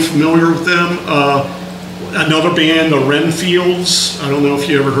not really familiar with them. Another band, the Renfields. I don't know if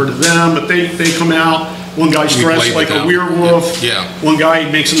you ever heard of them, but they come out. One guy's dressed like a werewolf. Yeah. One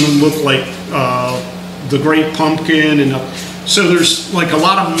guy makes them look like the Great Pumpkin, and So there's like a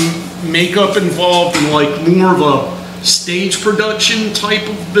lot of makeup involved and like more of a stage production type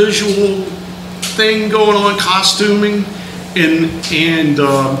of visual thing going on, costuming, and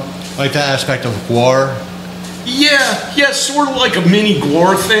like that aspect of war. Yeah, sort of like a mini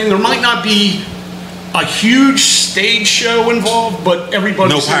gore thing. There might not be a huge stage show involved, but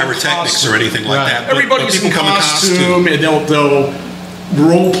everybody's no pyrotechnics or anything like that. Everybody's in costume, and they'll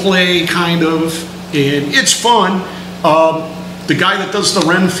role play kind of, and it's fun. The guy that does the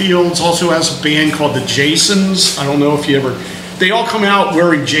Renfields also has a band called the Jasons. I don't know if you ever. They all come out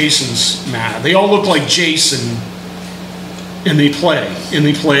wearing Jason's mask. They all look like Jason, and they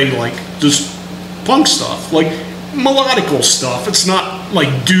play like just punk stuff, like melodical stuff. It's not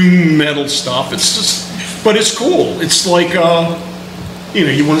like doom metal stuff. It's just, but it's cool. It's like,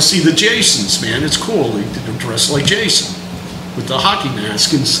 you want to see the Jasons, man. It's cool. They dress like Jason with the hockey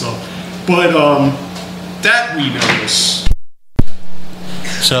mask and stuff. But that we notice.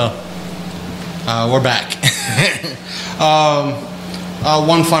 So, we're back.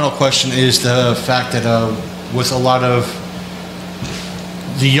 One final question is the fact that with a lot of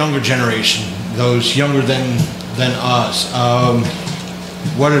the younger generation, those younger than us,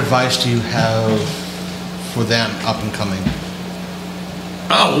 what advice do you have for them up and coming?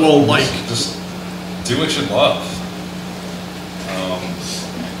 Oh, well, like, just do what you love.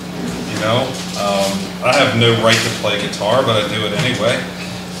 I have no right to play guitar, but I do it anyway,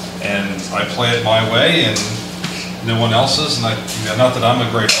 and I play it my way, and no one else's. And not that I'm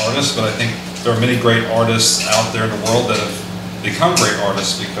a great artist, but I think there are many great artists out there in the world that have become great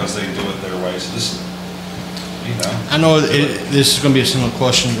artists because they do it their way. So this, I know this is going to be a similar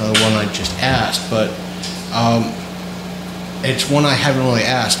question to the one I just asked, but it's one I haven't really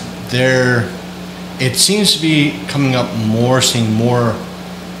asked. It seems to be coming up more, seeing more,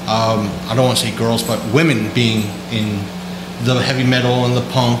 I don't want to say girls, but women being in the heavy metal and the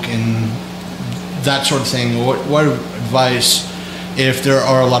punk and that sort of thing. What advice, if there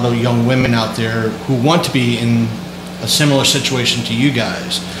are a lot of young women out there who want to be in a similar situation to you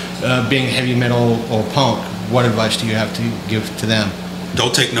guys, being heavy metal or punk, what advice do you have to give to them?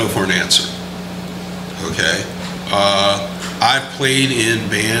 Don't take no for an answer. Okay? I've played in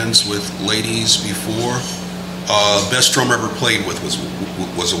bands with ladies before. Best drummer I ever played with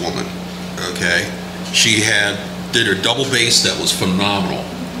was a woman. Okay? She did her double bass that was phenomenal.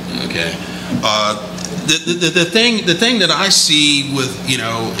 Okay? The thing that I see with,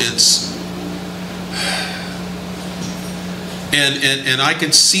 it's, and I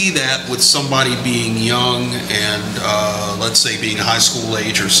can see that with somebody being young and let's say being high school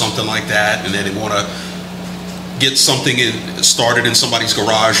age or something like that, and then they want to get something started in somebody's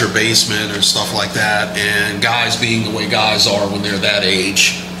garage or basement or stuff like that, and guys being the way guys are when they're that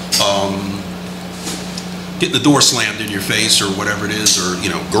age, getting the door slammed in your face or whatever it is, or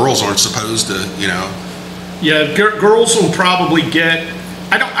girls aren't supposed to, Yeah, girls will probably get.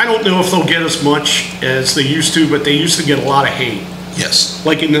 I don't know if they'll get as much as they used to, but they used to get a lot of hate. Yes.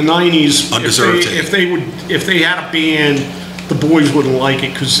 Like in the '90s, undeserved hate. If they had a band, the boys wouldn't like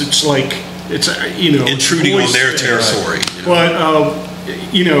it because it's like intruding on their territory. But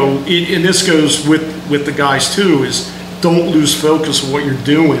and this goes with the guys too, is don't lose focus of what you're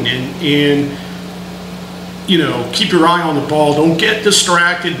doing and keep your eye on the ball. Don't get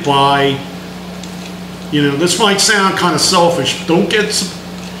distracted by. This might sound kind of selfish. Don't get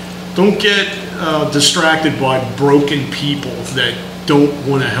distracted by broken people that don't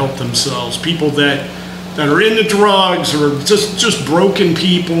want to help themselves. People that are into drugs or just broken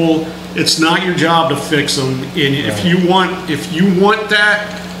people. It's not your job to fix them. And if you want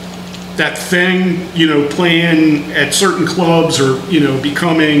that thing, playing at certain clubs or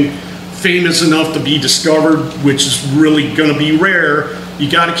becoming famous enough to be discovered, which is really going to be rare. You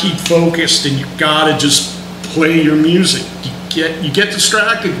got to keep focused, and you got to just play your music. You get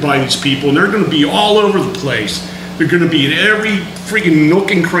distracted by these people, and they're going to be all over the place. They're going to be in every freaking nook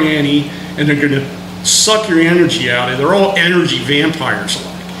and cranny, and they're going to suck your energy out. And they're all energy vampires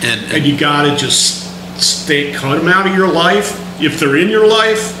alike. And you got to just cut them out of your life if they're in your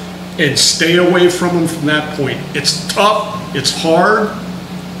life, and stay away from them from that point. It's tough. It's hard.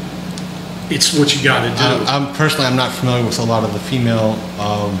 It's what you got to do. I'm not familiar with a lot of the female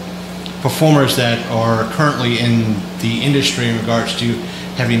performers that are currently in the industry in regards to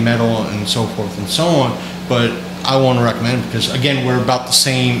heavy metal and so forth and so on, but I want to recommend, because again, we're about the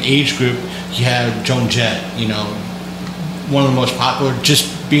same age group. You have Joan Jett, one of the most popular,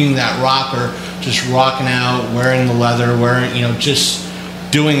 just being that rocker, just rocking out, wearing the leather, just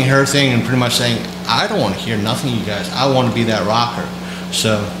doing her thing and pretty much saying, I don't want to hear nothing, you guys. I want to be that rocker.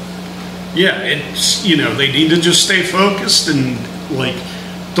 So yeah, it's, you know, they need to just stay focused and like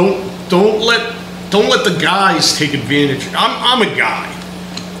don't let the guys take advantage. I'm a guy,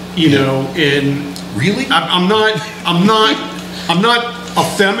 you know, and really I'm not a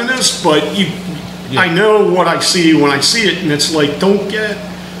feminist, but I know what I see when I see it, and it's like don't get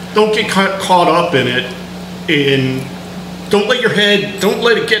caught up in it, and don't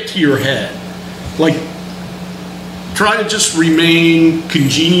let it get to your head. Like, try to just remain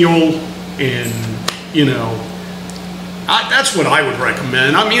congenial, and you know, that's what I would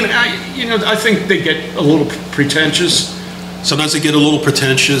recommend. I mean, I think they get a little pretentious. Sometimes they get a little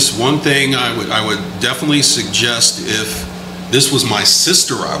pretentious. One thing I would definitely suggest, if this was my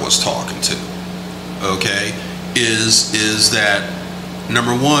sister I was talking to, okay, is that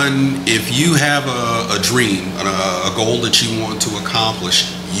number one, if you have a dream, a goal that you want to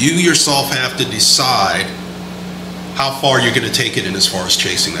accomplish, you yourself have to decide how far you're going to take it in as far as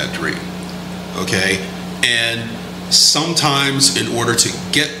chasing that dream, okay? And sometimes in order to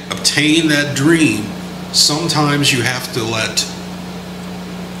obtain that dream, sometimes you have to let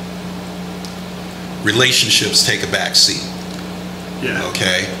relationships take a back seat. Yeah.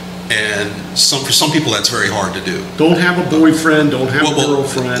 Okay. And for some people that's very hard to do. Don't have a boyfriend. Don't have a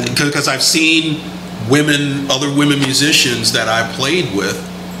girlfriend. Because I've seen other women musicians that I played with.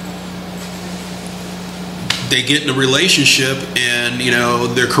 They get in a relationship, and you know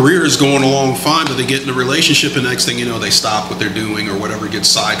their career is going along fine, but they get in a relationship, and next thing you know, they stop what they're doing or whatever, gets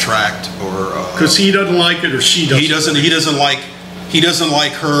sidetracked, or because he doesn't like it or she doesn't. He doesn't like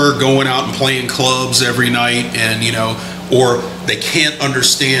her going out and playing clubs every night, and you know, or they can't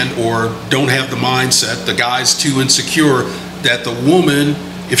understand or don't have the mindset. The guy's too insecure that the woman,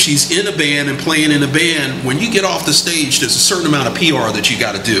 if she's in a band and playing in a band, when you get off the stage, there's a certain amount of PR that you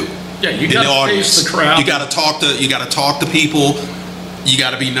got to do. Yeah, you got to face the crowd. You got to talk to people. You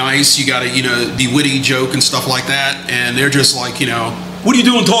got to be nice. You got to, you know, be witty, joke and stuff like that. And they're just like, you know, what are you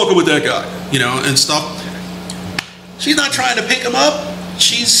doing talking with that guy? You know, and stuff. She's not trying to pick him up.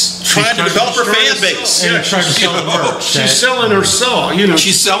 She's trying to develop her fan base. Yeah, trying to sell the merch. She's selling herself. You know,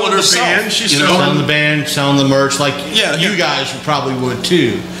 she's selling herself. She's selling the band, selling the merch. Like you guys probably would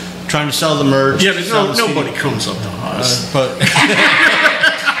too. Trying to sell the merch. Yeah, but nobody comes up to us. But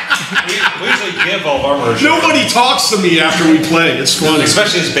we usually give all of our merch. Nobody talks to me after we play. It's funny,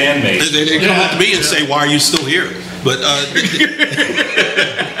 especially as bandmates. They come up to me and say, "Why are you still here?" But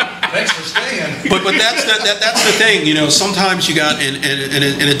thanks for staying. But that's the thing, you know. Sometimes you got and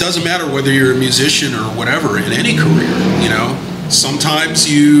it doesn't matter whether you're a musician or whatever in any career, you know. Sometimes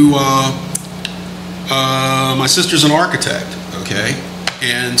you, my sister's an architect, okay,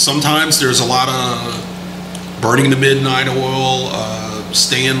 and sometimes there's a lot of burning the midnight oil,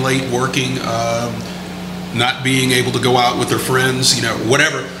 staying late working, not being able to go out with their friends, you know,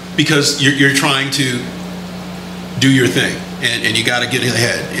 whatever, because you're trying to do your thing, and you got to get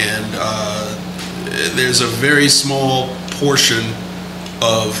ahead, and there's a very small portion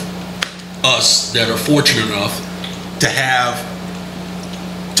of us that are fortunate enough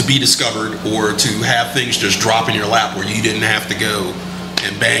to be discovered, or to have things just drop in your lap where you didn't have to go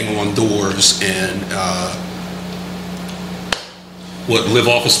and bang on doors and live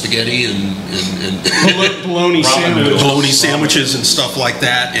off of spaghetti and bologna sandwiches and stuff like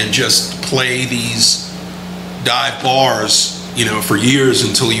that, and just play these dive bars, you know, for years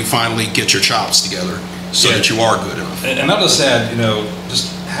until you finally get your chops together so that you are good enough. And I'll just add, you know,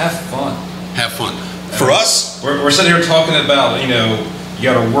 just have fun. Have fun. For us, we're sitting here talking about, you know, you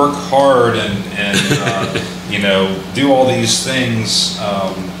got to work hard and you know, do all these things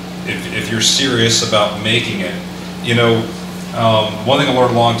if you're serious about making it. You know, one thing I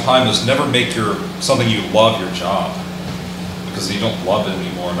learned a long time is never make something you love your job, because you don't love it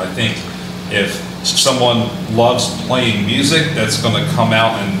anymore. And I think if someone loves playing music, that's going to come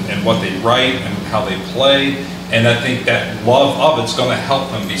out in what they write and how they play, and I think that love of it's going to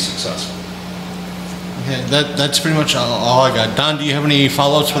help them be successful. Okay, that's pretty much all I got. Don, do you have any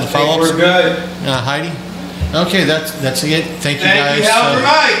follow-ups for the follow-ups? We're good. Heidi? Okay, that's it. Thank you guys.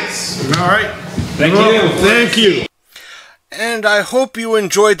 Hellgrammites. All right. Thank you. And I hope you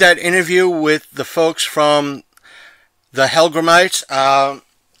enjoyed that interview with the folks from the Hellgrammites.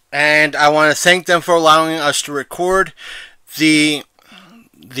 And I want to thank them for allowing us to record the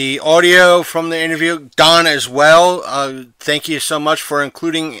audio from the interview. Don as well. Thank you so much for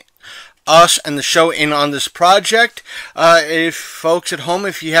including us and the show in on this project. If folks at home,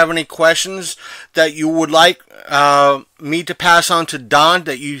 if you have any questions that you would like me to pass on to Don,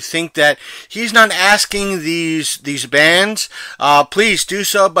 that you think that he's not asking these bands, please do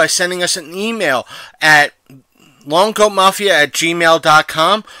so by sending us an email at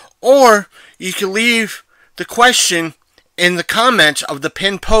longcoatmafia@gmail.com, or you can leave the question in the comments of the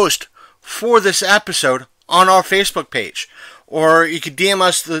pinned post for this episode on our Facebook page. Or you could DM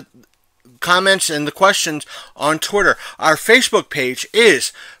us the comments and the questions on Twitter. Our Facebook page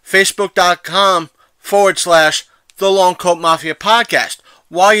is facebook.com/The Long Coat Mafia Podcast.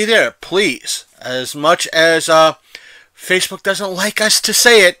 While you're there, please, as much as Facebook doesn't like us to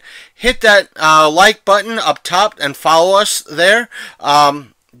say it, hit that like button up top and follow us there.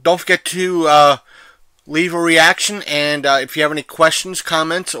 Don't forget to leave a reaction, and if you have any questions,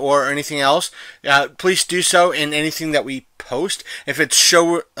 comments, or anything else, please do so in anything that we post. If it's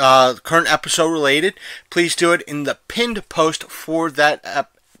current episode related, please do it in the pinned post for that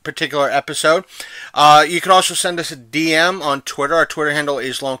particular episode. You can also send us a DM on Twitter. Our Twitter handle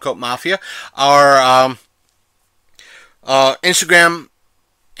is Longcoat Mafia. Our Instagram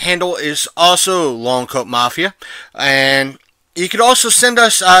handle is also Longcoat Mafia, and you could also send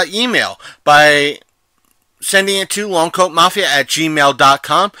us email by sending it to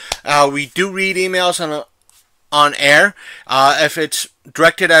longcoatmafia@gmail.com. We do read emails on air. If it's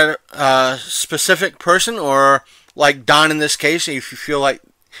directed at a specific person, or like Don in this case, if you feel like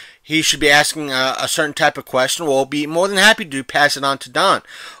he should be asking a certain type of question, we'll be more than happy to pass it on to Don,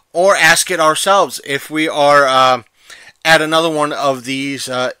 or ask it ourselves if we are at another one of these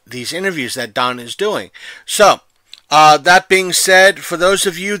interviews that Don is doing. So, that being said, for those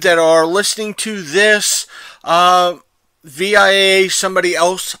of you that are listening to this via somebody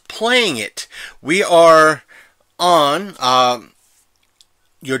else playing it, we are on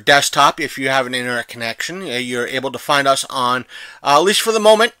your desktop. If you have an internet connection, you're able to find us on, at least for the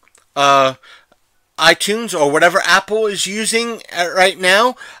moment, iTunes or whatever Apple is using right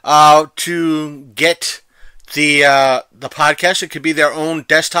now to get the podcast. It could be their own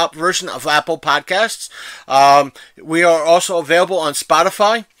desktop version of Apple Podcasts. We are also available on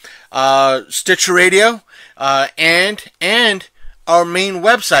Spotify, Stitcher Radio, and our main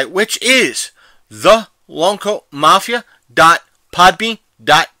website, which is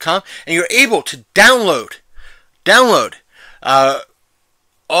thelongcoatmafia.podbean.com, and you're able to download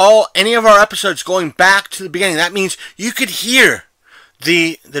any of our episodes going back to the beginning. That means you could hear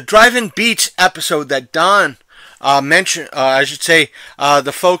the Drive-In Beats episode that Don mentioned, I should say,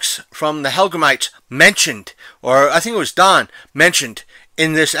 the folks from the Hellgrammites mentioned, or I think it was Don mentioned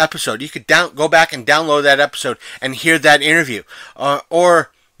in this episode. You could go back and download that episode and hear that interview,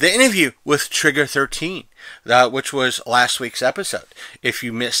 or the interview with Trigger 13, which was last week's episode, if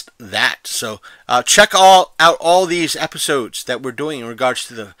you missed that. So check out all these episodes that we're doing in regards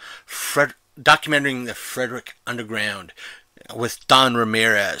to the documenting the Frederick Underground with Don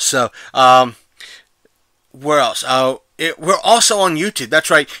Ramirez. So where else? We're also on YouTube. That's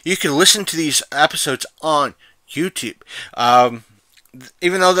right. You can listen to these episodes on YouTube.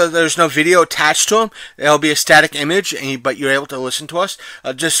 Even though there's no video attached to them, there'll be a static image, but you're able to listen to us.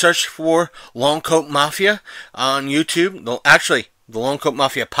 Just search for Longcoat Mafia on YouTube. Actually, the Longcoat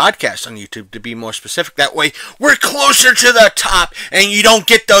Mafia podcast on YouTube, to be more specific. That way, we're closer to the top, and you don't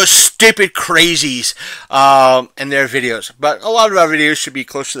get those stupid crazies and their videos. But a lot of our videos should be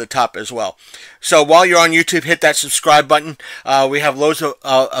close to the top as well. So while you're on YouTube, hit that subscribe button. We have loads of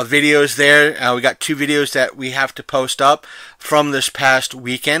videos there. We got 2 videos that we have to post up from this past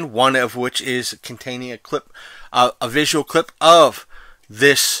weekend, one of which is containing a visual clip of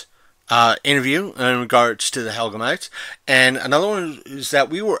this interview in regards to the Hellgrammites, and another one is that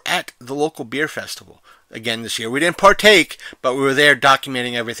we were at the local beer festival again this year. We didn't partake, but we were there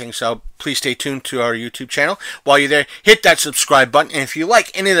documenting everything, so please stay tuned to our YouTube channel. While you're there, hit that subscribe button, and if you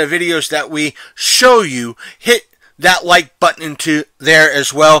like any of the videos that we show you, hit that like button into there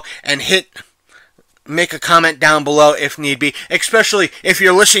as well, and make a comment down below if need be, especially if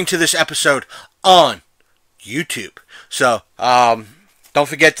you're listening to this episode on YouTube. So, don't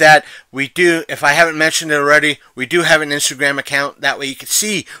forget that we do, if I haven't mentioned it already, we do have an Instagram account. That way you can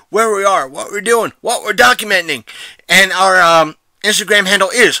see where we are, what we're doing, what we're documenting. And our Instagram handle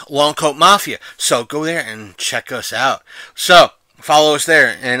is Longcoat Mafia. So go there and check us out. So follow us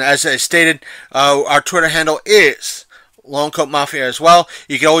there. And as I stated, our Twitter handle is Longcoat Mafia as well.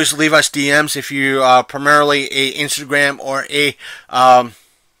 You can always leave us DMs if you are primarily a Instagram or a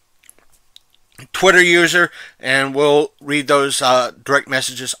Twitter user, and we'll read those direct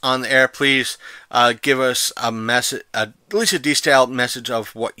messages on the air. Please give us a message, at least a detailed message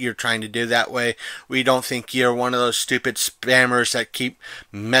of what you're trying to do. That way we don't think you're one of those stupid spammers that keep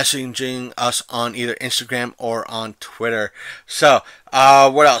messaging us on either Instagram or on Twitter. So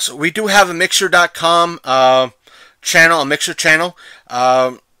what else? We do have a Mixer.com channel, a Mixer channel.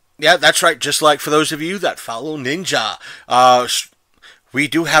 Yeah, that's right, just like for those of you that follow Ninja. We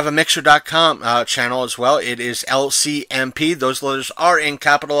do have a Mixer.com channel as well. It is LCMP. Those letters are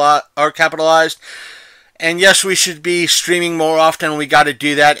capitalized. And yes, we should be streaming more often. We got to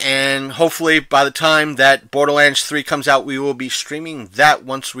do that. And hopefully by the time that Borderlands 3 comes out, we will be streaming that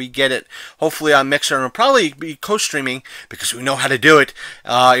once we get it. Hopefully on Mixer. And we'll probably be co-streaming because we know how to do it.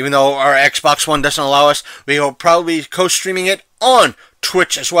 Even though our Xbox One doesn't allow us, we will probably be co-streaming it on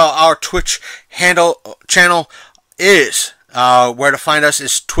Twitch as well. Our Twitch channel is, where to find us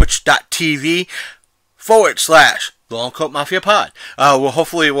is twitch.tv/Longcoat Mafia Pod.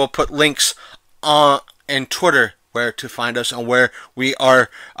 Hopefully we'll put links on and Twitter where to find us and where we are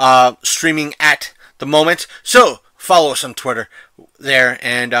streaming at the moment. So follow us on Twitter there,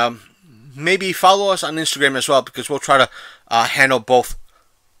 and maybe follow us on Instagram as well, because we'll try to handle both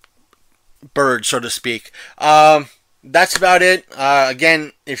birds, so to speak. That's about it.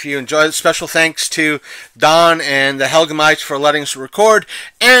 Again, if you enjoyed, special thanks to Don and the Hellgrammites for letting us record,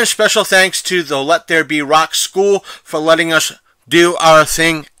 and special thanks to the Let There Be Rock School for letting us do our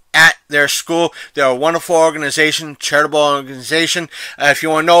thing at their school. They're a wonderful organization, charitable organization. If you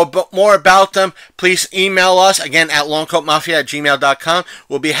want to know more about them, please email us again at longcoatmafia@gmail.com.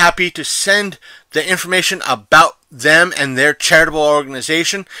 We'll be happy to send the information about them and their charitable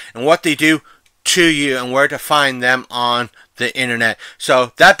organization and what they do to you and where to find them on the internet.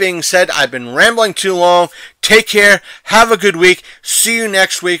 So that being said, I've been rambling too long. Take care. Have a good week. See you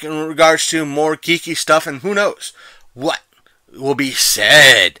next week in regards to more geeky stuff, and who knows what will be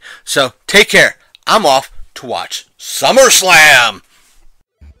said. So take care. I'm off to watch SummerSlam.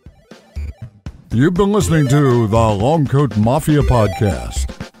 You've been listening to the Longcoat Mafia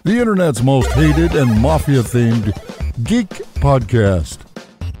Podcast, the internet's most hated and mafia-themed geek podcast.